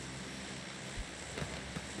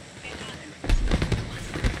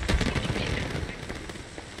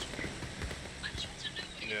 I just want to know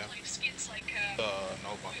what you Yeah. like skins like No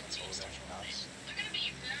one Royalty over and there. stuff, right? Nice. They're gonna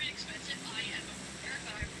be very expensive. I am aware,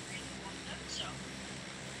 but I really want them, so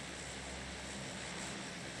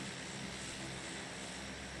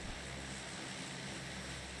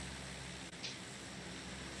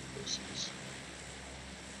This is...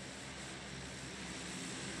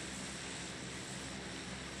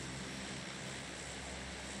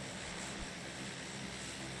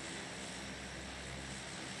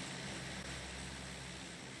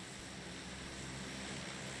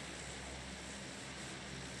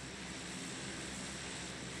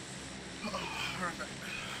 Perfect.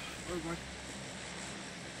 Where am I?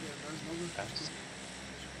 Yeah, guys, no good. That's-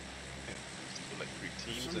 Yeah, still like 3 For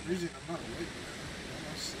teams some and reason, I'm not awake, man. I'm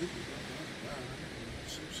not sleepy, bro. I'm bad. I need to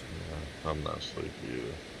sleep some. Yeah, I'm not sleepy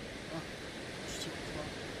either. It's 2 o'clock.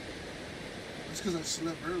 It's because I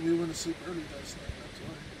slept early. We went to sleep early last night. That's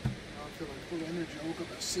why. Now I feel like full of energy. I woke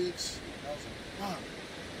up at 6. I was like, fuck.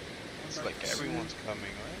 it's like everyone's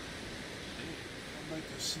coming, right? I'm back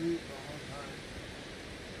to sleep the whole time.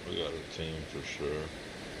 We got a team for sure.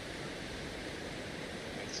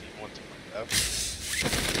 I see one to my left.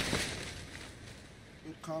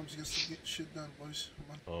 Good comms gets to get shit done, boys.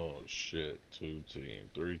 Come on. Oh shit, 2 teams,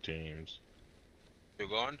 3 teams. You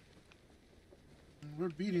going? We're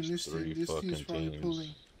beating There's this team. 3 This team's fucking probably teams. pulling.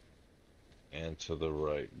 And to the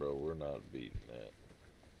right, bro. We're not beating that.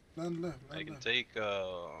 Land left. I Land can left. take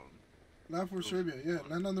Land for Serbia. Yeah,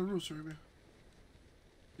 land on the roof, Serbia.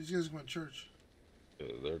 These guys going to church. Yeah,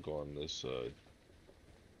 they're going this side.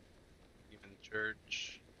 even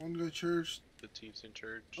church. One guy church. The teams in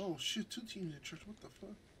church. Oh shit, 2 teams in church. What the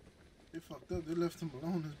fuck? They fucked up. They left him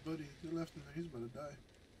alone, his buddy. They left him there. He's about to die.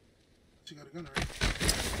 He got a gun, right?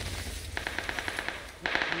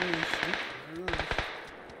 Oh, there it is. Oh, there it is.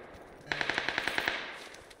 And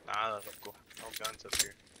Nah, loco. No guns up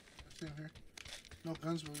here. that's him here. No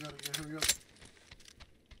guns, but we gotta get hurry up.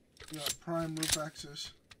 We got prime roof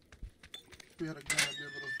access. If we had a gun, I'd be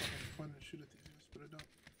able to fucking point and shoot at these guys, but I don't.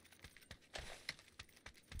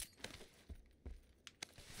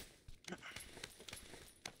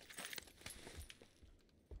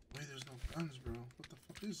 Wait, there's no guns, bro. What the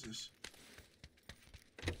fuck is this?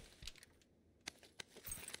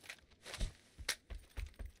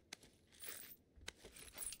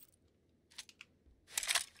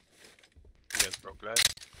 You guys broke glass?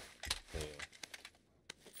 Yeah.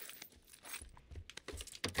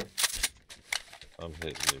 I'm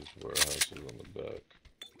hitting these warehouses on the back.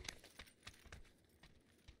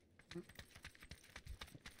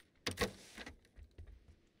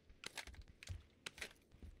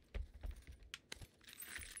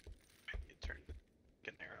 You turned the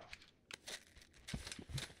fucking air off.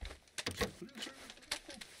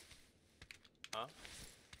 Huh?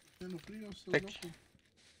 Haciendo frío, estoy Te- loco.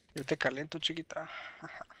 Yo te caliento, chiquita.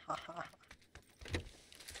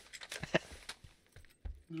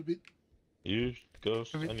 Little bit. You,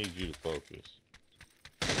 Ghost, I need you to focus.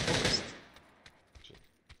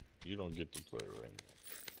 You don't get to play right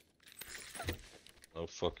now. No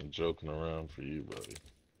fucking joking around for you, buddy.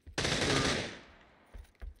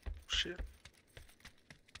 Shit.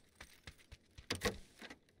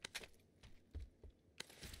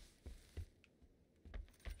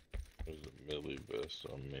 There's a melee vest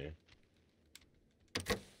on me.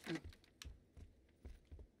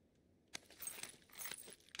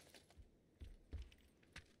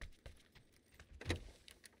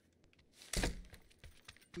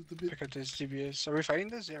 Little bit. Pick up this DBS. Are we fighting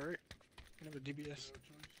this? Yeah, right. We have a DBS. No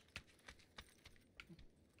choice.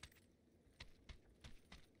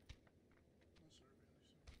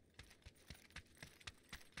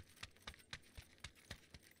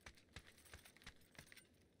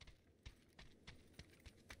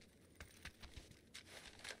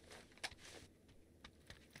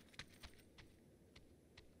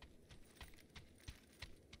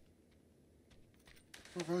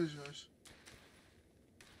 Fuck all these guys.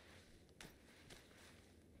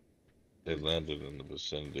 They landed in the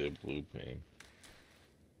vicinity of Blue Pain.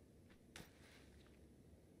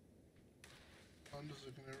 I'm just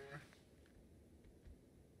looking everywhere.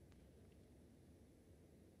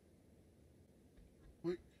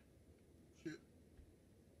 Quick. Shit.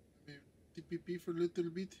 Maybe TPP for a little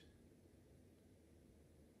bit.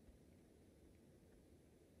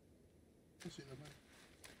 I see nobody.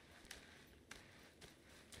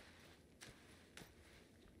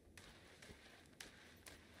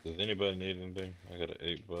 Does anybody need anything? I got an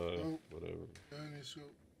 8x, Oh. whatever. Yeah, I need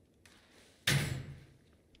scope.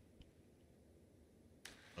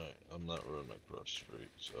 Alright, I'm not running across the street,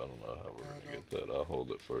 so I don't know how we're I gonna know. get that. I'll hold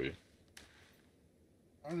it for you.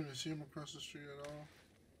 I don't even see him across the street at all.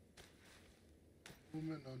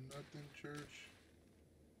 Movement on nothing, church.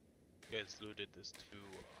 You guys looted this too.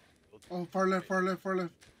 Oh, far left, far left, far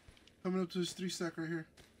left. Coming up to this 3-stack right here.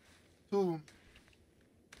 2 of them.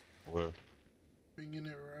 Where? Bringing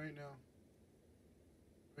it right now.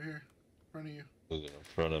 Right here. In front of you. Is it in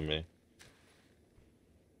front of me?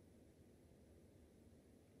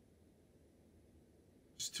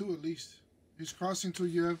 There's 2 at least. He's crossing to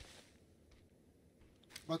you.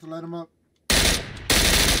 About to light him up.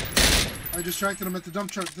 I distracted him at the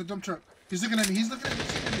dump truck. The dump truck. He's looking at me. He's looking at me.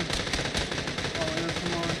 He's looking at me. Oh, yeah,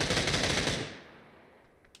 come on.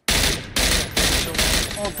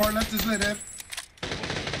 Oh, far left is lit, Ev.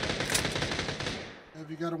 Ev,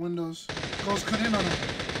 you got a windows. Goes cut in on him.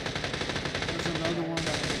 There's another one.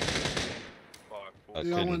 I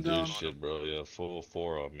They all couldn't went do down. shit, bro. Yeah, full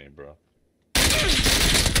 4 of me, bro.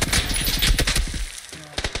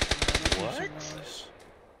 What?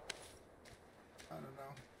 I don't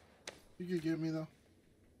know. You could get me though.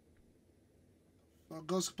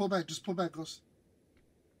 Ghost, pull back. Just pull back, Ghost.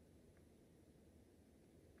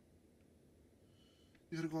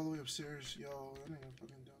 You gotta go all the way upstairs. Yo, that ain't gonna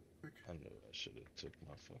fucking down quick. I know I should have took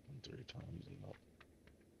my fucking 3 times and not.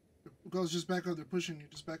 Ghost, just back up. They're pushing you.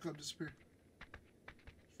 Just back up. Disappear.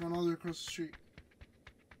 Just run all the way across the street.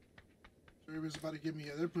 Everybody's about to get me.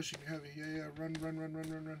 Yeah, they're pushing you heavy. Yeah, yeah. Run, run, run, run,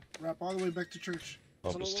 run, run. Wrap all the way back to church. Oh,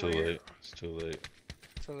 it's too late. It's too late.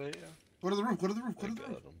 So they, yeah. Go to the roof. Go to the roof. Go They to the got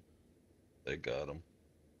roof. him. They got him.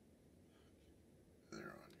 They're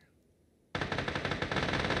on you.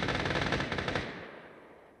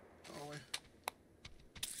 Oh, wait.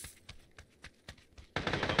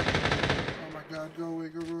 Oh my god. Go away.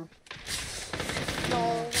 Go, go. No, one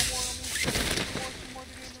more on me. Two more to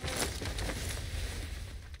get in the race.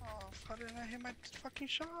 Oh, how did I hit my fucking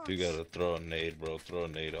shots? You gotta throw a nade, bro. Throw a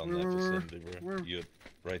nade on that vicinity, bro. Where? You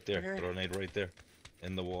right there. Right here. Throw a nade right there.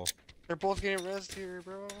 In the wall. They're both getting rezzed here,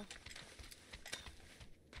 bro.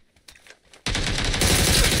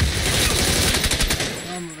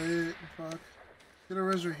 I'm lit. Fuck. Get a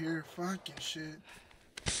res right here. Fucking shit. I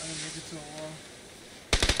didn't make it to the wall.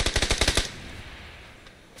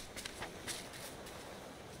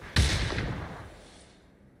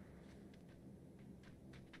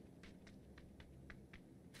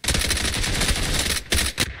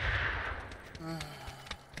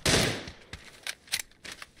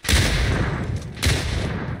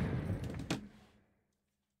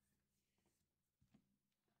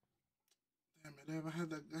 Damn it, Ev, I had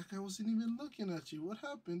that guy wasn't even looking at you. What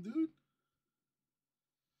happened, dude?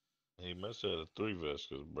 He must have had a 3 vest,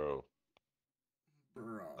 cause bro,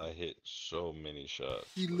 Bro. I hit so many shots.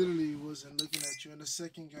 He bro. literally wasn't looking at you, and the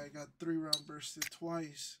second guy got 3-round bursted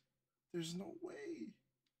twice. There's no way.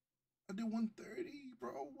 I did 130,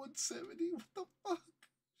 bro. 170. What the fuck?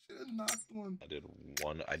 Should have knocked one. I did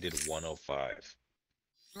 105.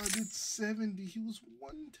 Bro, I did 70. He was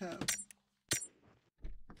 1-tap.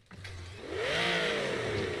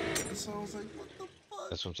 So I was like, what the fuck?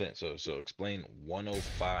 That's what I'm saying. So explain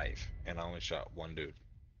 105, and I only shot 1 dude.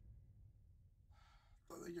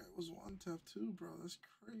 I thought that guy was 1-tap too, bro. That's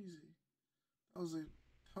crazy. That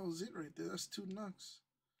was it right there. That's 2 knocks.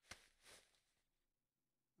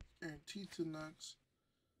 Guaranteed 2 knocks.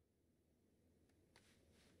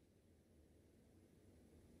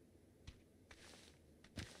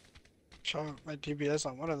 Shot my DBS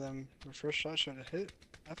on one of them. The first shot should have hit.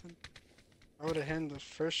 Nothing. I would have hit the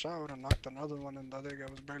first shot. I would have knocked another one, and the other guy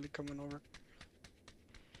was barely coming over.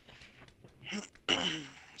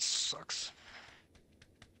 Sucks.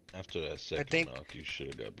 After that second think- knock, you should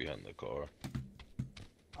have got behind the car.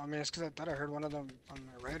 I mean, it's because I thought I heard one of them on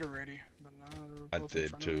the right already, but no, they were I both in did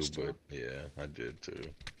front of too, us still. but yeah, I did too.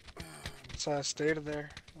 So I stayed there.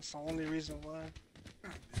 That's the only reason why.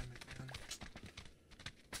 God damn it, man.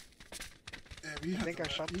 Yeah, you I think I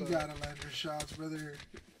shot you the- gotta land your shots, brother.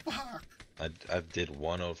 Fuck. I did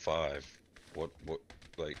 105. What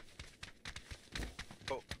like?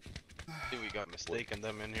 See, we got mistaken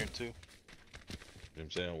them in here too. You know what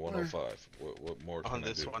I'm saying 105. What more can On I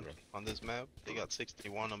this do, one, bro? on this map, they got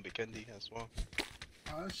 61 on Bikendi as well.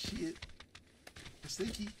 Oh shit.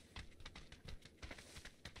 Mistakey.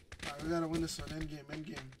 Alright, we gotta win this one.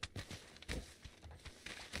 Endgame.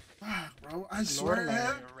 Fuck, bro. I swear,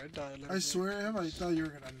 I swear, I thought you were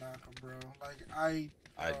gonna knock him, bro. Like, I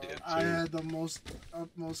did too. I had the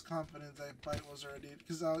utmost confidence that fight was already,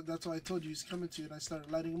 because that's why I told you he's coming to you, and I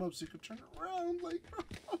started lighting him up so you could turn around. Like, bro,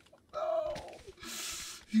 no,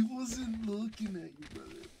 he wasn't looking at you,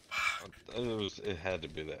 brother. It had to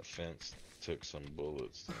be that fence. Took some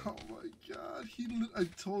bullets. Oh my god, I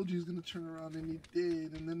told you he was gonna turn around, and he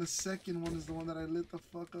did. And then the second one is the one that I lit the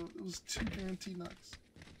fuck up. It was 2 guaranteed knocks.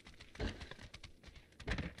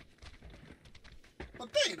 But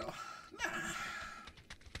they know, nah.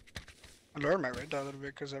 I lowered my red dot a little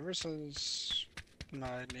bit because ever since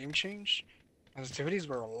my name change, activities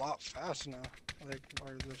were a lot faster now. Like,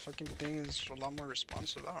 or the fucking thing is a lot more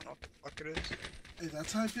responsive. I don't know what the fuck it is. Hey,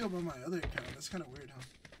 that's how I feel about my other account. That's kind of weird, huh?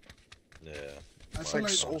 Yeah. I It's feel like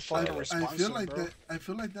like so fucking responsive, I feel like bro. that. I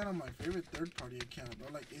feel like that on my favorite third-party account, bro.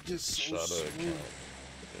 Like it just so Shut up, smooth. account.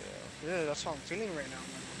 Yeah, that's how I'm feeling right now.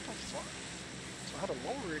 I'm like, what the fuck? So I had to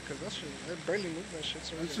lower it because that shit, I barely moved that shit.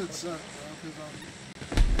 So That it shit fucking- sucks, bro.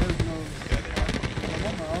 Because I'm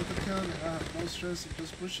on my alt account and I have no stress of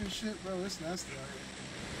just pushing shit, bro. It's nasty out here.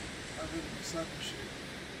 I really be slapping shit.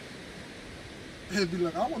 It'd be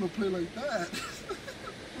like, I want to play like that.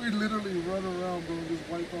 We literally run around, bro, and just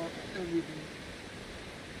wipe out everything.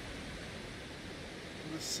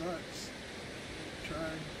 This sucks.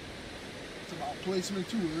 Trying. It's about placement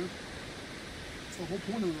too, man. It's the whole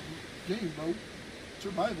point of the game, bro.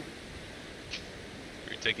 Survival.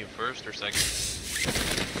 Are you taking first or second?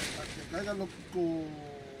 I got loco.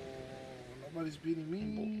 Nobody's beating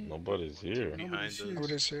me. Nobody's here. Behind Nobody's us. here.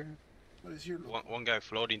 Nobody's here. Nobody's here, loco. One guy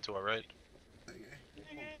floating to our right. Okay.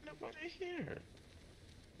 Ain't nobody here.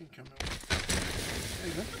 Ain't coming.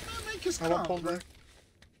 Hey, let the man make his I won't comp, pull bro. back.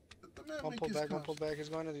 Let the man I'll make pull his back. I'll comp. pull back. He's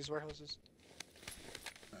going to these warehouses.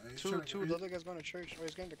 He's Two. trying to The get- other guy's going to church. Oh,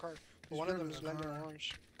 he's getting the car. But He's one of them grabbing is the landing car. on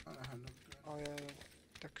orange. I don't have no gun. Oh yeah,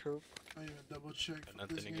 the coupe. I even double check. for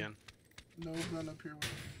Nothing this game. again. No gun up here.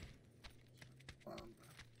 Wow,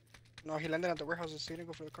 bro. No, he landed at the warehouses. He didn't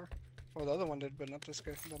go for the car. Well, the other one did, but not this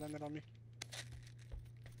guy. That landed on me.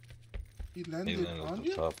 He He landed landed on at you?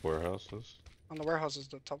 the top warehouses. On the warehouses,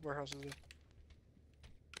 the top warehouses. Did.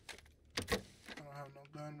 I don't have no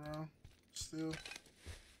gun, bro. Still.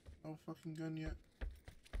 No fucking gun yet.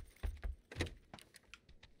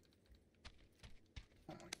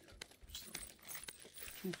 Oh my god. Still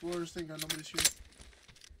no gun. 2 floors, think nobody's here.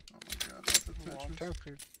 Oh my god, that's the Well, Tetris.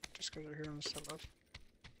 technically, just because they're here on the side left.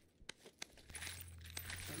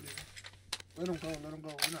 Let him go, let him go.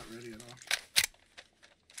 We're not ready at all.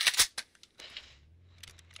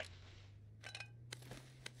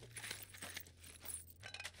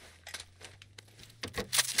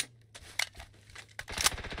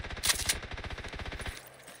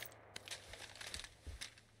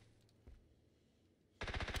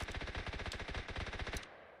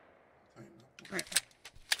 Right.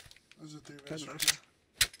 Those are 3 Good vests right enough.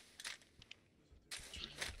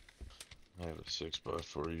 here. I had a 6x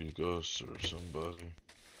for you, Ghost, or somebody.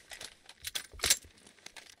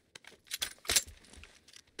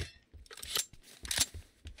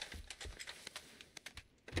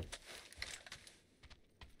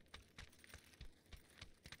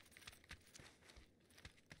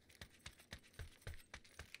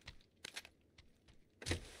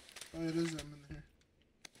 Oh, it is them in here.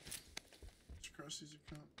 It's Krusty's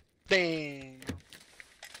account. Dang.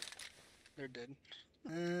 They're dead.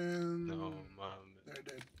 And No, they're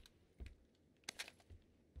dead.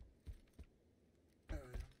 There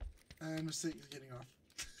we go. And Mistake is getting off.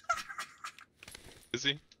 is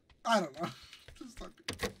he? I don't know. Just talking.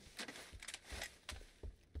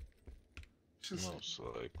 Just Most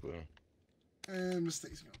likely. and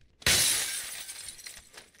Mistake's gone.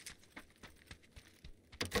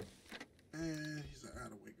 And he's like, I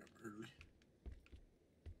gotta wake up early.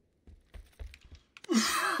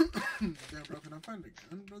 Damn, bro, can I find a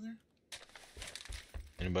gun, brother?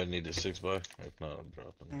 Anybody need a 6x? If not, I'm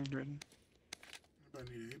dropping it. I'm good.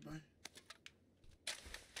 Anybody need an 8x?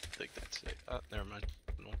 I think that's it. Never mind.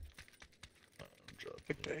 No. I'm dropping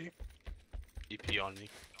Pick it. the 8. EP on me.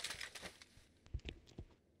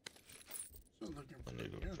 Still looking I for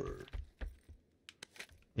need a a gun. bird.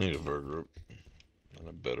 Need a bird group. And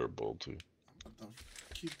a better bolt too. I'm about to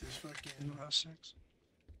keep this fucking. No, that's 6.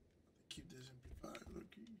 Keep this MP5. Look.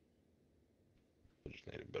 I just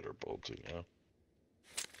need a better bolt too now.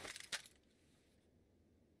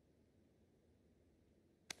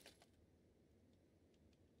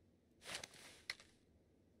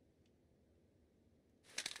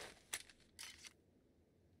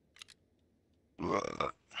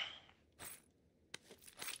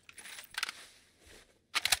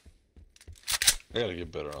 I gotta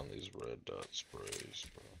get better on these red dot sprays,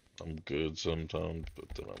 bro. I'm good sometimes, but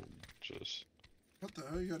then I'm just. What the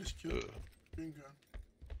hell? You got his kill? Green gun.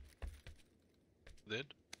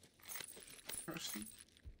 Did? Preston?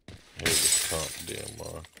 Here's a comp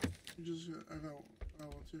DMR. You just I got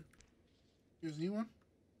one too. You guys need one? Oh,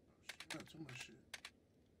 shit, I got too much shit.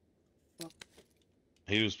 Fuck.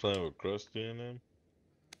 He was playing with Krusty and them.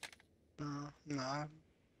 Nah.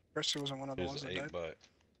 Percy wasn't one of the ones Here's that an died. 8 by.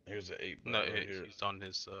 Here's an 8 by No, right here. he's on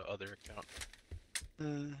his other account.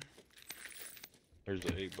 Here's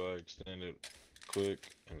an 8 by extended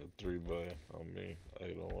quick and a 3 by on me. I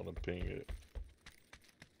don't want to ping it.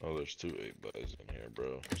 Oh, there's 2 8 bys in here,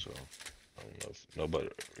 bro. So I don't know if nobody.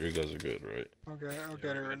 You guys are good, right? Okay, I'll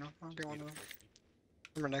get it right now. I'll get one of them.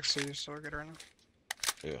 I'm right next to you, so I'll get it right now.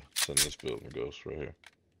 Yeah, send this building ghost right here.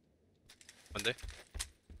 Monday?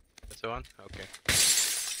 That's the one? Okay.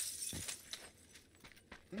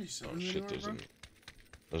 Oh shit,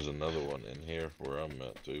 there's another one in here where I'm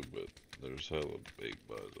at too, but there's hella 8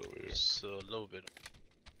 bys over here. It's a little bit.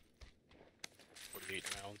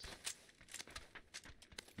 48 rounds.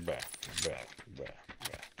 Bah.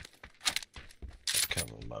 Come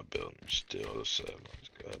in my building, still the 7s,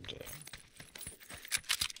 goddamn.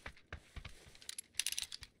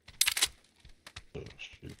 Oh,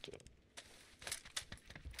 shoot that.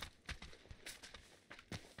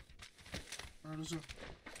 Alright, let's go.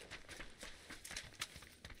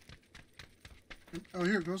 Oh,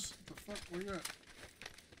 here it goes. What the fuck? Where you at?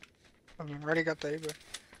 I've already got the A-Bay.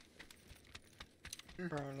 Here.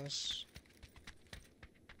 Bro, this.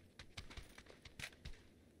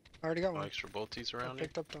 I already got No one. extra bolties I around here.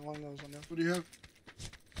 picked up the one that was on there. What do you have?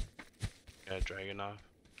 Yeah, Dragonov.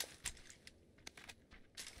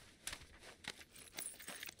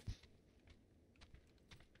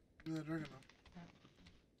 Yeah, Dragon.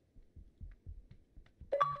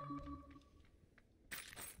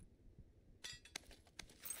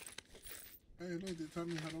 Hey, look, they taught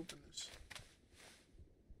me how to open this.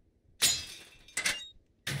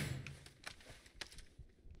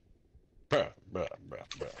 Bruh.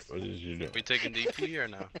 What is you doing? We taking DP or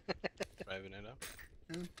no? Driving it up.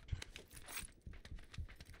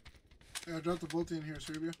 Yeah, I dropped the bolt in here,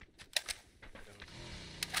 Sarabia.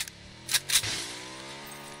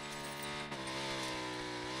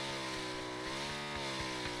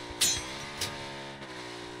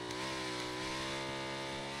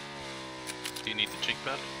 Do you need the cheek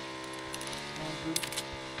pad? Good.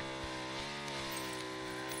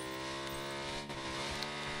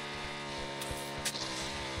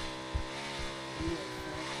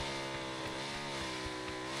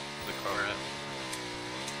 The car at?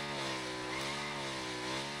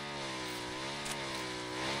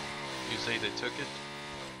 You say they took it?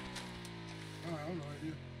 Oh, I have no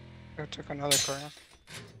idea. I took another car.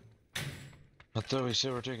 I thought we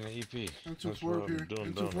said we're taking an EP. I'm That's 2-4 what up I'm here. doing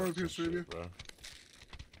I'm 2-4 donuts up here, and shit, Sarabia. bro.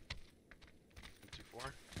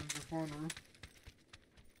 2-4? I'm 2-4 on the roof.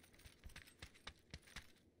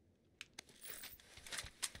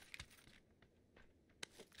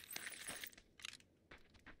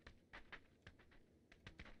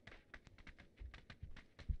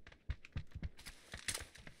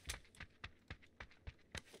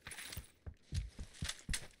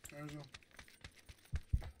 There we go.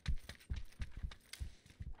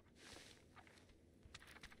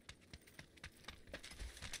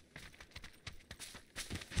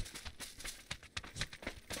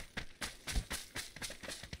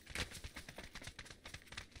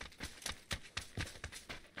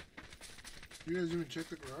 You guys even check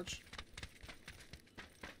the garage?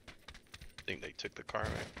 I think they took the car,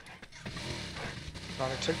 right? No,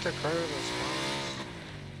 they took the car. This one's.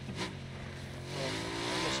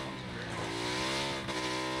 This one's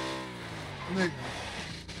Nigga.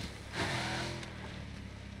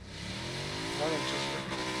 Why didn't just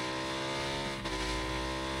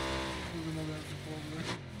There's another M4 over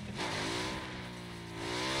there.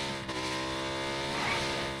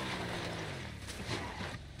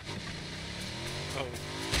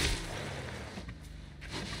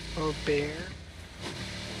 Oh, bear.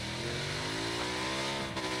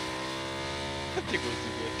 I think it was the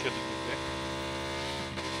guy killing the bear.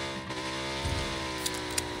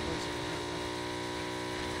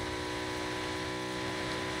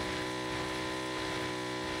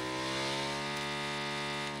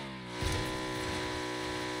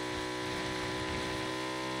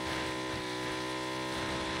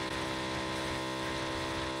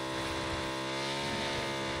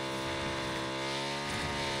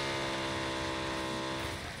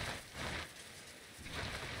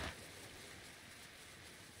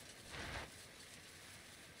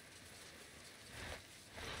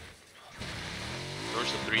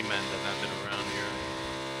 There's a 3-man that landed around here.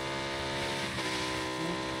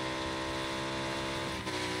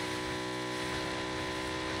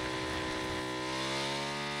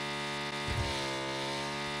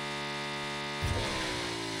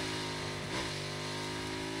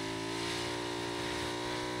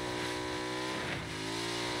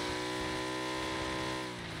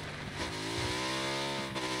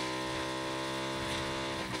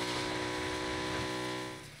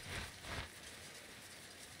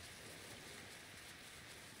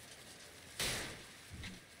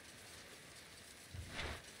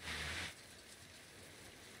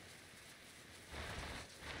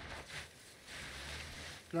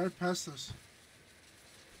 Drive past us.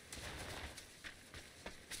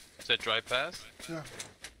 Is that drive past? Yeah.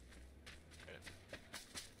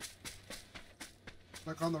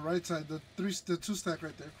 Like on the right side, the 2-stack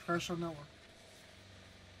right there. Crash on that one.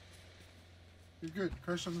 You're good.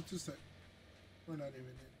 Crash on the 2-stack. We're not even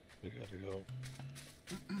in. We gotta go.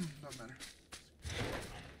 Don't matter.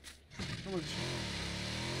 Nobody's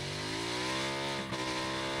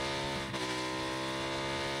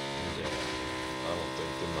Yeah. I don't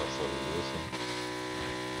think the motherfuckers listen.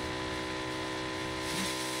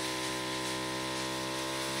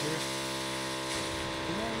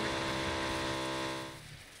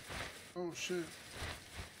 Oh shit.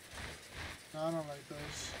 No, I don't like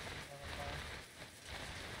those.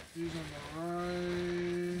 These on the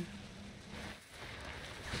right.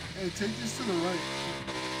 Hey, take this to the right.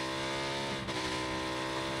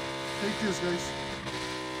 Take this, guys.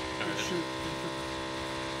 Oh shit.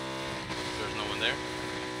 There's no one there?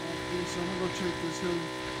 Okay, so I'm gonna go check this hill.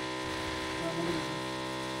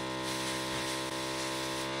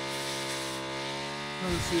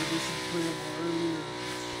 Trying to see if this is playable early or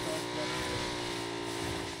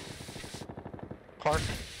Park.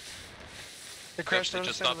 They crashed They on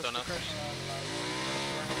just us. stopped on us.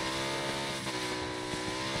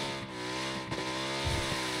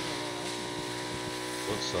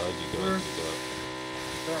 What side you got? Where? You got?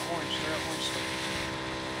 They're orange. They're orange.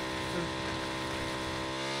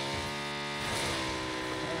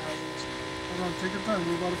 Hold on, take your time.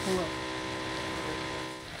 We're about to pull up.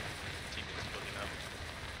 Teammates building up.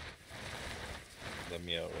 Let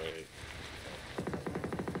me out right.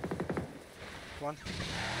 One.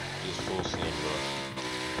 Just full steam, bro.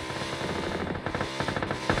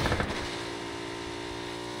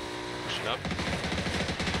 Pushing up.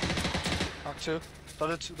 Knock two.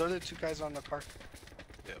 Those are the two guys on the car.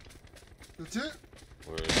 That's it?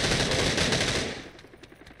 Where is it?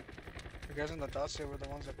 The guys on the Dacia were the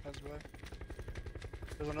ones that passed by.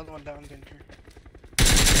 There's another one down in here.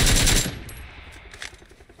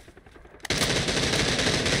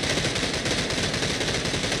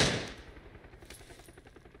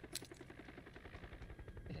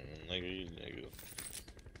 Nigga.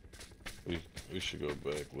 We should go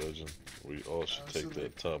back, legend. We all should take Absolutely.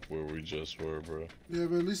 that top where we just were, bro. Yeah,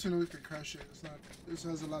 but at least we know we can crash it. It's not. This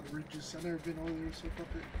has a lot of ridges. I've never been over there, so fuck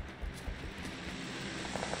it.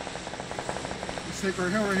 Let's take our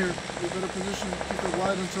hill right here. Be a better position. Keep it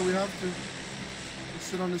wide until we have to. Let's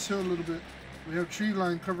sit on this hill a little bit. We have tree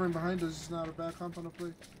line covering behind us. It's not a bad compound to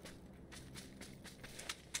play.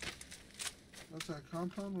 That's that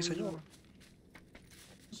compound. Where we Señor. going?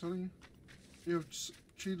 I'm telling you. You have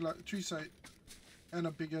tree site and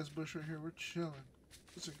a big ass bush right here. We're chilling.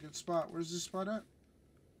 It's a good spot. Where's this spot at?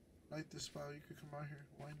 Like this spot. You could come out here.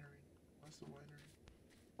 Winery. What's the winery?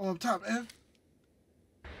 Oh, up top, Ev.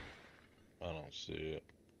 I don't see it.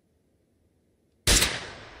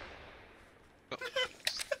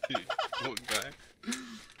 One guy.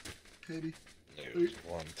 Katie. It was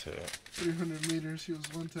one tap. 300 meters. He was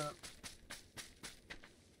one tap.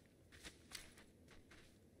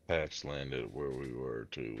 Pax landed where we were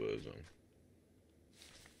too, legend.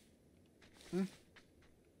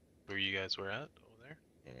 Where you guys were at? Over there?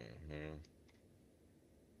 Mm-hmm.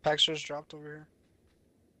 Pax just dropped over here.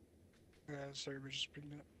 Yeah, Sarabia just bring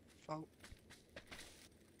that out.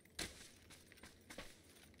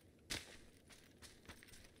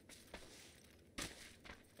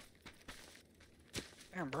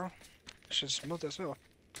 Damn, bro. This shit's smooth as hell.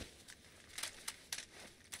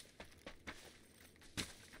 I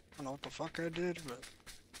don't know what the fuck I did, but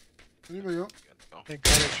Anybody else? Gotta go. they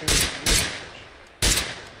got it changed.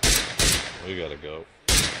 We gotta go.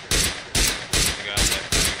 You got that.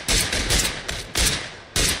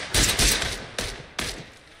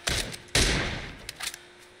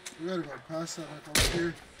 We gotta go past that, like over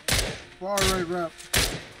here. Far right wrap.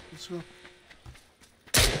 Let's go.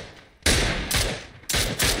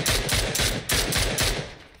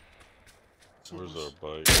 Where's our I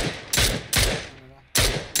bike? don't know.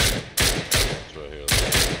 It's right here.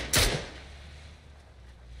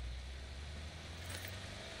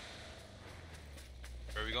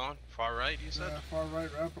 Where are we going? Far right, you said? Yeah, far right,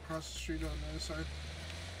 right up across the street on the other side.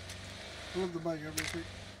 Pull up the bike real quick.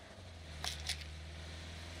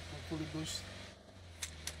 I'll fully boost.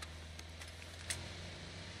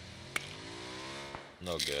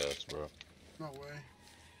 No gas, bro. No way.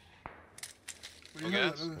 Well, No you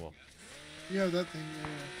have gas? that other- Come on. You have that thing, yeah.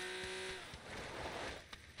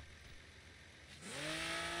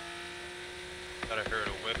 Thought I heard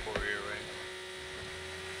a whip over here, right?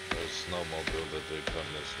 There's a snowmobile that they come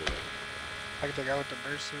this way. Like the guy with the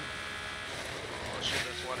bird suit. Oh shit,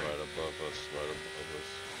 that's water. Right above us, right above us.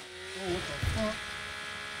 Oh, what the fuck?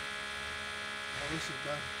 Oh, this is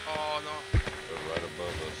bad. Oh no. They're right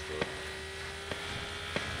above us, though.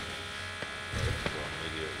 Right, go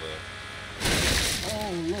immediate left.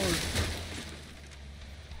 Oh, Lord.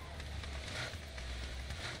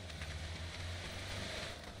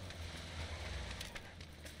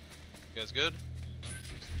 You guys good?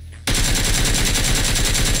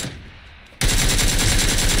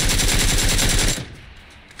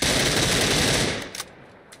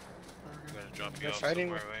 I'm gonna drop you They're off fighting.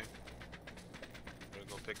 somewhere, right? I'm gonna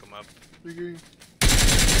go pick them up. Figuring. You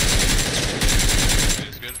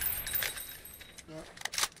guys good? Yeah.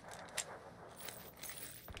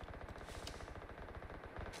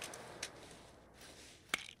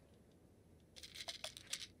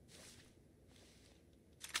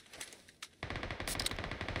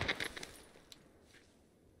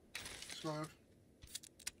 Let's go ahead.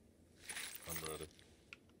 I'm ready.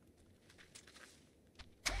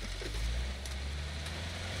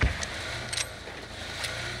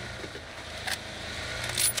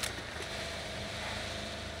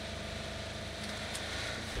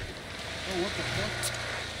 Oh, what the fuck?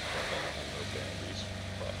 No bandies.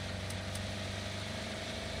 Fuck.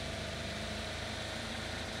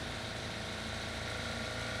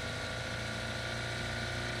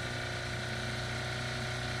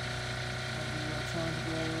 We are trying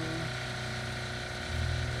to go.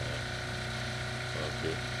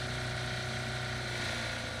 Okay.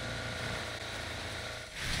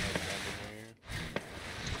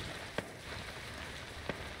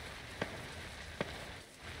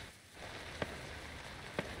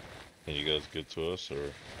 Can you guys get to us,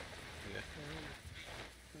 or?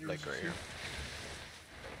 Like right here.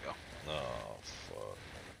 There we go. Oh, fuck.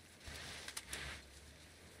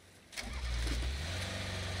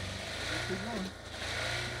 Keep going.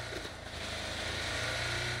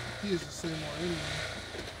 He is the same one anyway.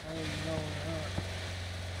 I don't even know where they're at.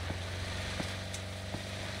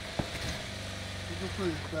 We can put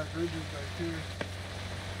his back ridges back here.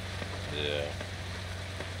 Yeah.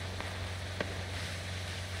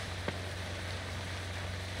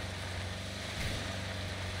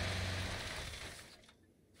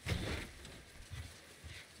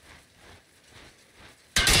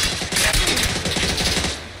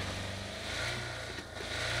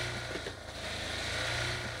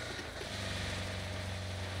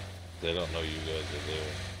 They don't know you guys are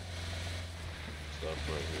there. Stop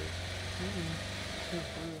right here. Can't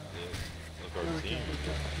play that. Yeah. Look, No, our we team. can't, we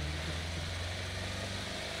can't,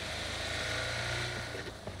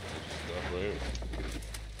 Stop right here.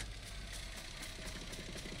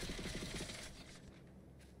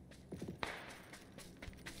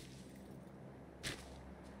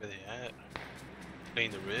 Where they at?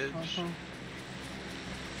 Playing the ridge? Uh-huh.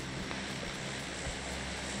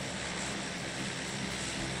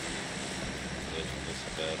 This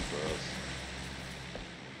is bad for us.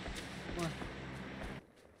 Where?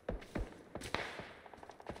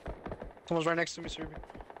 Someone's right next to me, Sarabia.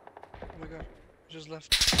 Oh my god. I just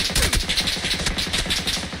left.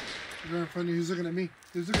 He's right in front of you. He's looking at me.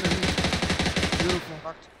 He's looking at me. Beautiful.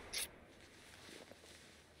 Knocked.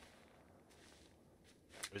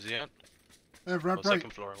 Where's he at? Hey, right, Oh, right.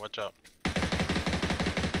 second floor, watch out.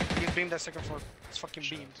 He's beamed that second floor. It's fucking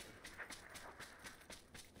Shit. beamed.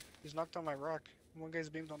 He's knocked on my rock. One guy's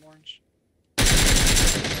beamed on orange.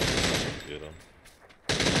 Get him.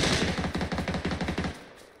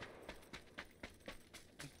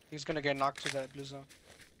 He's gonna get knocked to that blue zone.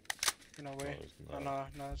 In a way. No, he's Oh,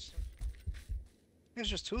 not. no, no, it's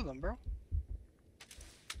just two of them, bro.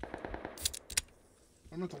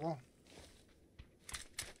 I'm at the wall.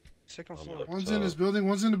 Second I'm floor. up One's in this building.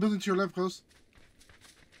 One's in the building to your left, close.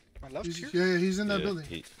 My left He's, here? yeah, he's in that Yeah, building.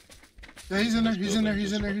 he- Yeah, he's in there. this He's in there. building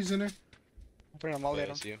He's in there. just He's in there. I'm putting a molly Yeah, at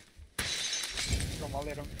I him. see him. Throw a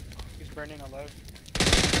molly at him. He's burning alive.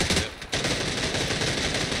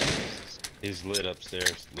 He's lit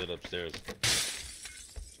upstairs. Lit upstairs.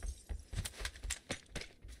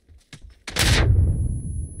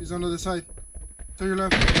 He's on the other side. To your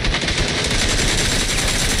left.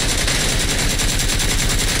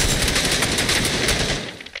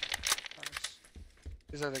 Nice.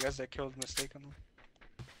 These are the guys that killed mistakenly.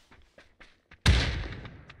 I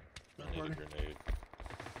need a grenade.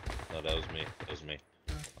 No, that was me. That was me.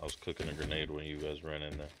 Yeah. I was cooking a grenade when you guys ran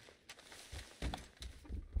in there.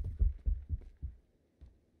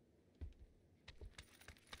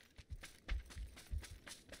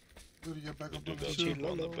 Good to get back We up do on the got ship.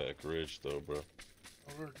 people on the back ridge though, bro.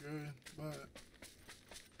 Oh, we're good, but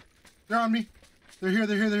they're on me. They're here.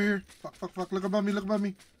 They're here. They're here. Fuck, fuck, fuck. Look above me. Look above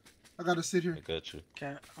me. I gotta sit here. I got you.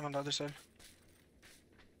 Okay, I'm on the other side.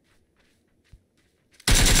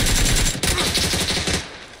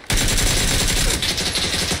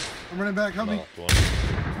 I'm running back. Help me. Knocked one.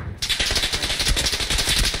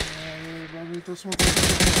 Bro, we throw smoke.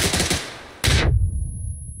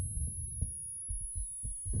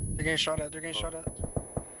 They're getting shot at. They're getting shot at.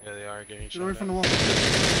 Yeah, they are getting Get shot away at. from the wall.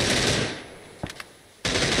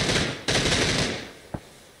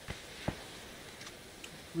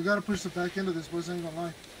 We gotta push the back end of this, boys. I ain't gonna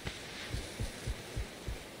lie.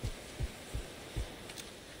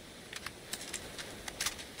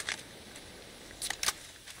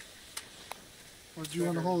 Or do you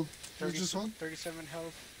want to hold? Let's just hold. 37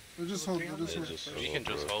 health. We'll just hold. We'll just Yeah, hold. just You can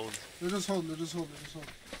just bro. hold. We'll just hold. We'll just hold. We'll just hold.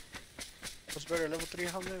 What's better, level 3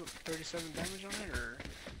 helmet, 37 damage on it, or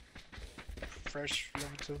fresh level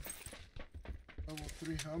 2? Level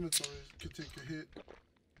 3 helmets always could take a hit.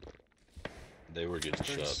 They were getting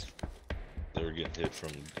shot. They were getting hit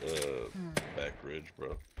from back ridge,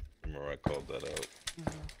 bro. Remember I called that out.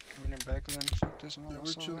 Mm-hmm. Running back then, fuck this one. Yeah,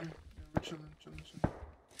 we're chilling. Yeah, we're chilling.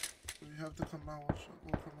 So you have to come out.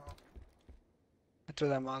 We'll come out. I threw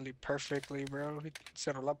that molly perfectly, bro. He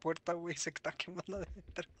cerró la puerta, güey, se está quemando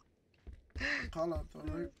adentro. Call out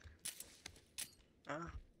though, right? Ah,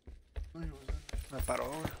 No, he was in there. me paró,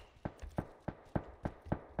 güey.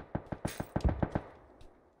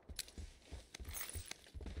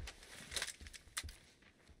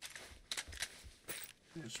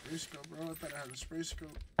 Yeah, spray scope, bro. I thought I had a spray scope.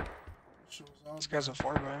 That shit was all This guy's a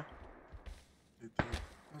 4 by. It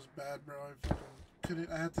was bad, bro. I fucking couldn't.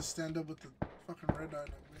 I had to stand up with the fucking red eye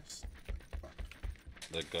and I missed. Fuck.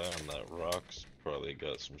 That guy on that rocks probably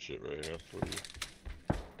got some shit right here for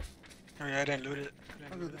you. Oh yeah, I didn't loot it. I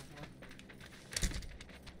I'll didn't go loot that it. far.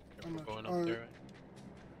 If I'm we're not- going up alright. there, right?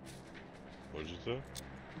 What'd you say? I'm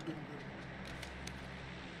good, I'm good.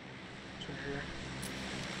 It's right here.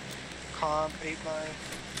 Comp 8 by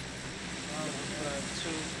 2.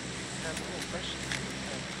 Have a little fresh.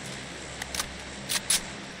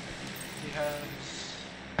 He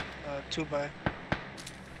has 2 by.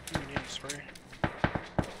 You need a spray.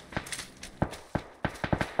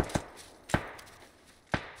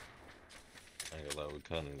 I ain't gonna lie, we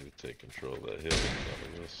kinda need to take control of that hill in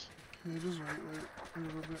front of us. Yeah, just wait a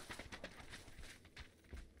little bit.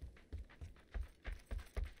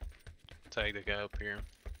 Tag the guy up here.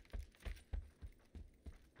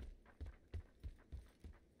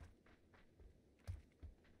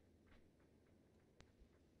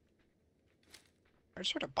 I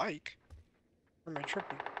just heard a bike. Where am I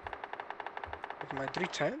tripping? Like my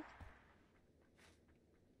 310?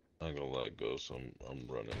 I ain't gonna let it go, so I'm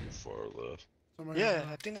running far left. Somebody Yeah,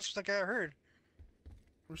 I think that's the guy I heard.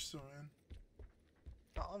 we're still in.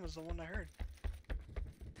 That was the one I heard.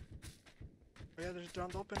 Oh yeah, there's a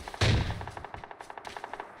ground open.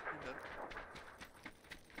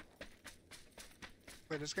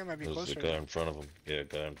 Wait, this guy might be There's closer. a guy in front of him. Yeah,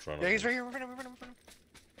 guy in front of Yeah, him. he's right here in front of him, in front of him, in front of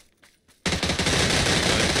him.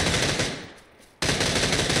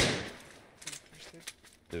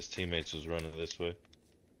 His teammates was running this way.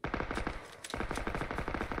 I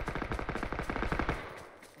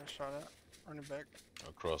shot at. Running back.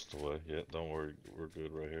 Across the way. Yeah, don't worry, we're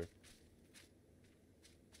good right here.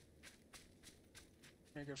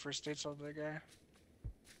 Gonna get first dates off that guy.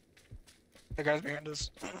 The guy's behind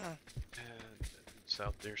us. It's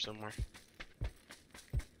out there somewhere.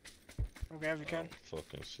 Okay, if you I can. don't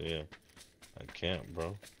fucking see him. I can't,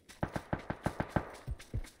 bro.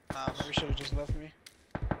 Nah, but you should've just left me.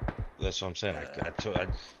 That's what I'm saying.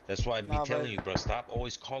 That's why I be Nah, telling but- you, bro. Stop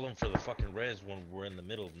always calling for the fucking res when we're in the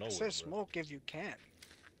middle of I nowhere. said Bro. smoke if you can.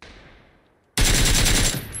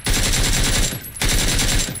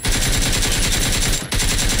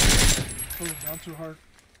 Pulling down too hard.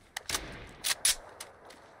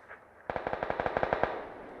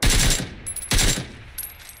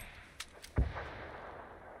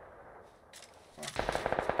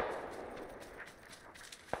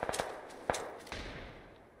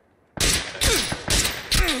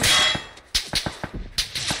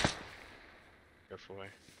 Careful, way.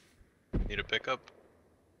 Need a pickup?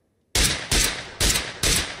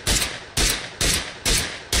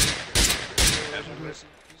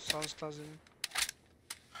 Sounds doesn't.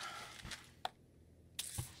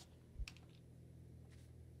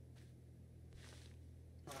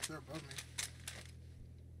 Oh, they're above me.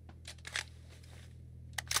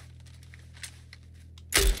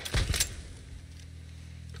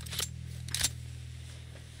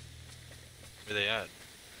 Where they at?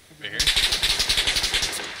 Right here?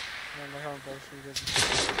 No, they haven't both. You guys.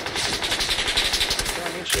 Yeah, I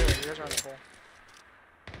mean, shit. You guys are on the ball.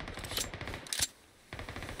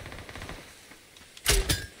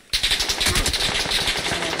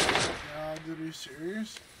 God, dude, are you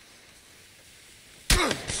serious?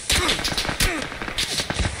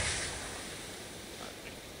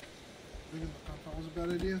 Leaving the compound was a bad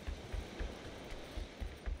idea.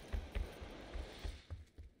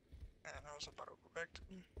 And I was about to go back to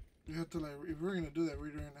me. We have to like, if we're gonna do that,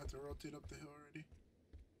 we're gonna have to rotate up the hill already.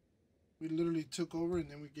 We literally took over and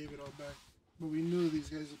then we gave it all back. But we knew these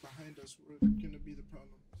guys behind us were gonna be the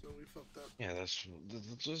problem, so we fucked up. Yeah, that's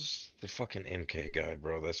just the fucking MK guy,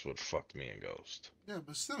 bro. That's what fucked me and Ghost. Yeah,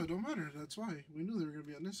 but still, it don't matter. That's why we knew they were gonna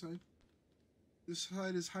be on this side. This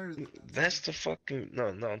side is higher than that. That's the fucking no.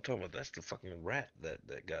 I'm talking about that's the fucking rat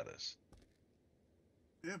that got us.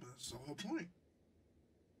 Yeah, but that's the whole point.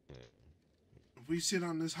 Yeah. If we sit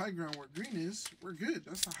on this high ground where green is, we're good.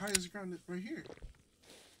 That's the highest ground right here.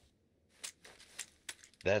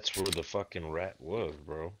 That's where the fucking rat was,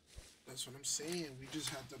 bro. That's what I'm saying. We just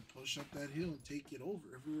had to push up that hill and take it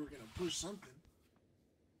over. If we were gonna push something,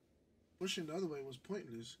 pushing the other way was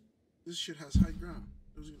pointless. This shit has high ground.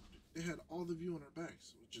 They had all the view on our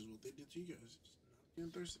backs, which is what they did to you guys. Just not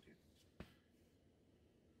getting thirsty here.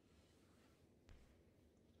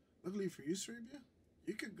 Luckily for you, Sarabia,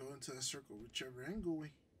 you could go into that circle whichever angle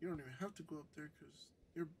way. You don't even have to go up there because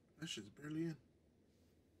that shit's barely in.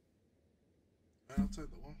 Right outside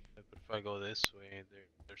the wall. But if I go this way,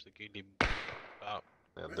 there's the ghillie pop.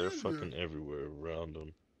 Yeah, they're Man, fucking everywhere around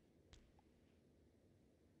them.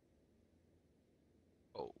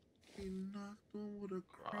 Oh, He knocked one with a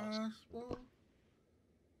crossbow.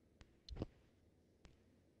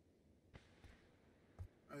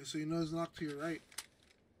 Alright, so you know it's knocked to your right.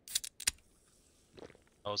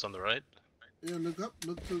 I was on the right. Yeah, look up.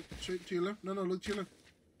 Look straight to your left. No, look to your left.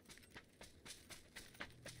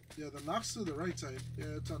 Yeah, the knock's to the right side.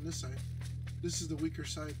 Yeah, it's on this side. This is the weaker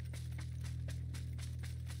side.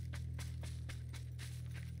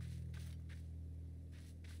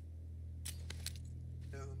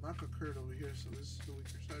 Yeah, the knock occurred over here, so this is the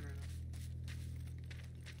weaker side right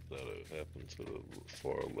now. That happened to the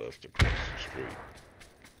far left across the street.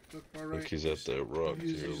 Look far right. Look, he's at that rock to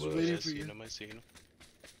He's your waiting left. I for see you. him. I see him.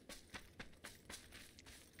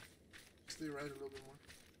 Stay right a little bit more.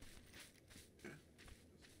 Yeah.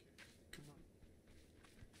 Come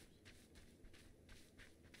on.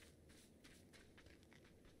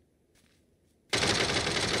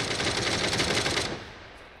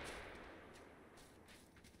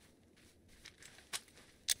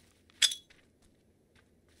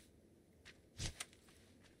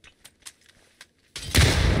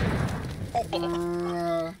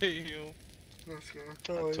 Hey, you. Let's go.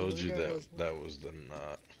 I told you that was the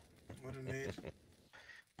knot. What a nade.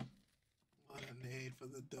 What a nade for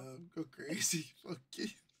the dub. Go crazy. Fuck it.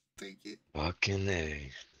 Take it. Fucking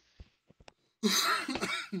A.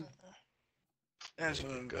 Yeah, so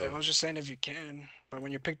I was just saying if you can, but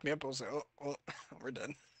when you picked me up, I was like, oh, well, we're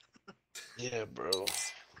done. Yeah, bro.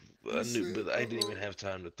 I knew, but I didn't even have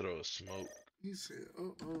time to throw a smoke. He said,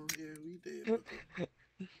 oh, yeah, we did.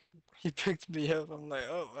 He picked me up. I'm like,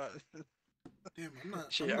 oh, Damn, I'm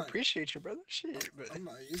not. shit, I'm I not, appreciate you, brother. Shit, but I'm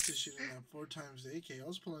not used to shooting that 4 times the AK. I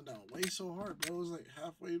was pulling down way so hard, bro. It was like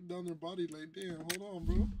halfway down their body. Like, damn, hold on,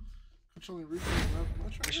 bro. Controlling recoil.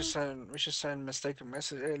 we should send mistaken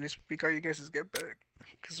message. Hey, at least we got you guys' get back.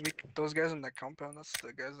 Cause those guys in that compound, that's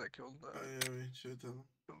the guys that killed. Oh yeah, we should tell them.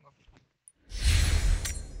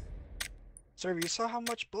 Sir, you saw how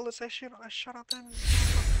much bullets I shot out there?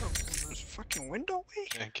 This fucking window, way.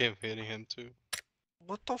 I kept hitting him too.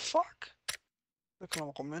 What the fuck? Look,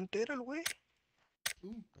 como comenté el güey.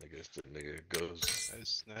 I guess the nigga goes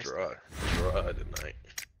That's nasty. dry tonight.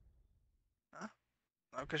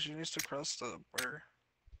 No, because she needs to cross the border.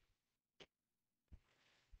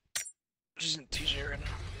 She's in TJ right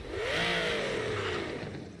now.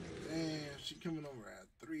 Damn, she coming over at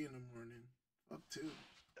 3 in the morning. Fuck 2.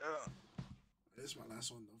 Yeah. This is my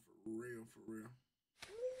last one though, for real, for real.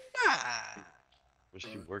 Nah. But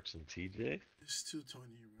she works in TJ? It's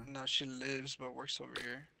 220, bro. No, she lives but works over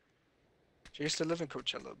here. She used to live in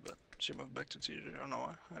Coachella, but She moved back to TJ. I don't know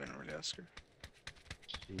why. I didn't really ask her.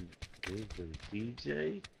 She lives in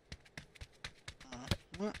DJ?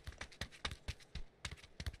 What?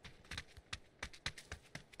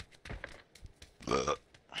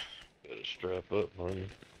 Better strap up, honey.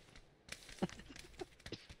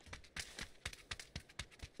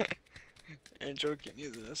 Ain't joking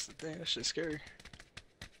either. That's the thing. That shit's scary.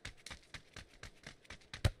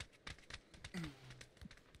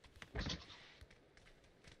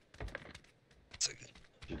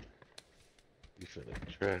 You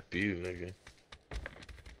finna trap you, nigga.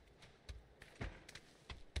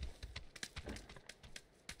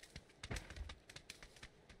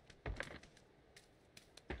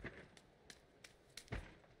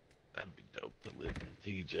 That'd be dope to live in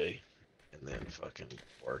TJ and then fucking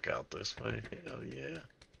work out this way. Hell yeah.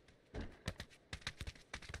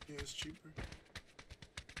 Yeah, it's cheaper.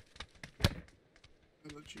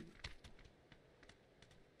 A lot cheaper.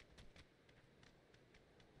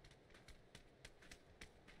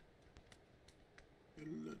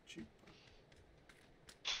 A lot cheaper.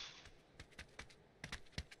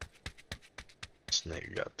 This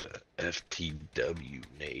nigga got the FTW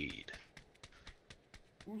nade.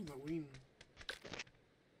 What does that mean?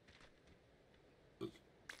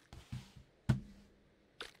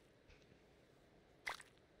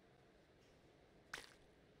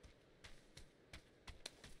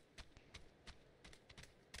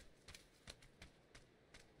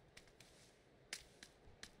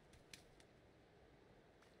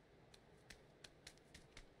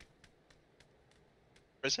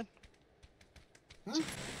 Prison? Huh?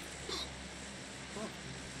 Fuck.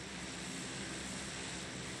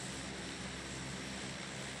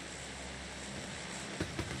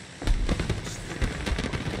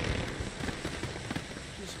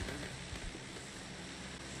 Just a minute.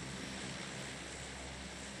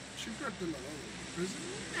 She grabbed the prison.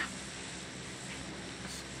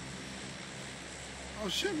 Oh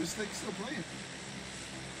shit, Mistake's still playing.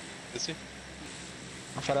 Is he?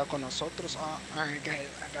 Afuera con nosotros. Alright, guys,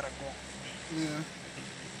 I gotta go. Yeah.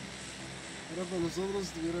 Ahora con nosotros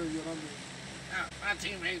estuviera llorando. Ah, my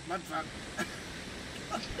team hates mudfuck.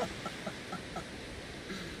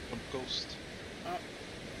 From Ghost.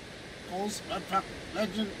 Ghost, mudfuck,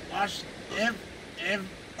 legend, wash, Ev.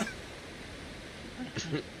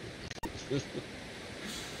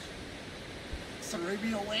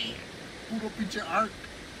 Sarabia away. Puro pinche arc.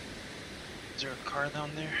 Is there a car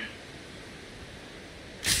down there?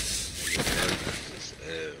 Just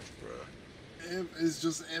F, bro. Ev is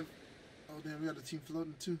just Ev. Oh damn, we got a team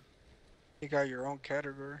floating too. You got your own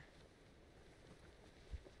category.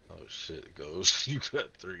 Oh shit, Ghost. You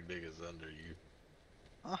got 3 niggas under you.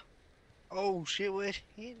 Oh shit, what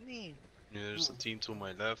hit me? Yeah, there's a team to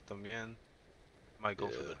my left, también. Might go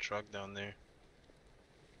for Yeah. the truck down there.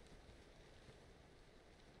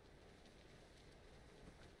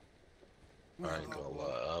 I ain't gonna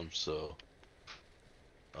lie, I'm so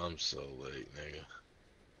late, nigga.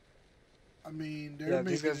 I mean, they're Yeah,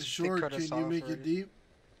 these making guys, it they short. cut Can us you off make it already. deep?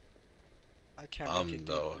 I can't make it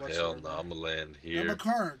No, deep hell whatsoever. no, I'ma land Grab a here.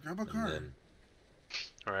 car. Grab a and car. then-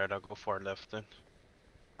 Alright, I'll go far left then.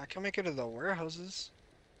 I can make it to the warehouses.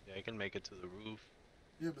 Yeah, I can make it to the roof.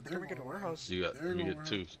 Yeah, but I they're can make it to going warehouse. You got They're you going get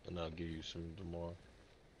 2, and I'll give you some tomorrow.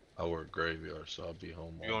 I work graveyard, so I'll be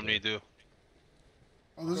home. You all want me day. to do?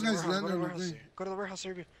 Oh, those Go to the guys warehouse, landed go to on the the warehouse. thing. Go to the warehouse,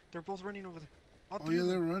 Sarabia. They're both running over there. All Oh three yeah, of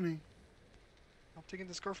they're them. running. I'm taking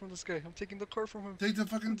this car from this guy. I'm taking the car from him. Take the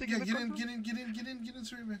fucking taking yeah. the Get car in, from- get in, get in, get in, get in,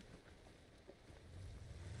 Sarabia.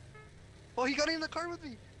 Oh, he got in the car with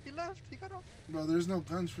me. He left. He got off. Bro, there's no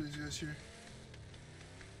guns for these guys here.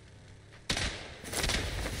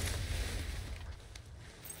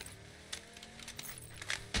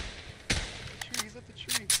 Tree, he's at the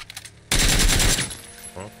tree.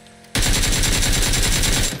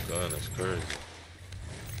 Gun is crazy.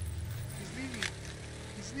 He's leaving.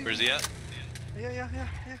 He's leaving. Where's he at?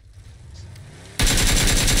 Yeah.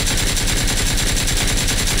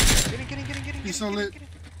 Get in. He's so lit. Get in.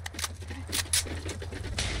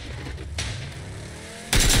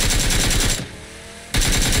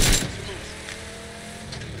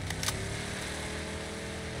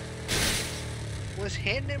 What's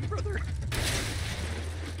happening, brother?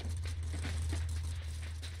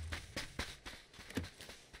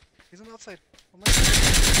 He's on the outside. On my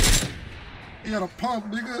side. He got a pump,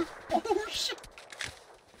 nigga. Oh shit.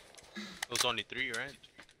 There's only 3, right?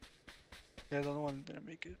 Yeah, the other one didn't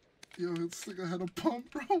make it. Yo, this nigga had a pump,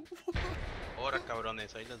 bro. Ahora,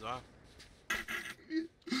 cabrones, ahí les va.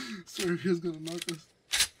 Sarabia's gonna knock us.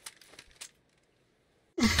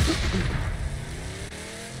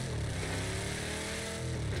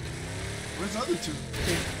 Where's the other two?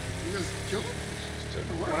 You guys killed him? Just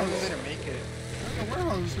The One of them warehouse. didn't make it. The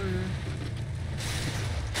warehouse right here.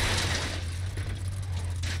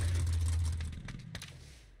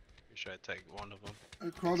 You should take one of them. I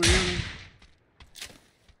crawled in.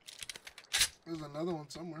 There's another one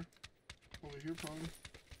somewhere. Over here, probably.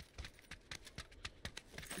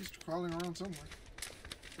 He's crawling around somewhere.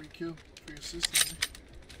 Free kill. Free assist. Man.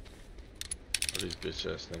 These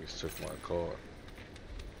bitch ass niggas took my car.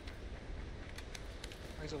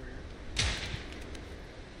 He's over here.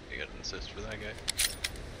 You got an assist for that guy.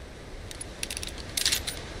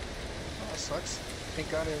 Oh, that sucks. Thank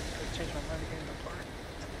God I changed my mind again in the car.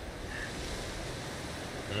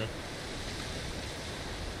 Hmm?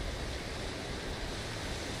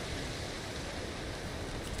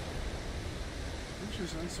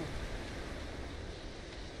 Interesting. So,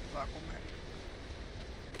 Black one, man.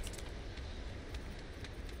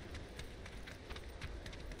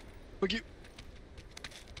 Fuck you.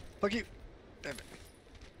 Fuck you. Damn it.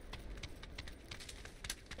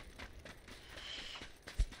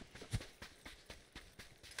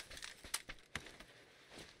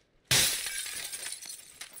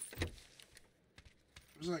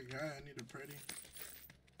 where's that guy? I need a pretty.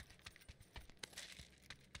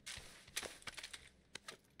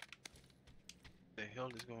 The hell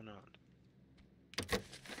is going on? I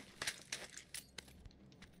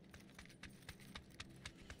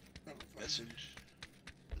don't know. Message.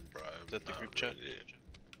 Bro, I'm Is that the not group chat?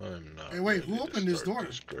 ready. I'm not Hey, wait, ready who to opened this start door?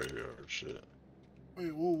 This graveyard shit.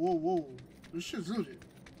 Wait, whoa. This shit's looted.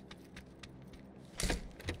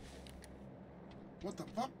 What the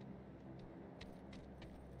fuck?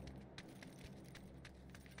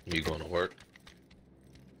 You going to work?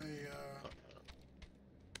 Hey,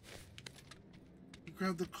 you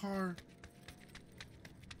grabbed the car.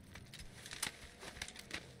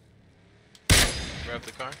 Grab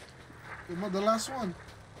the car. The last one.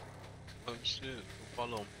 Oh shit. We'll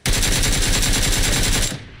follow him.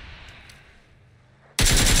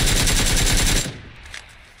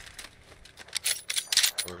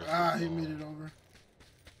 Where is Ah, it? he made it over.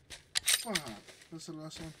 Fuck. That's the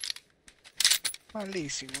last one.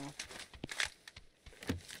 Malísimo.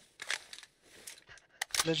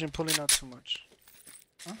 Legend pulling out too much.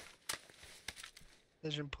 Huh?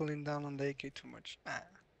 Legend pulling down on the AK too much. Ah.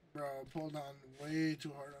 Bro, I pulled on way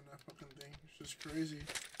too hard on that fucking thing. It's just crazy.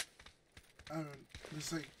 I don't.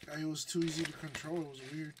 It's like it was too easy to control. It was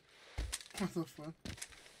weird. What the fuck?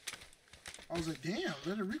 I was like, damn,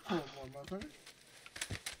 let it recoil more, motherfucker.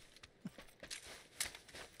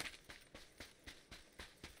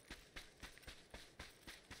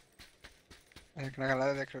 Like, not gonna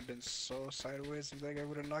lie, that could have been so sideways if that guy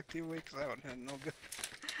would have knocked you away, because I would have had no good.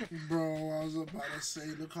 Bro, I was about to say,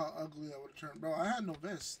 look how ugly that would have turned. Bro, I had no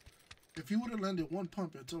vest. If he would have landed one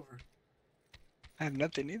pump, it's over. I had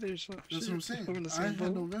nothing either, so. That's what I'm saying. We're in the I same had no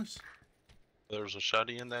boat. vest. There was a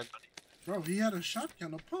shotty in that. Bro, he had a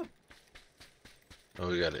shotgun, a pump. Oh,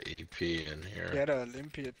 we got an EP in here. He had a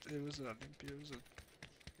Olympia. It was an Olympia. It was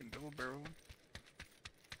a double barrel one.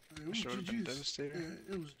 It was Should've been GG's. devastator.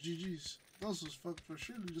 Yeah, it was GG's. Those was fucked for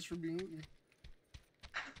sure just for being with me.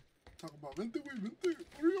 Talk about vente, wey, vente.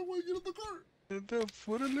 Hurry up, wey, get out the car.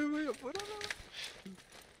 Apúrale, güey, apúrale.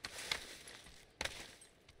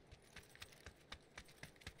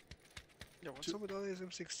 Yo, what's up with all these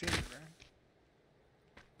M16s, man?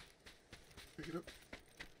 Pick it up.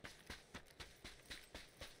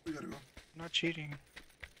 We gotta go. Not cheating.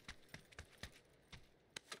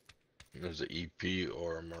 There's an EP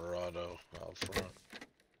or a Murado out front.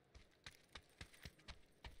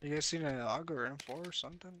 You guys seen an AUG or M4 or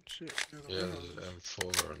something? Shit. Yeah, the Yeah, warehouse. there's an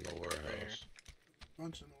M4 in the warehouse.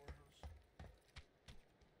 Bunch in the warehouse.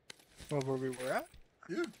 Well, where we were at?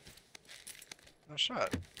 Yeah, No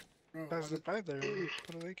shot. bro. Guys, the five there.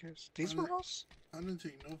 What are they kids? These I were didn't- us? I didn't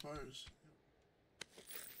take no fires.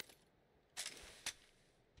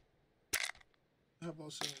 How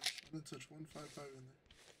about saying I didn't touch 155 in there.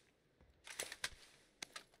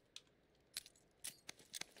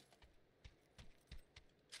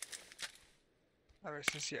 A ver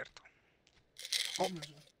si es cierto. Oh.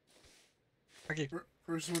 Aquí.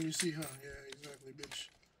 First one you see, huh? Yeah, exactly, bitch.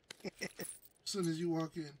 As soon as you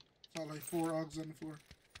walk in, saw like 4 Augs on the floor.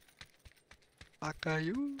 Acá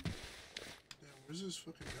you. Damn, where's this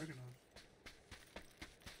fucking dragon off?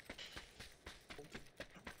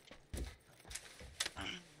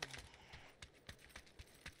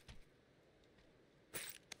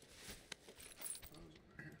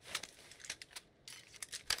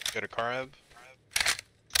 Got a car ab?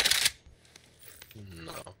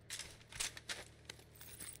 No.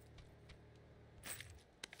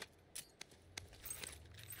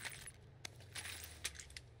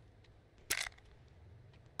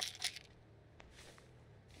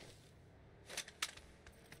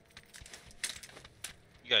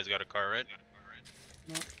 You guys got a car, right?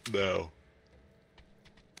 No.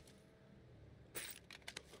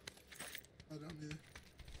 I don't either.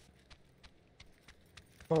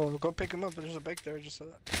 Oh, go pick him up. There's a bike there. Just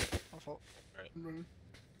my fault. I'm running.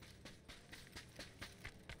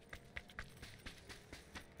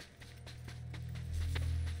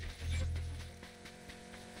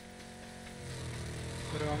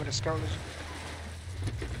 What do you want me to scout this?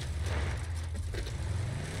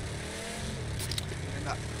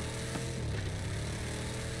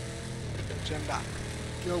 Agenda.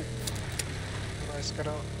 Yo. Nice, get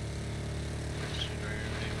out. Shit right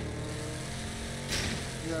here,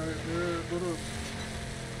 Yeah, they're little.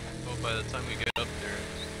 maybe. Well, by the time we get up there,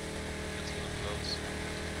 it's gonna close.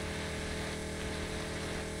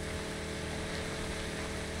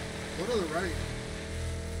 Go to the right.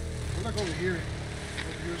 We're like over here.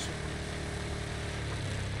 Over here somewhere.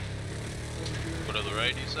 Over here. Go to the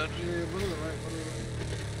right, you said? Yeah, go to the right. Go to the right.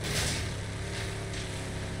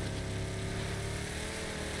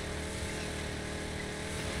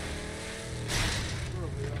 We're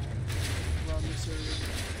over here. Around this area.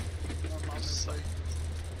 Around this lake.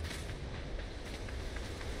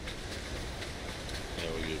 Yeah,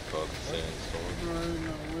 we get caught in sandstorm. Right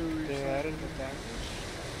now, where are we? They added the damage.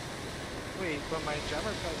 Wait, but my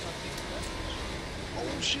jammer pad's not taking damage.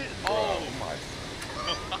 Oh shit! Oh! my.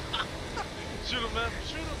 Shoot him, man!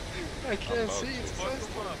 Shoot him! I can't about see. to It's a fuck him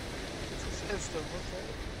system. up. It's a system. What's that?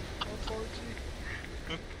 What's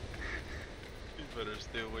 4G? You better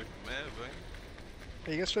stay away from Ev, man.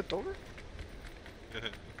 Hey, you guys flipped over?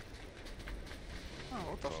 Oh,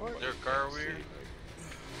 what the Oh, fuck? my Their car God, weird. see,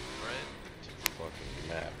 Right? like, fucking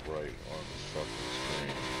map right on the fucking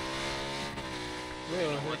screen. You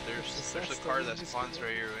know what? There's a car that spawns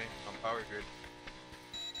right here, right? On Power Grid.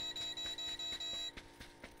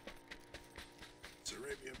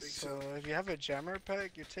 Sarabia, big So cell. if you have a jammer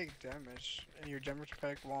pack, you take damage, and your jammer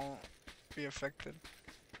pack won't be affected.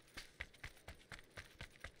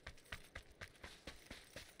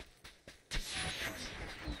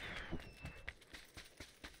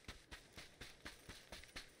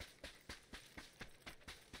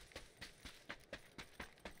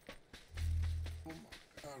 Oh my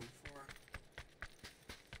god, before.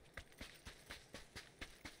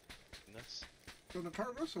 Nuts. So the car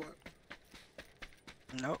goes or what?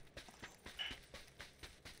 Nope.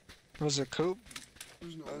 It was a coupe.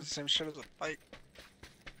 There's no. That was the same shit as a bike.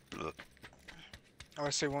 Oh, I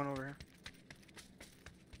see one over here.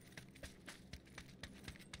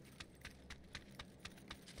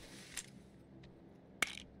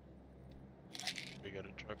 We got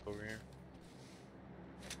a truck over here.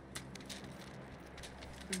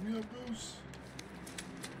 Pick me up, Goose.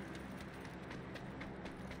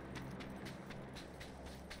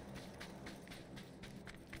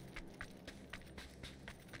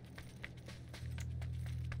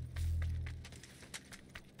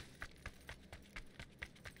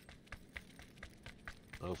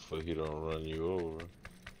 Hopefully he don't run you over.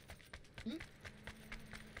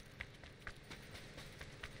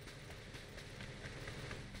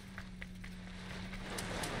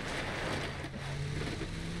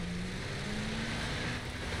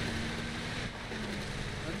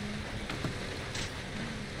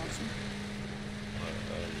 Awesome.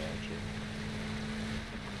 I'm not sure.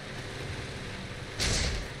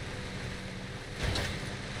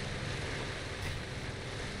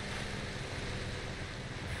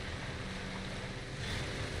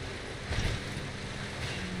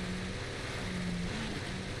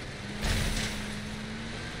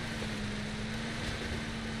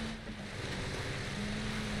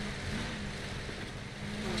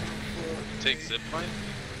 Take zipline?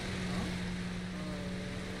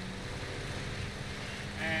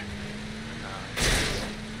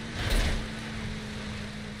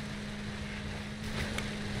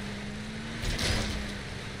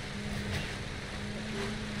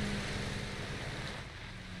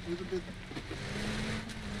 With a bit.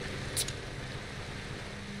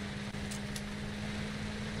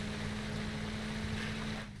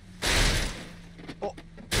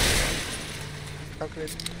 Okay.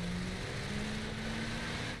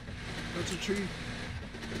 That's a tree.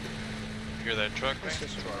 You hear that truck, man? That's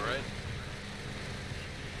It's just alright.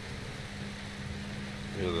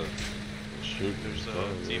 Yeah, the shooting. There's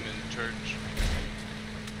a demon church.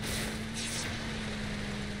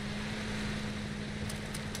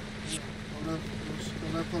 Go left, Goose.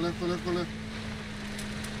 Go left, go left, go left, go left.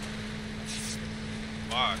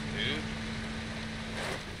 Fuck, dude.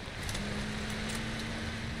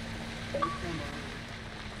 Come on.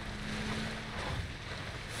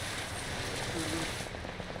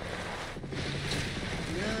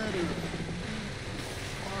 Yeah, dude.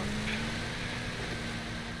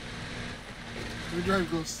 me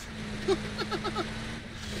drive, Ghost.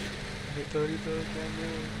 Ahorita,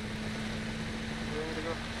 también. Where to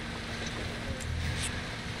go?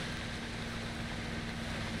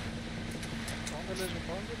 ¿Dónde les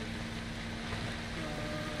dónde?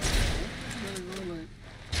 Gotta go, like...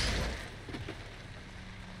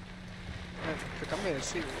 Te cambia de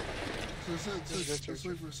sí, Just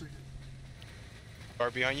wait for a second.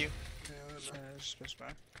 Car behind you? Yeah, Just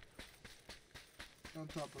back. on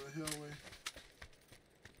top of the hill way.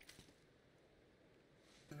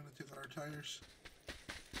 They're gonna take out our tires.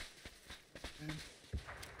 In.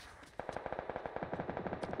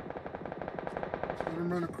 Let him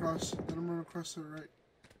run across. Let him run across to the right.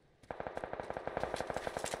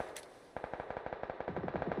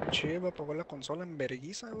 Che, me apagó la consola en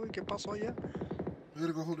verguiza, güey. ¿Qué pasó allá? We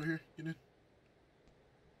gotta go hold her here. Get in.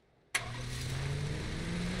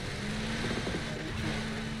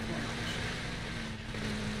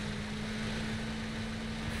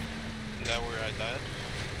 Is that where I died?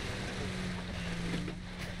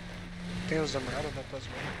 I think it was Emerald that does me.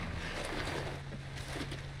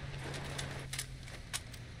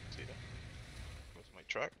 See that? With my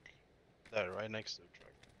truck? That right next to the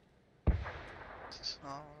truck. Oh,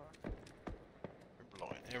 We're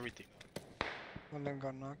blowing everything up. one then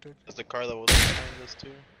got knocked out. That's the car that was behind us too.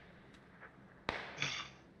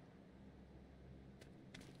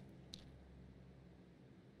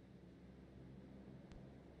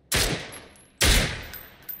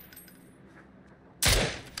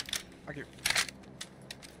 Fuck you.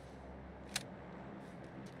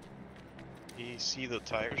 You see the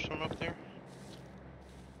tires from up there?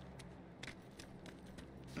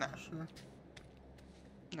 Nah, Sure.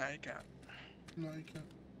 nah, you can't. No, you can't.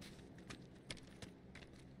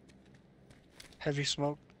 Heavy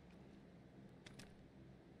smoke.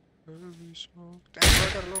 Heavy smoke. Damn, bro,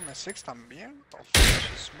 I got a load my 6 también. What the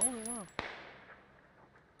fuck is smoke, wow.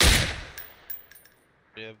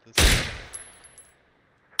 We have this.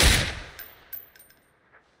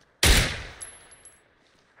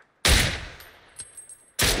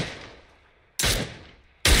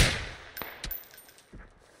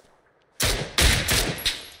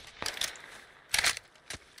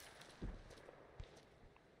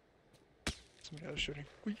 Somebody else shooting.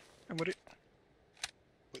 Uy, I morí.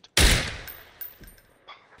 What?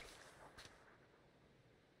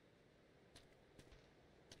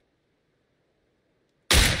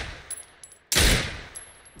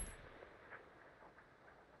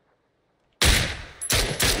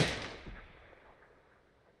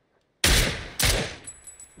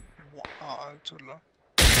 Wow, too low.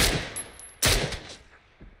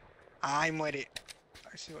 Ay, muere.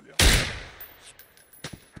 Ahí sí volvió.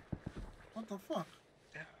 What the fuck?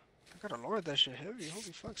 Yeah, I gotta lower that shit heavy.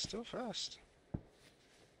 Holy fuck, still fast.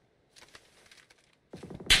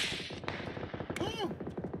 Oh!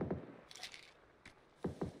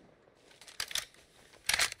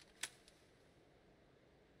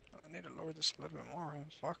 I need to lower this a little bit more.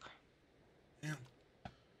 Fuck. Damn.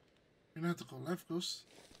 You're gonna have to go left, Ghost.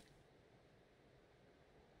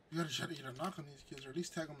 You gotta try to get a knock on these kids, or at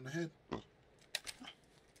least tag them in the head.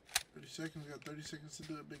 30 seconds, we got 30 seconds to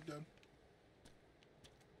do it, Big Dub.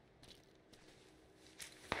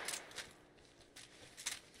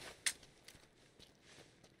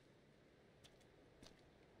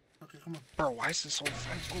 Okay, come on. Bro, why is this so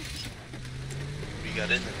fast? We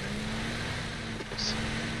got in there.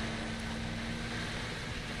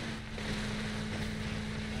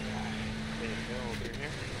 There you go, over here.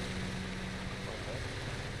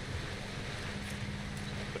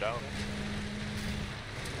 Put out.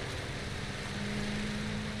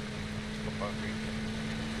 Go back.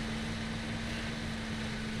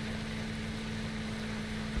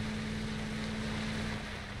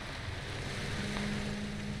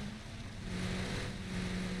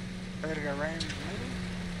 Verga, right in the middle.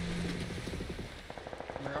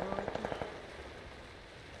 Mirror right there.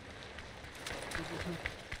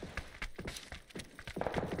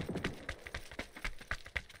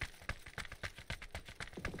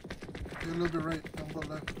 You're a little bit right, don't go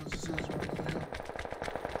left, because this is right on the hill.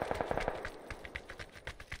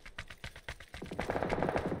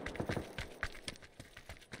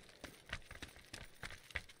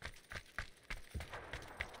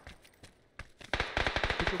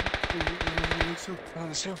 On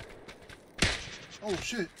the hill. Oh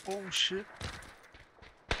shit! Oh shit.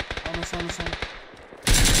 On us.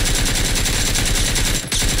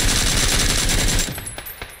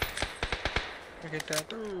 I get that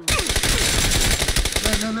through.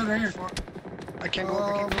 No, right here. I can't go up,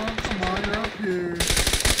 I can't go up. Come on, you're up here.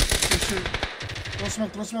 Oh shit.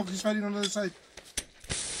 Don't smoke, he's fighting on the other side.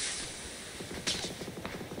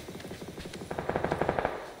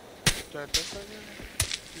 That this side here?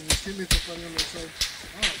 And his teammates are fighting on the side.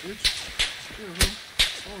 Ah, bitch. Here, bro.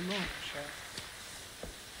 Oh no. Shot.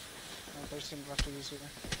 There's some after this way.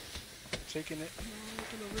 Taking it.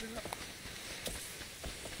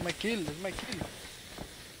 My kill, it's my kill.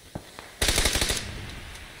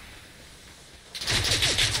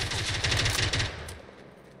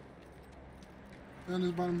 Down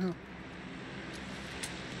this bottom hill.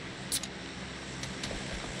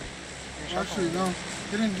 Actually, no.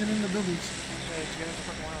 Get in the buildings. Yeah, get in the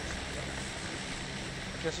fucking house.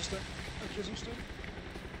 Guess who's there? Guess who's there?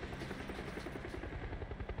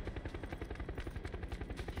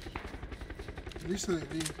 At least they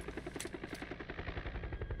leave.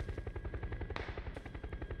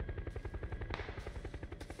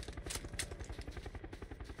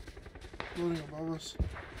 Floating above us.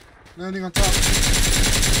 Landing on top.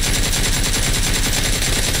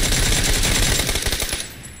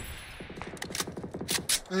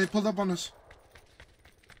 Hey, they pulled up on us.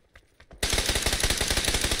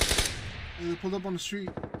 Hey, they pulled up on the street.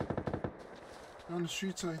 They're on the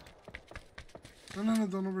street side. No,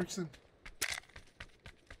 don't overextend.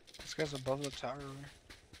 This guy's above the tower.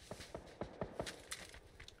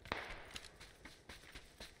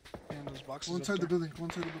 And those boxes. Go inside the building. Go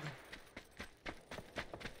inside the building.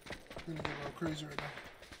 I'm gonna get all crazy right now.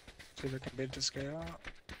 See if I can bait this guy out.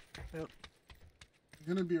 Yep. I'm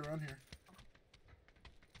gonna be around here.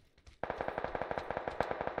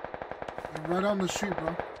 They're right on the street,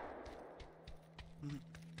 bro.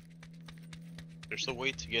 There's a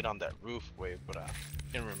way to get on that roof wave, but I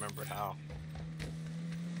can't remember how.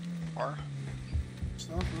 Or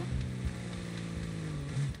Stop, bro.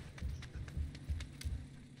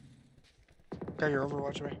 got your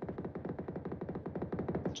Overwatch way.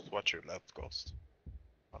 Just watch your left, Ghost.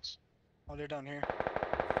 Us. Oh, they're down here.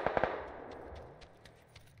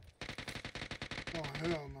 Oh,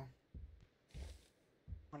 hell no.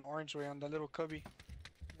 On orange way, on that little cubby.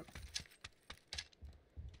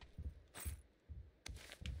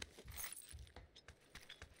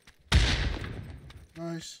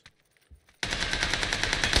 Nice.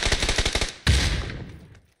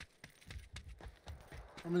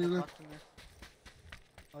 How many left? Locked in there.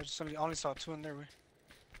 I only saw 2 in there. Way.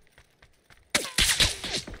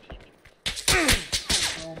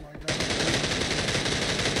 Oh my god.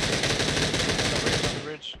 On the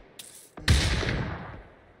bridge.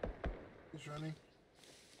 He's running.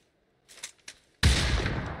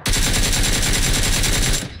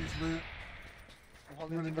 He's lit. I'm I'm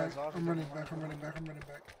holding running you guys back. off. I'm running back.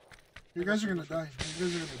 You guys are gonna die. You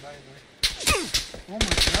guys are gonna die, man. Oh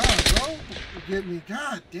my god, bro. Get me.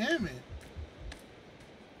 God damn it.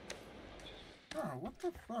 Bro, what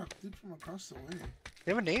the fuck? Dude from across the way. Do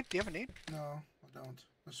you have a nade? Do you have a nade? No, I don't.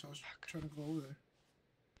 That's why I was trying to go over there.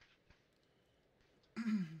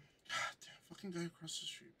 God damn, fucking guy across the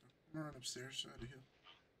street, bro. I'm gonna run upstairs out of here.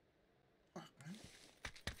 Fuck, man.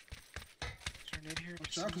 Is there a nade here?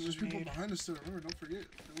 Watch out, because there's people behind us still. Remember, don't forget.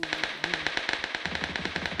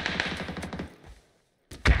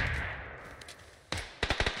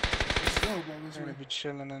 Let's go, bro. This They're way. gonna be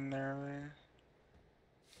chilling in there, man.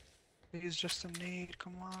 He's just a nade,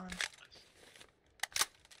 come on.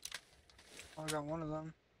 Oh, I got one of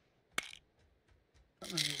them. I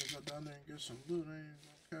think we go down there and get some loot, man.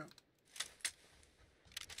 No cap.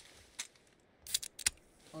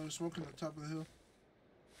 Oh, they're smoking at the top of the hill.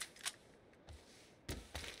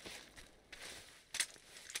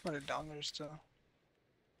 Put it down there still.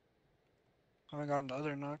 Oh, I got the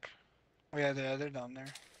other knock. Oh yeah, they're down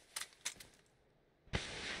there.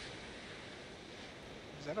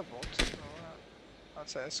 Is that a bolt? Oh,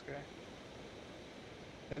 that's a SK.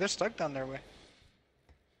 Yeah, they're stuck down their way.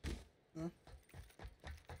 Huh?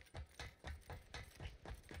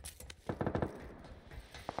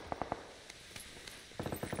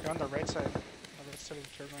 They're on the right side. On the right side of the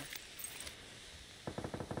turbine.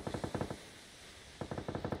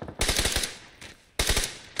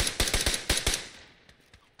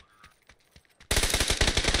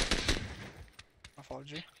 I followed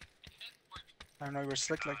you. I don't know you were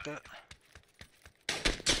slick like that.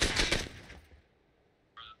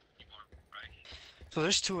 So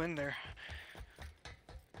there's 2 in there.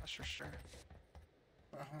 That's for sure.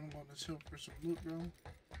 I'm on this hill for some loot, bro.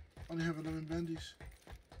 I only have 11 bandies.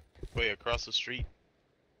 Wait, across the street.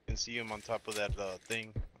 You can see him on top of that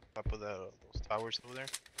thing. On top of that, those towers over there.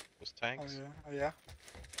 Those Oh tanks. yeah, oh yeah.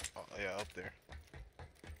 Oh yeah, up there.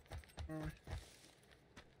 Where are we?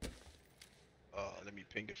 Let me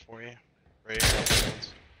ping it for you. Right here.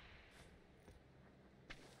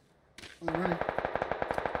 Oh, they're running.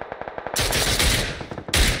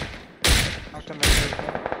 Knocked him in.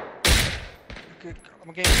 Good.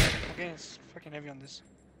 I'm getting fucking heavy on this.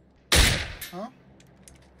 Huh?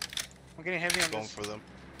 I'm getting heavy on Going this. for them.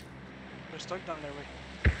 They're stuck down there,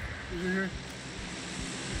 wait. Is it here?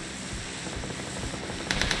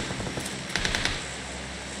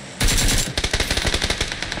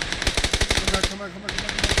 Come back.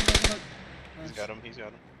 He's Nice. got him. He's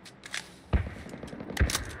got him.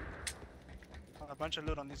 A bunch of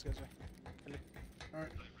loot on these guys, wey.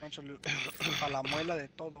 Alright. Bunch of loot. A la muela de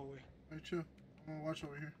todo, wey. Alright, chill. I'm gonna watch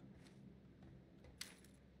over here.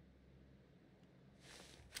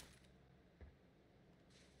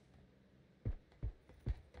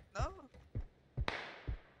 No.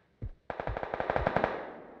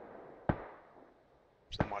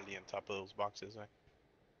 Somebody on top of those boxes, eh?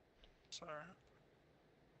 Sorry.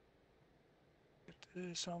 Get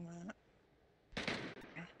this on man.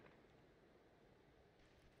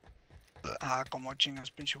 Ah, como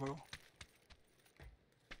chingas, pinche juego.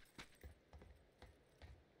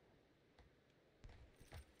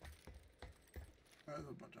 There's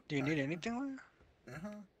a bunch of Do you need packs, anything, wey? man. Uh-huh.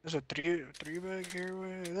 There's a three bag here,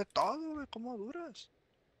 wey. De todo, wey. ¿Cómo duras?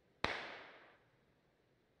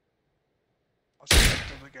 I'll see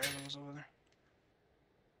if the guy that was over there.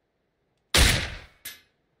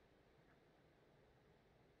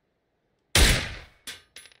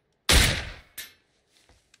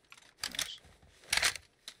 Nice.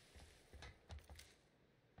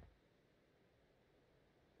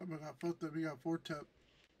 Oh my god, fucked up. He got 4 tap.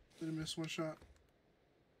 Didn't miss one shot.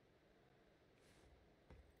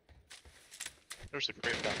 There's a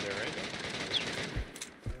crate down there, right?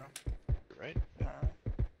 Yeah. Right?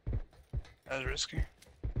 That's risky.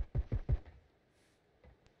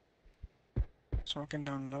 Smoking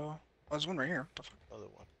down low. Oh, there's one right here. What the fuck? Other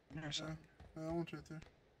one. There's Yeah. some. That one's right there.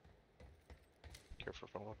 Careful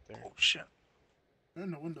from up there. Oh shit. They're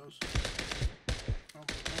in the windows. Oh my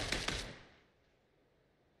god.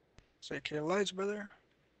 Say K lights, brother.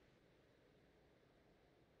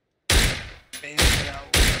 Bang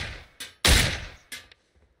out.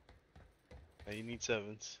 Now you need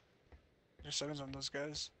sevens. There's sevens on those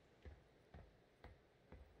guys.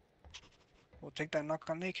 We'll take that knock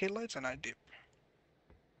on AK lights and I dip.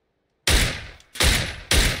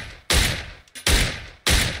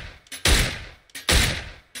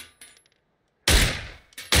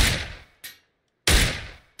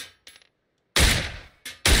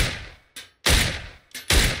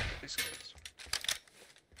 These guys.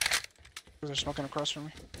 They're smoking across from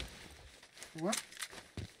me. What?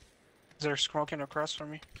 They're smoking across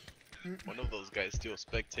from me. One of those guys still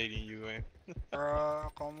spectating you, eh?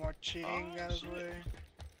 Bro, como chingas, wey.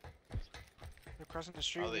 They're crossing the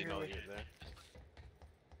street How over they here, know wey. you're there?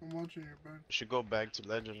 I'm watching your back. We should go back to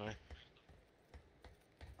Legend, eh?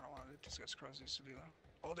 I don't want to let these guys cross these city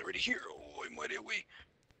though. Oh, they're already here. Oh, muere, wey.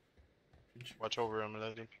 Watch over him,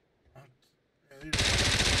 Legend. Yeah, they're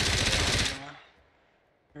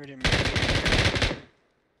Already made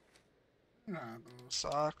nah, bro.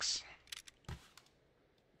 socks.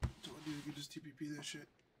 So dude, you can just TPP that shit.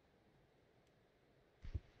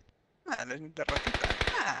 Ah, les de ratita.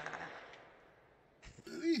 Ah.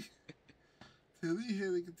 Tell me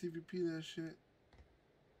here they can TPP that shit.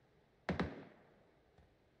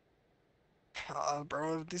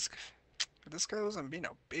 Bro, if this guy wasn't being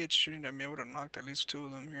a bitch shooting at me, I would have knocked at least 2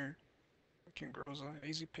 of them here. Fucking Groza,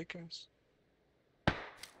 easy pickings.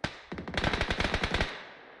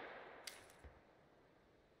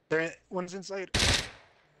 One's inside.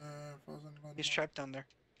 Frozen blood. He's trapped down there.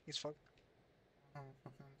 He's fucked. I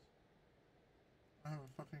have a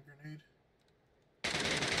fucking grenade.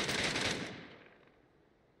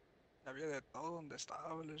 Había de todo donde estaba,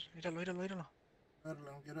 boludo. Míralo. Let him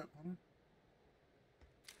get up. Hold on.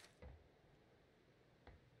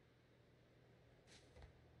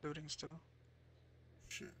 Looting still.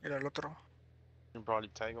 Shit. Mira el otro. You can probably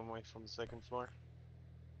tag him away from the second floor.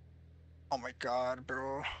 Oh my god,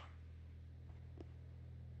 bro.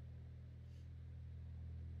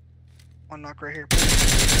 One knock right here.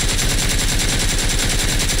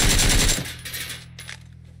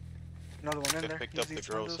 Another one in They there. picked Use up the these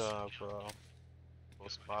gross windows.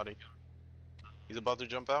 close body. He's about to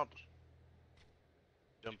jump out.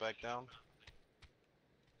 Jump back down.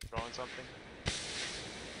 Throwing something.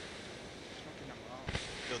 Smoking them out.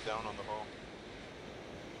 Still down on the hole.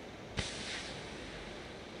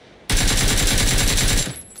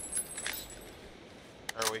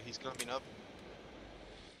 Alright, wait, he's coming up.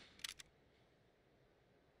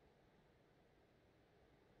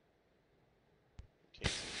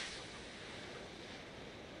 Can't see.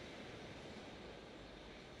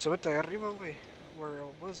 So at the arriba, güey, where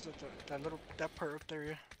was it? That part up there,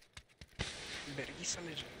 yeah. Vergüenza,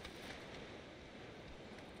 legend.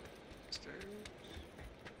 Stairs.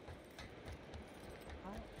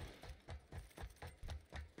 Oh.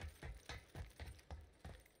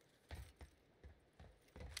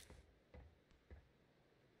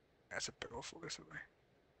 Ya se pegó full ese güey.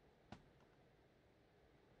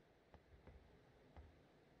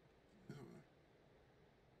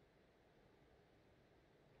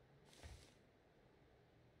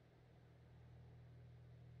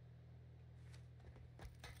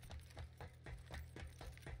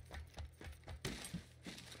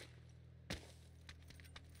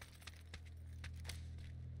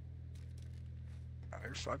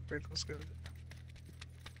 Ay, fuck, güey, let's go.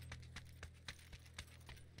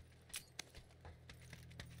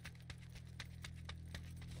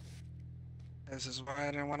 This is why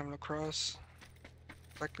I didn't want him to cross.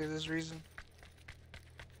 Exactly this reason.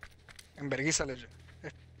 En vergüenza, legend.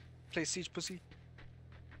 Play siege, pussy.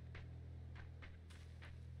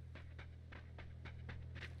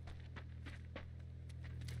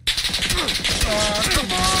 Oh,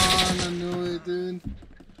 come on. I knew it, dude.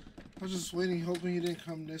 I was just waiting, hoping he didn't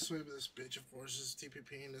come this way, but this bitch, of course, is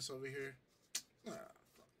TPPing this over here. Ah,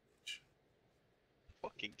 fuck bitch.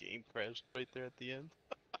 Fucking game crashed right there at the end.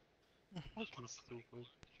 Fucking stupid.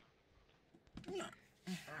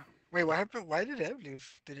 Wait, what happened? Why did Ev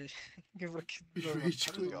leave? Did he give a kid? He rage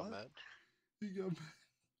I quit. got mad. He got mad.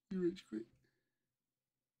 He rage quit.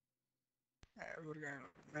 Yeah, we're gonna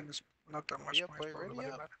minus not that much Ready up, points, boy, but ready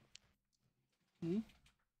it up. matter.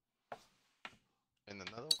 And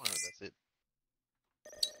another one, or that's it?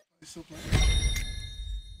 He's still playing.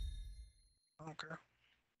 I don't care.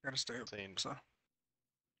 Gotta stay up. Saying So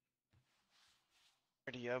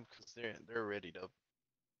ready up, because they're ready to.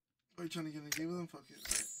 Are you trying to get in a game with him? Fuck it.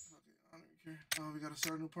 Right. Fuck it. I don't even care. Oh, we gotta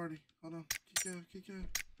start a new party. Hold on. Kick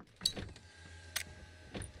out.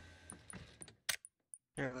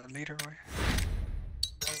 you're the leader, boy.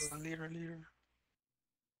 The leader.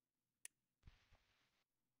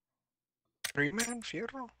 3-man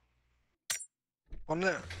Fierro.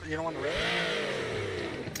 You don't want to random?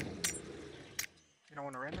 You don't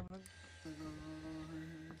want to random?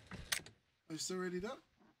 Are you still ready up?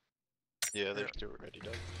 Yeah, they're Yeah. still ready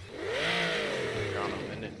to. They're on a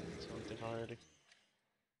minute something already.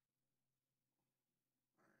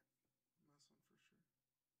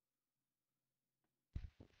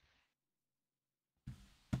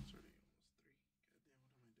 It's already almost 3.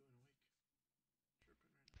 Goddamn, what am I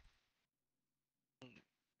doing awake?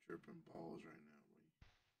 Tripping balls right now, boy.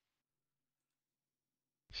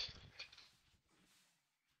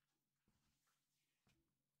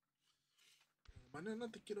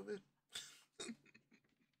 Mañana te quiero ver.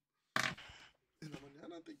 En la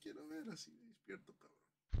mañana te quiero ver así despierto, cabrón.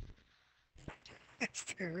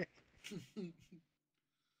 Este güey.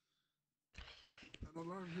 That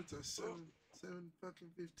alarm hits at 7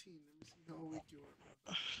 fucking 15. Let me see how awake you are.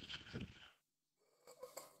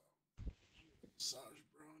 Massage,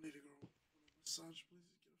 bro. I need to go. Massage, please.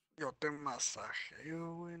 Yo te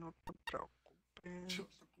masajeo, güey, no te preocupes.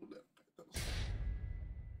 Chota culera, cállate los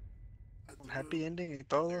Un happy ending y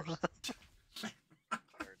todo. That's what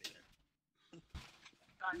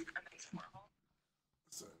I need for real, bro. I need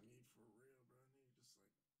just like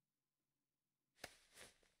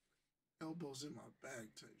elbows in my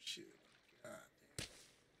bag type shit. Like, God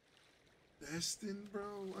damn. Destin,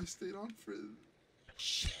 bro. I stayed on for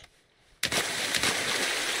shit.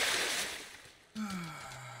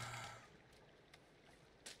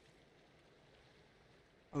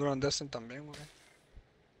 Otro Destin también, güey.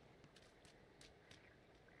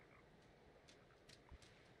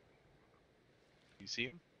 You see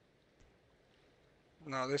him?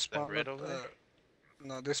 No, they spawned red at, over there?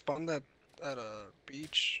 no, they spawned at a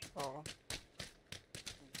beach. Oh.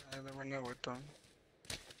 I never know with them.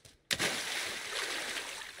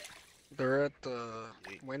 They're at the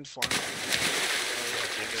wind farm. Oh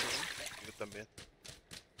yeah, Yo también.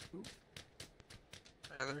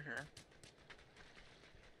 Yeah, they're here.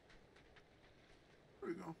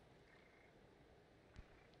 Where we go?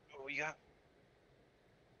 What we got?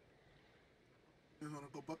 You wanna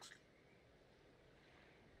go Bucks?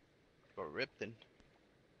 Got ripped in.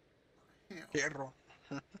 Hell. Hierro.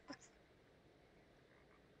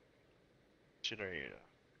 Shit right here.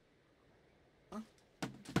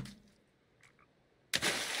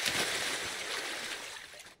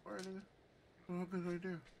 Alright, nigga. What happened right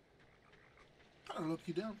there? Kinda look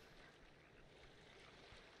you down.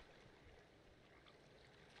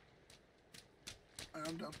 Alright,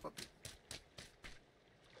 I'm down. Fuck it.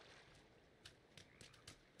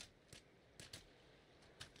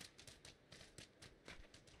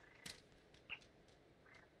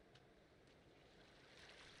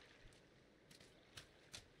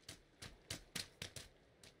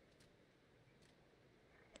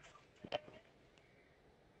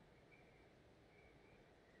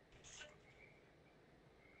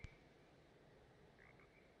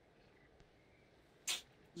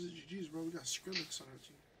 This is GG's, bro. We got Skrillex on our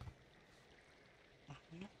team.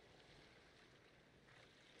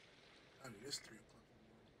 I mean, it's 3 o'clock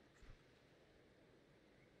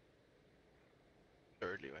in the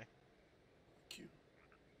morning. Early way. Q.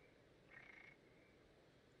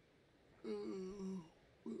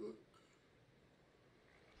 Fuck.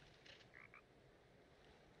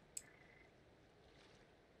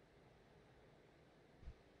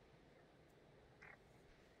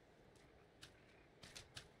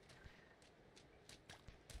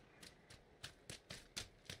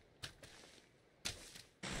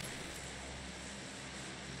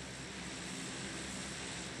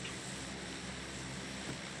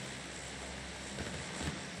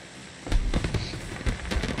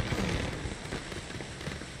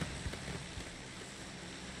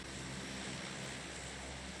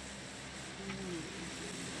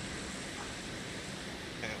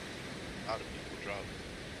 Damn. A lot of people drop.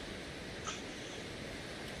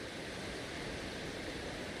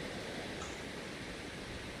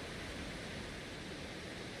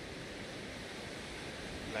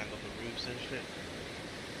 Land on the roofs and shit.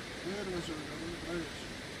 Yeah, that's what I got.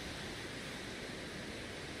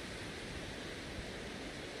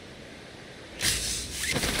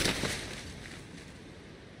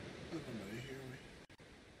 There's nobody here.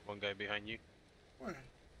 One guy behind you. Where?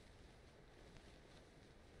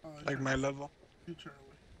 Oh, Like my level. you turn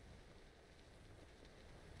away.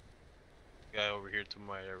 Guy over here to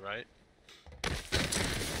my right.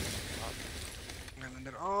 And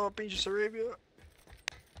then, oh, pinche Sarabia.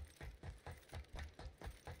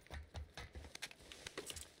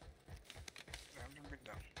 Yeah, I'm jumping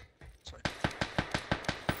down. Sorry.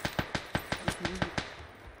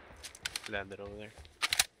 Landed over there.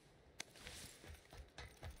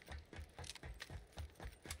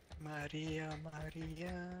 Maria,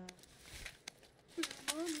 Maria.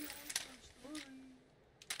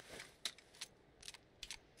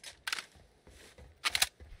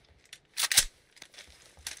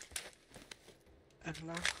 En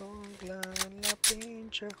la jungla, en la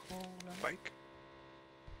pinche jungla. Bike.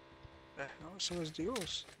 The hell? So is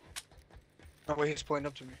Dios. Oh wait, he's pulling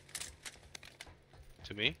up to me.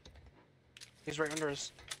 To me? He's right under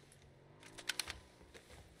us.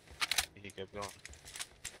 He kept going.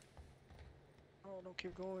 Oh, don't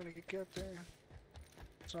keep going, I can get there.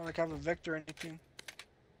 It's not like I have a vector or anything.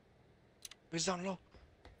 He's down low.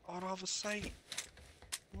 Out of sight.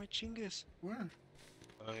 My chingus. Where?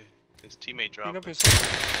 His teammate Clean dropped. up him. his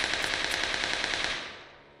head.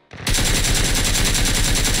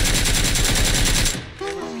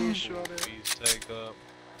 He shot it. Please take up.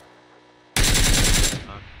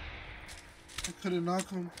 I couldn't knock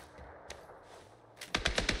him.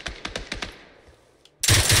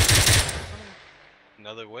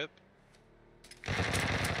 Another whip.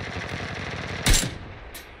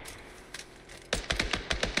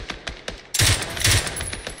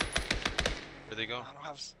 Where'd they go? I don't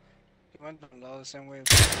have. He went below the same way as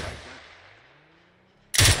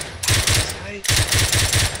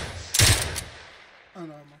I know,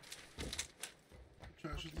 man.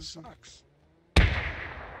 Trash is this one. sucks.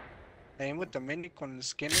 Aim with the mini con el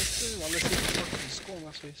skin este, dale así fucking skull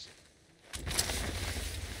más face.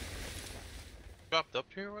 Dropped up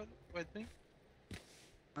here with me?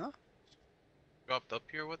 Huh? Dropped up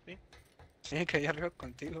here with me? Sí, que ya arriba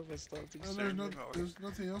contigo, pues todo. Oh, there's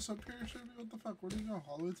nothing else up here, Shelby? What the fuck? Where do you go?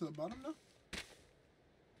 All the way to the bottom now?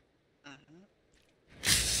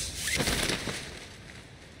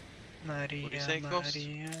 Maria, What do you say, Ghost?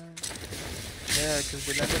 Maria. Yeah, because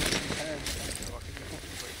we landed at the same time. Oh,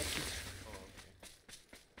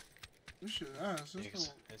 This shit ass. okay.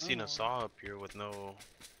 This I seen a saw up here with no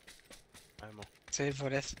ammo. Sí,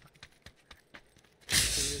 por eso.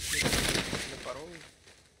 Sí, me paró.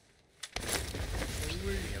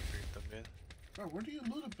 Me up here también. Bro, where do you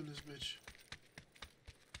loot up in this bitch?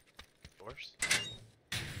 Doors?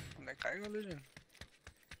 Donde caigo, Legend.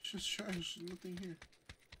 It's just trash. There's nothing here.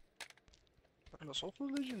 Para los ojos,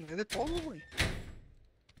 Legend. Es de todo, güey.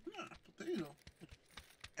 Nah, potato.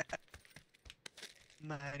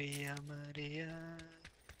 María, María.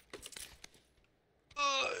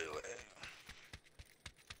 Ay, güey.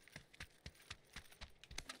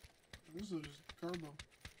 This is carbo.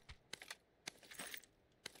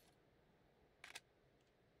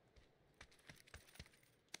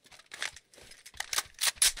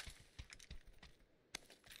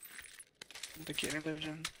 No te quiere,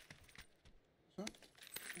 Legend.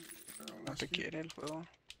 No te quiere el juego.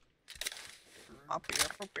 Ah,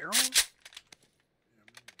 perro, perro.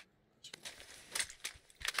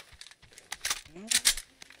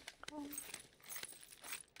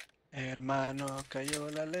 Hermano, cayó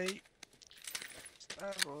la ley.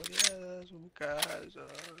 Rodeada su casa.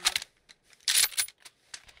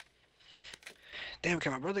 Damn,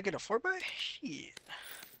 can my brother get a 4x? Shit.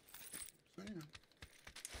 Damn.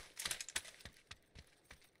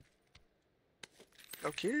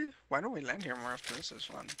 Okay, why don't we land here more often? This is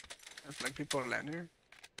fun. If like people land here.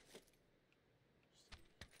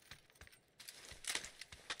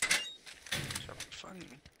 So fun.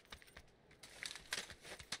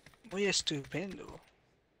 Muy estupendo.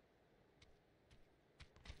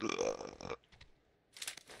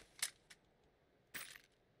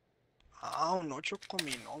 Ah, un 8 con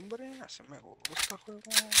mi nombre. Así me gusta, juego.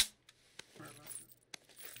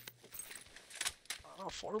 Ah,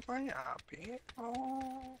 4x. Ah,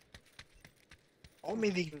 pero. Oh,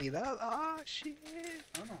 mi dignidad. Ah, shit.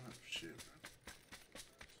 I don't have shit,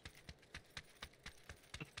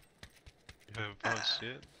 man. Oh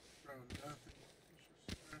shit. Bro, nothing. It's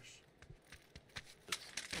just trash.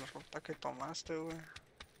 La ruta que tomaste, güey.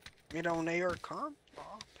 Mira, un AR comp.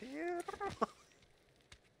 Oh, perro.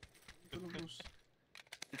 Look at those-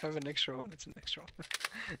 I have an extra one. It's an extra one.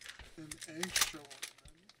 An extra one,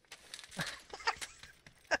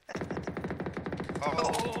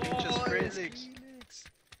 Oh, pinche Skrillex.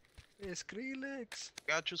 Skrillex.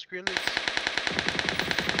 Got you, Skrillex.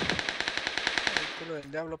 El culo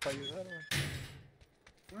del diablo para ayudar, güey.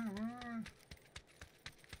 man. Where?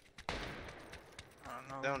 Oh,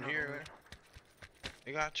 no, Down no, here, güey. right?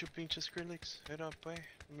 I got you, pinche Skrillex. Head up, boy.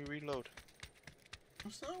 Let me reload.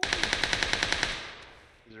 What's that one?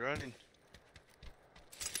 He's running.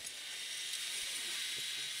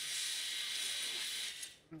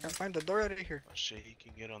 Can't find the door out of here. Oh shit, he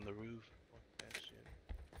can get on the roof. Fuck that shit.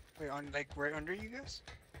 Wait, on like right under you guys?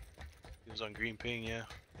 He was on green ping, yeah.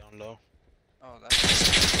 Down low. Oh, that's.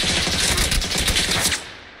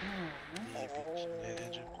 Oh,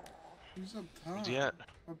 man. Oh. He's up top. Where's he at?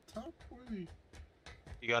 Up top, boy.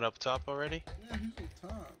 You got up top already? Yeah, he's up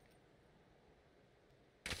top.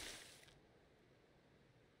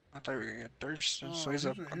 I thought we were gonna get thirsty. Oh, So he's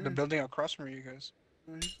he's up right on here. the building across from you guys.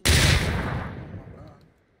 Yeah, he's up top. Oh my god.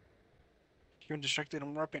 You're distracted.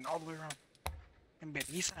 I'm rapping all the way around. En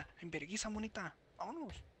vergüenza, monita.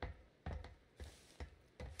 Vámonos.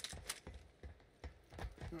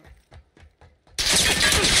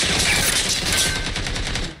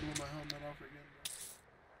 I blew my helmet off again,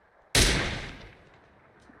 bro.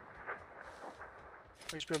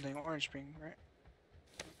 Which building? Orange Spring, right?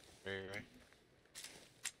 Right.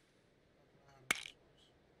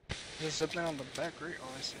 There's a zipline on the back, right? Oh,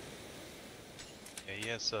 I see. Yeah, he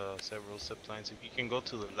has several zip lines. If you can go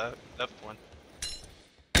to the left one.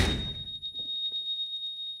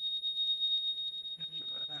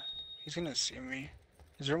 He's gonna see me.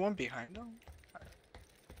 Is there one behind him?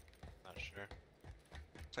 Not sure.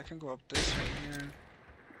 So I can go up this right here.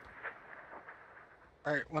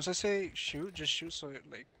 Alright, once I say shoot, just shoot so it,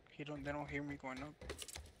 like they don't hear me going up.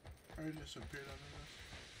 I just appeared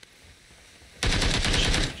under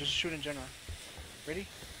Just shoot in general. Ready?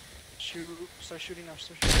 Shoot. Start shooting now.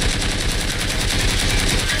 Start shooting.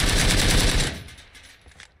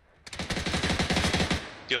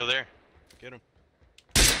 Go there. Get him.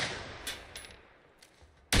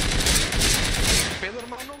 Pedo,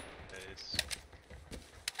 hermano. It's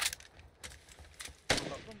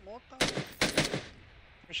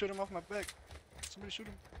Shoot him off my back. Somebody shoot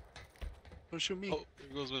him. Don't shoot me. oh,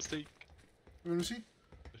 there goes mistake. Let me see.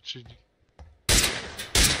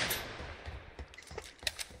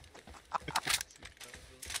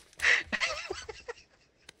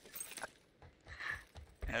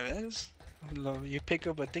 Yeah, that's. You pick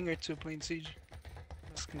up a thing or two playing Siege.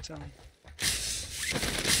 That's can tell.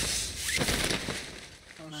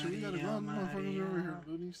 Oh shit, we gotta go. The motherfuckers are over here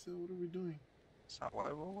looting still. What are we doing? It's not what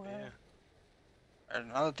I will. Yeah. And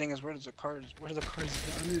another thing is, where are the cars I go?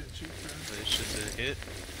 need a cheap car. This shit's a hit.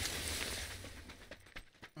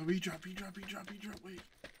 Oh, he drop, wait.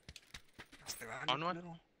 On one?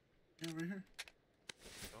 Yeah, right here.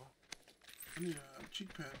 Oh. I need a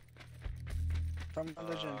cheek pad.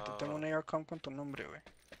 Legend, te tengo un AR com con tu nombre, güey.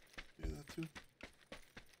 Yeah, that too. I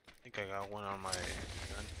think I got one on my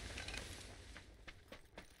gun.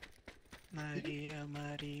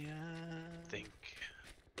 Maria. I think.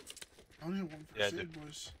 I only have one for Yeah, Sid,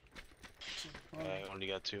 boys. So, I only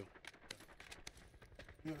got two.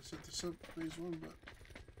 we gotta set this up, phase one, but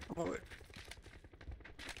Oh, wait.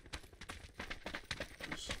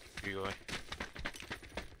 just, Here you go.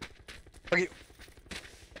 Okay.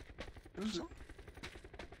 what is it?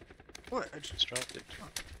 What? I Just dropped it.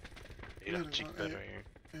 You Yeah, got cheek no, pad hey. right here.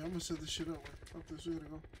 Hey, I'm gonna set this shit up. Fuck this, we gotta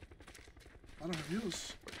go. I don't have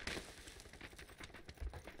heals.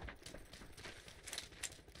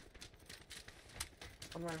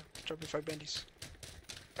 I'm gonna drop you 5 bandies.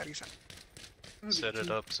 Bandies. Set it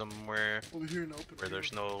up somewhere Over here in the open. where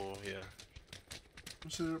there's no, yeah. I'm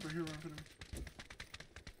set it up right here, right for them.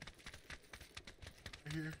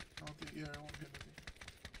 Right here. I don't think, yeah, I won't hit nothing.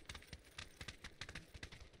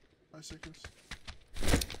 5 seconds.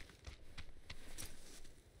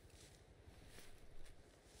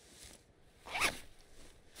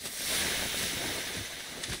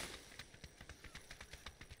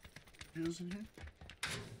 Heroes in here?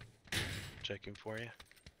 Checking for you.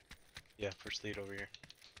 Yeah, first lead over here.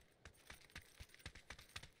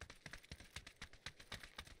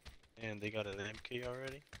 And they got an MK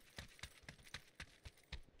already?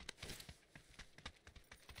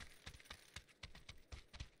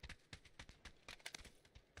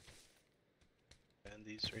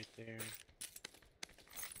 Bandies right there.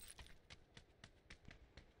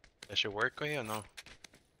 That should work, oh yeah, no?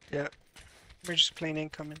 Yeah. We're just plain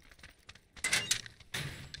incoming.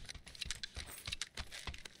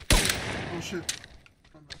 Oh shit.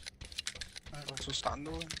 I'm bad.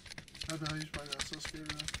 Asustando, güey. I know he's probably got so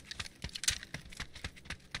scared of that.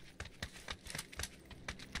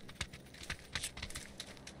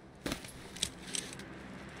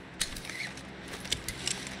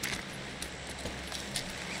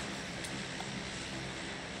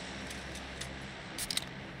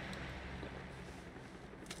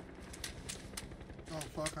 Oh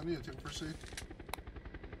fuck, I need to take first aid.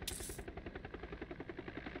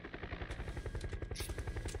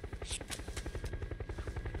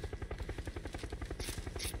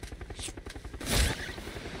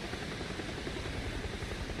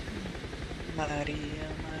 Maria,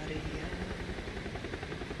 Maria.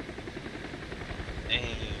 Damn.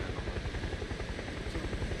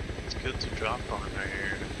 It's good to drop on right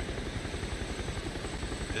here.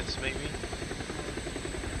 This maybe?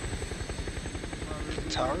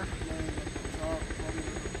 Tower?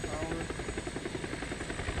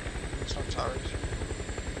 It's not towers.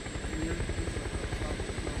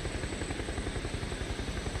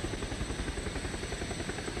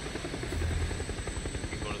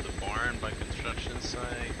 Go to the barn by construction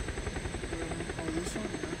site. Oh, this one?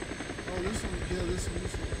 Yeah. Oh, this one? Yeah, this one.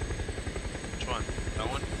 Which one? That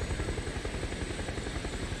one?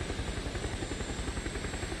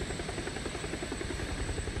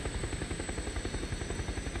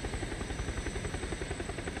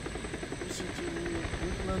 We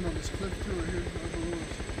can land on this cliff too, right here. Right below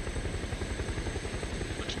us.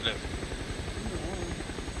 Which cliff?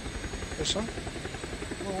 This one?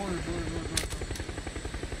 Oh, orange.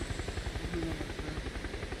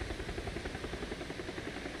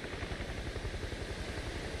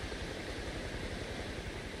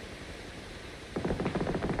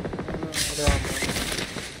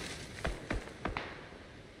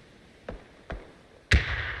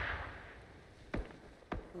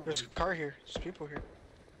 There's a car here. There's people here.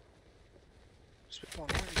 There's people on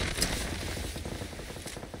the road.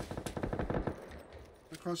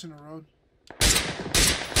 They're crossing the road.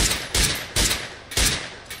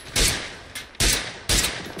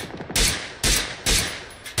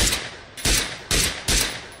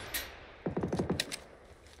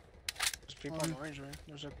 There's people on orange, right?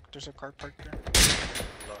 There's a car parked there.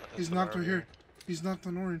 He's knocked her here. He's knocked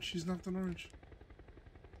on orange. He's knocked on orange.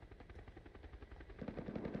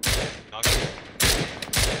 Knocked him.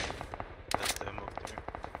 That's them up there.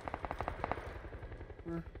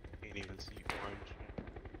 Where? Can't even see orange.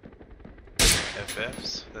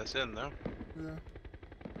 FFs? That's in though. Yeah.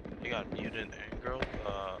 You got Mutant and Girl,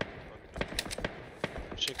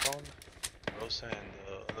 what's she called? Rosa and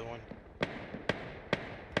the other one.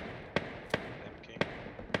 MK.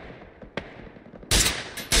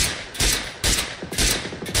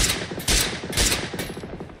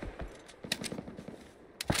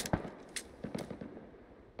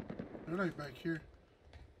 They're like back here.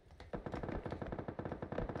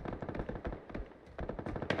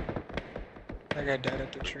 That guy died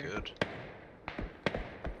at the tree. Good.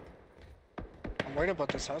 I'm worried about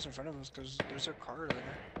this house in front of us because there's a car there.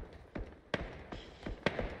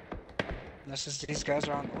 Unless these guys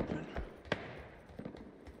are on the open.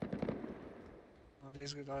 Oh,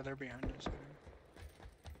 these guys are there behind us.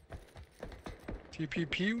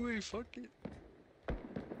 TPP way, fuck it.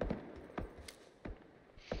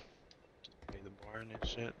 Made the barn and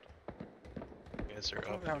shit. You guys are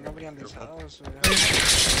up. We have nobody on this house.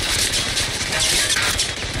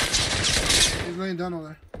 He's laying down over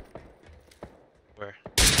there. Where?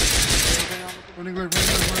 Running left,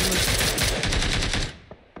 running left.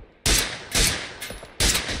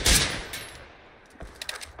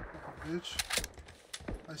 Bitch.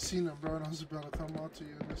 I seen him, bro, and I was about to come out to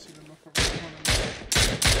you, and I seen him up from the corner.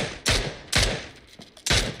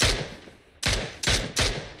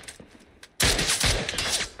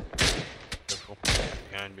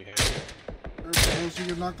 behind. Once you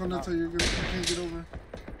get knocked on that till you can't get over.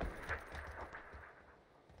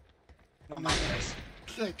 No mames.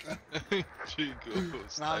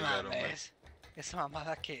 Chicos, No I got him. mames. Esa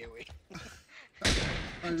mamada que, güey.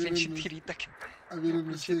 I made Pinche a mis- tirita que. I made a Pinche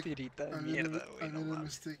mistake. tirita de I made mierda, a güey. No mames.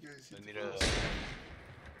 mistake, guys. I need a.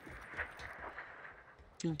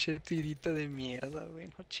 Pinche tirita de mierda, güey.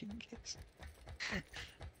 No chingues.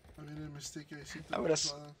 I made a mistake, guys. I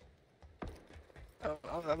would've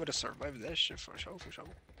I would have survived that shit for sure, for sure.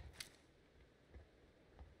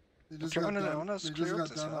 They just Okay, got I down. wanna They clear just up got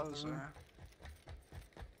this down off house, the roof.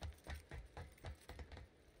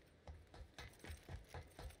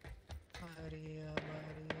 Maria,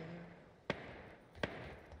 Maria.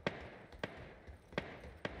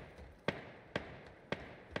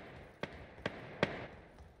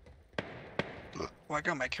 Well, I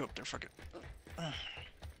got my kill up there, fuck it.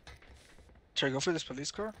 Should I go for this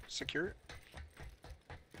police car? Secure it?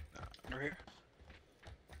 Right here.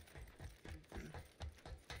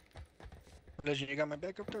 Legend, you got my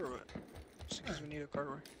back up there or what? Just because we need a car,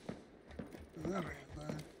 right? Yeah, Okay.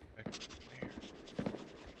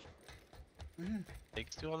 Right here.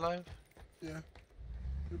 Take still alive? Yeah.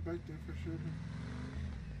 They're back there for sure.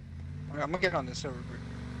 Okay, I'm gonna get on this server quick.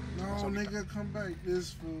 No, So we nigga, come back.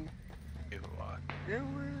 This fool. Ew, what? Yeah,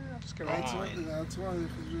 I'm just gonna That's Oh, why. yeah. That's why.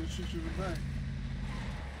 Because you're gonna shoot you in the back.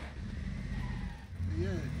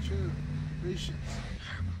 Yeah, chill. Patience.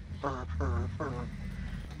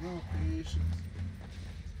 No patience.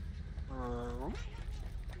 I'm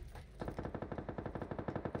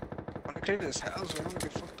gonna clear this house, I don't wanna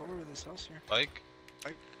get fucked over this house here. Like?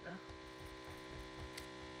 Like, yeah.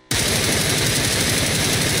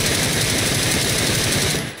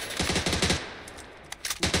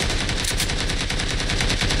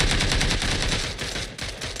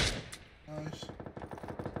 Nice.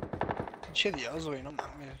 Pinche Dios, güey, no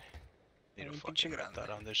mames. Need a Un fucking pinche red grande. dot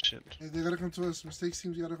on this shit. Hey, they gotta come to us. Mistakes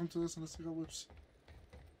teams gotta come to us and let's take our whips.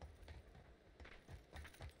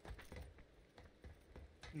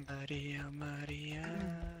 Maria, Maria.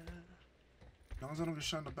 As long as I don't get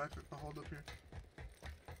shot in the back, I can hold up here.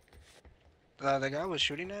 The guy I was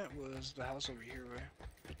shooting at was the house over here, right?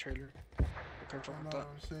 The trailer. The car I fucked know what up.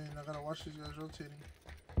 I'm saying. I gotta watch these guys rotating.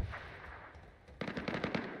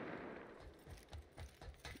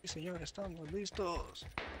 Sí, señor, estamos listos.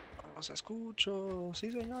 Los escucho.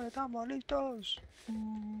 Sí, señor, estamos listos.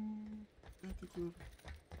 Este club.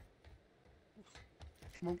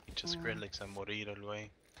 Smoke. Just Skrillex a morir el güey.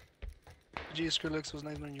 Gee, Skrillex was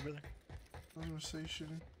nice knowing you, brother. I was gonna say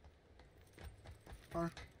shitting.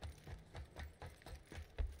 Car.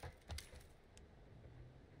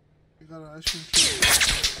 You got an ice cream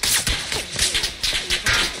truck.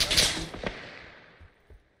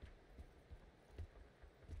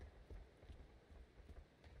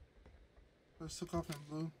 Let's took off in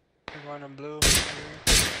blue. We're going in blue.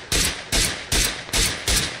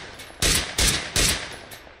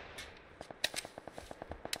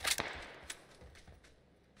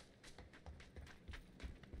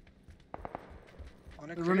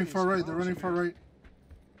 They're running far right. They're running far right.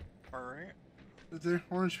 Far right? Right there.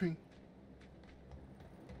 Orange ping.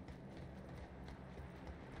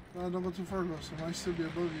 No, don't go too far, Ghost. It might still be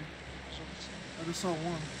above you. I just saw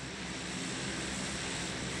one.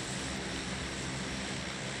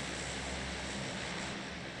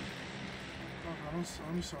 Fuck, I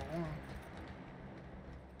only saw one.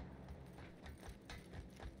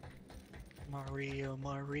 Maria,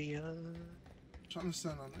 Maria. I'm trying to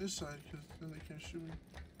stand on this side because then they can't shoot me.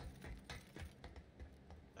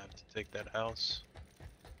 I have to take that house.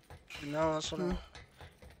 No, that's what I'm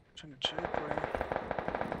trying to check, right?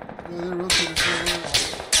 Yeah, they're rotating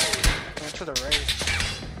forward. Going to the right.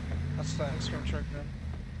 That's the ice cream truck, then.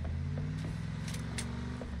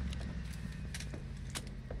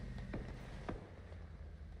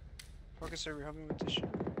 Focus, are we helping with this shit?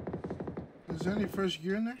 Is there any fresh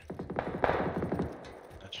gear in there?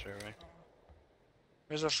 Not sure, right?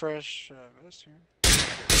 There's a fresh vest here.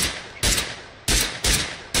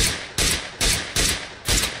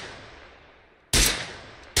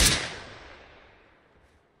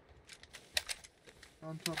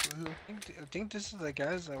 On top of the hill. I think this is the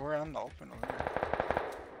guys that were on the open over there.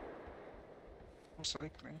 Most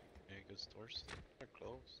likely. Yeah, good stores. They're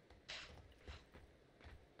closed.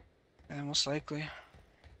 Yeah, most likely.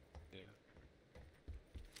 Yeah.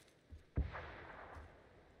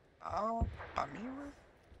 Oh, pa' mí, güey.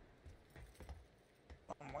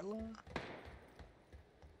 Abuela.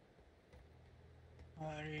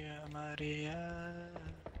 Maria, Maria.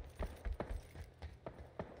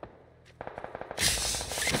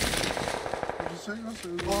 What'd you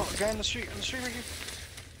say? Oh, guy on the street right here.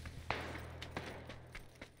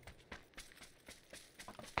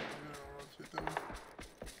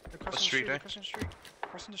 street, eh? Crossing the street.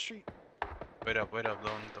 Crossing the street. Wait up,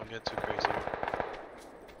 don't get too crazy.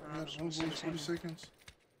 We got 40 seconds.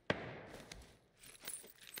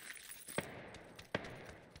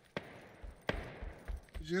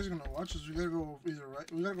 You guys are gonna watch us. We gotta go either right.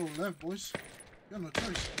 We gotta go left, boys. You got no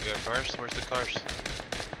choice. You got cars? Where's the cars?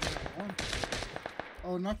 We got one.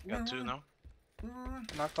 Oh, not. You got two, no? Where?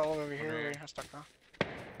 Knocked all over here. Okay. Wait, I stuck now.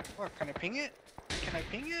 What? Can I ping it? Can I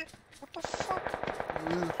ping it? What the fuck? Oh,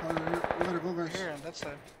 yeah, the fire here. We gotta go, guys. Here on that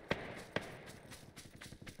side.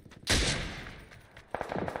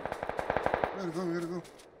 We gotta go.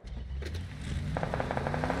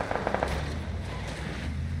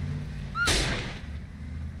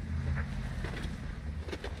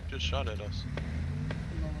 Just shot at us.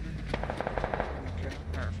 Okay,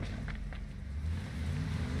 alright.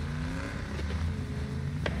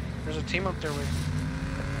 There's a team up there with.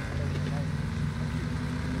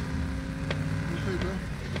 Okay, bro.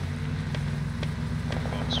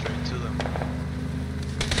 Going straight to them.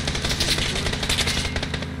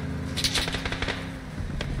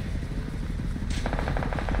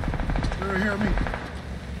 They're right here, me.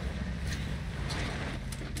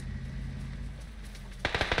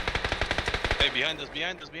 Hey, behind us,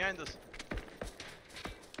 behind us, behind us.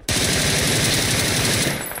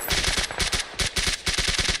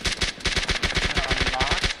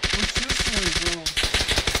 What's this way, bro?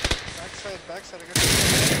 Backside, I got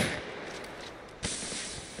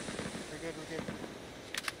We're good.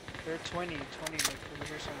 They're 20, like over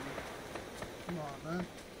here somewhere. Come on, man.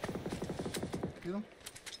 Get him?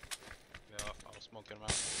 Yeah, I'll smoke him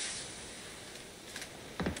out.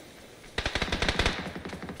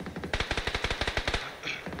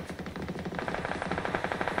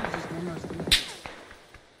 What's this dumbass doing?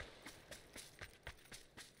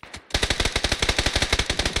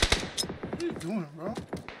 What are you doing, bro?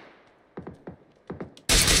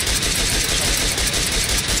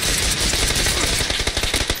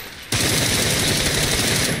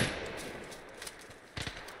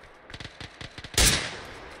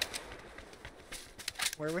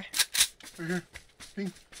 Where are we? Right here.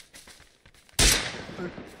 Pink.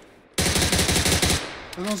 There.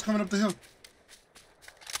 The one's coming up the hill.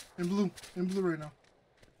 In blue right now.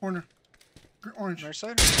 Corner. Orange. North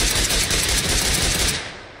side?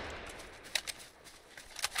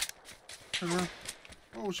 Turn around.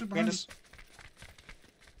 Oh shit, Behind behind us.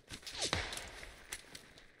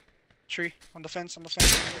 Tree. On the fence, on the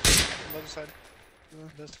other side. Yeah.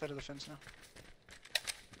 This side of the fence now.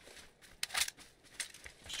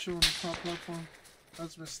 Chill on the top platform.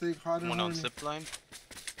 That's a mistake. Hot and One on horny. zip line.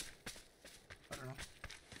 I don't know.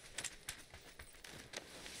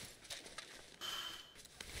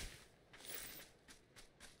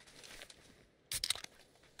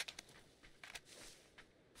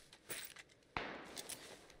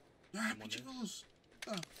 Yeah, Someone is. chicos.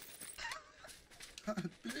 God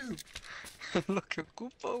damn. Lo que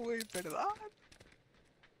ocupo, güey, perdón.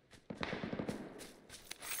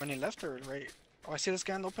 Running left or right? Oh, I see this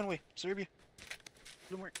guy in the open way. Sarabia.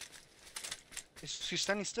 Blue mark. She's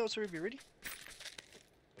standing still, Sarabia. Ready?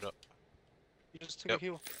 What up? You just took Yep. a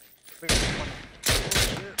heal. Wait, one.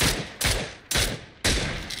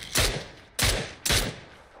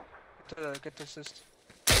 Oh, shit. Get the assist.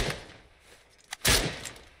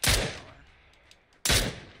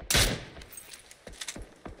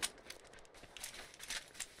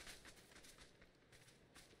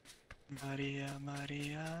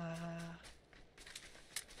 Maria.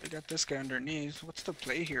 We got this guy underneath. What's the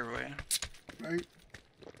play here, boy? Right?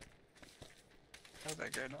 How's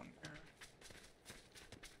that guy down there?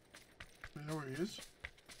 You know where he is?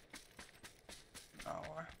 No.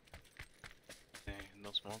 Hey,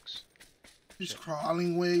 no smokes. He's Shit.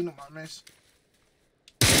 crawling way. No mames.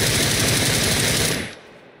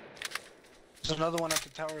 There's another one at the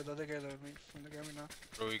tower. The other guy that we from the game now.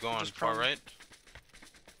 Where are we going? Just Far prone. right?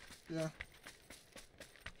 Yeah.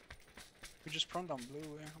 We just pruned on blue.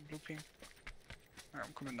 Blue ping. Alright,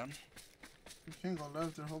 I'm coming down. We can't go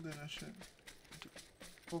left. They're holding that shit.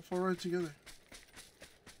 Go forward together.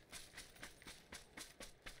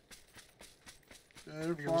 Yeah,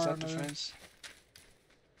 they're Here was far. that defense.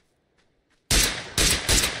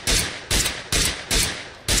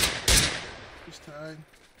 He's tagged.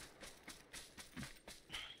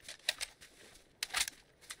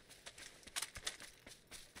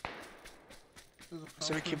 There's a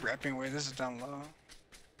So we pump keep there. wrapping away. This is down low.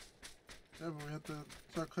 Yeah, but we have to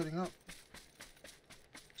start cutting up.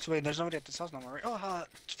 So wait, there's nobody at this house no more, right? Oh,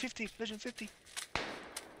 50, Legend 50.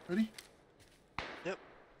 Ready?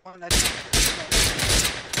 Oh, nice.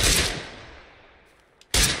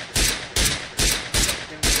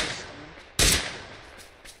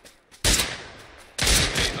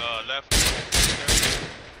 Left.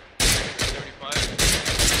 35.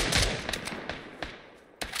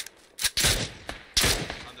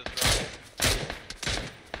 On this rock.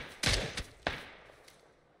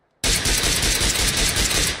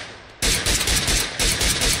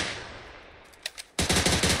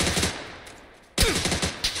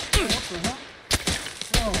 What the hell?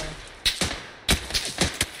 Oh.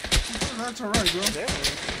 That's alright, bro. There.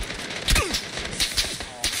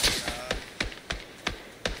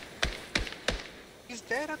 He's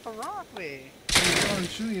dead at the rock, way. Oh,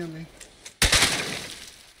 he's shooting at me.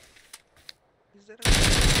 He's dead at the rock.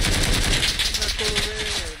 Let's go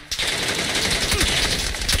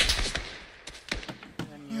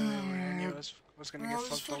I knew it was gonna Bro, get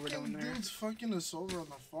this fucked over down fucking there. dude's fucking us over on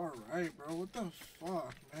the far right, bro. What the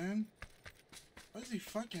fuck, man? Why is he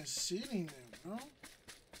fucking sitting there, bro?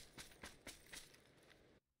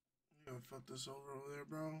 You gotta fuck this over there,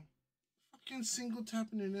 bro. Fucking single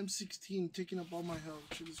tapping an M16, taking up all my health.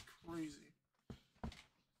 Shit is crazy. Oh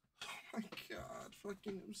my god,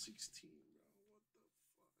 fucking M16, bro. What the fuck?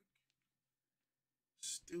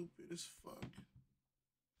 Stupid as fuck.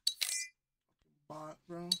 Fucking bot,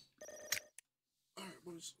 bro. Alright,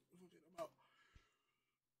 what is about?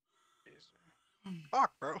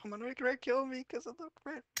 Fuck, bro. I'm gonna make Red kill me because of the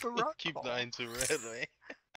rock. Keep call. dying to red, right?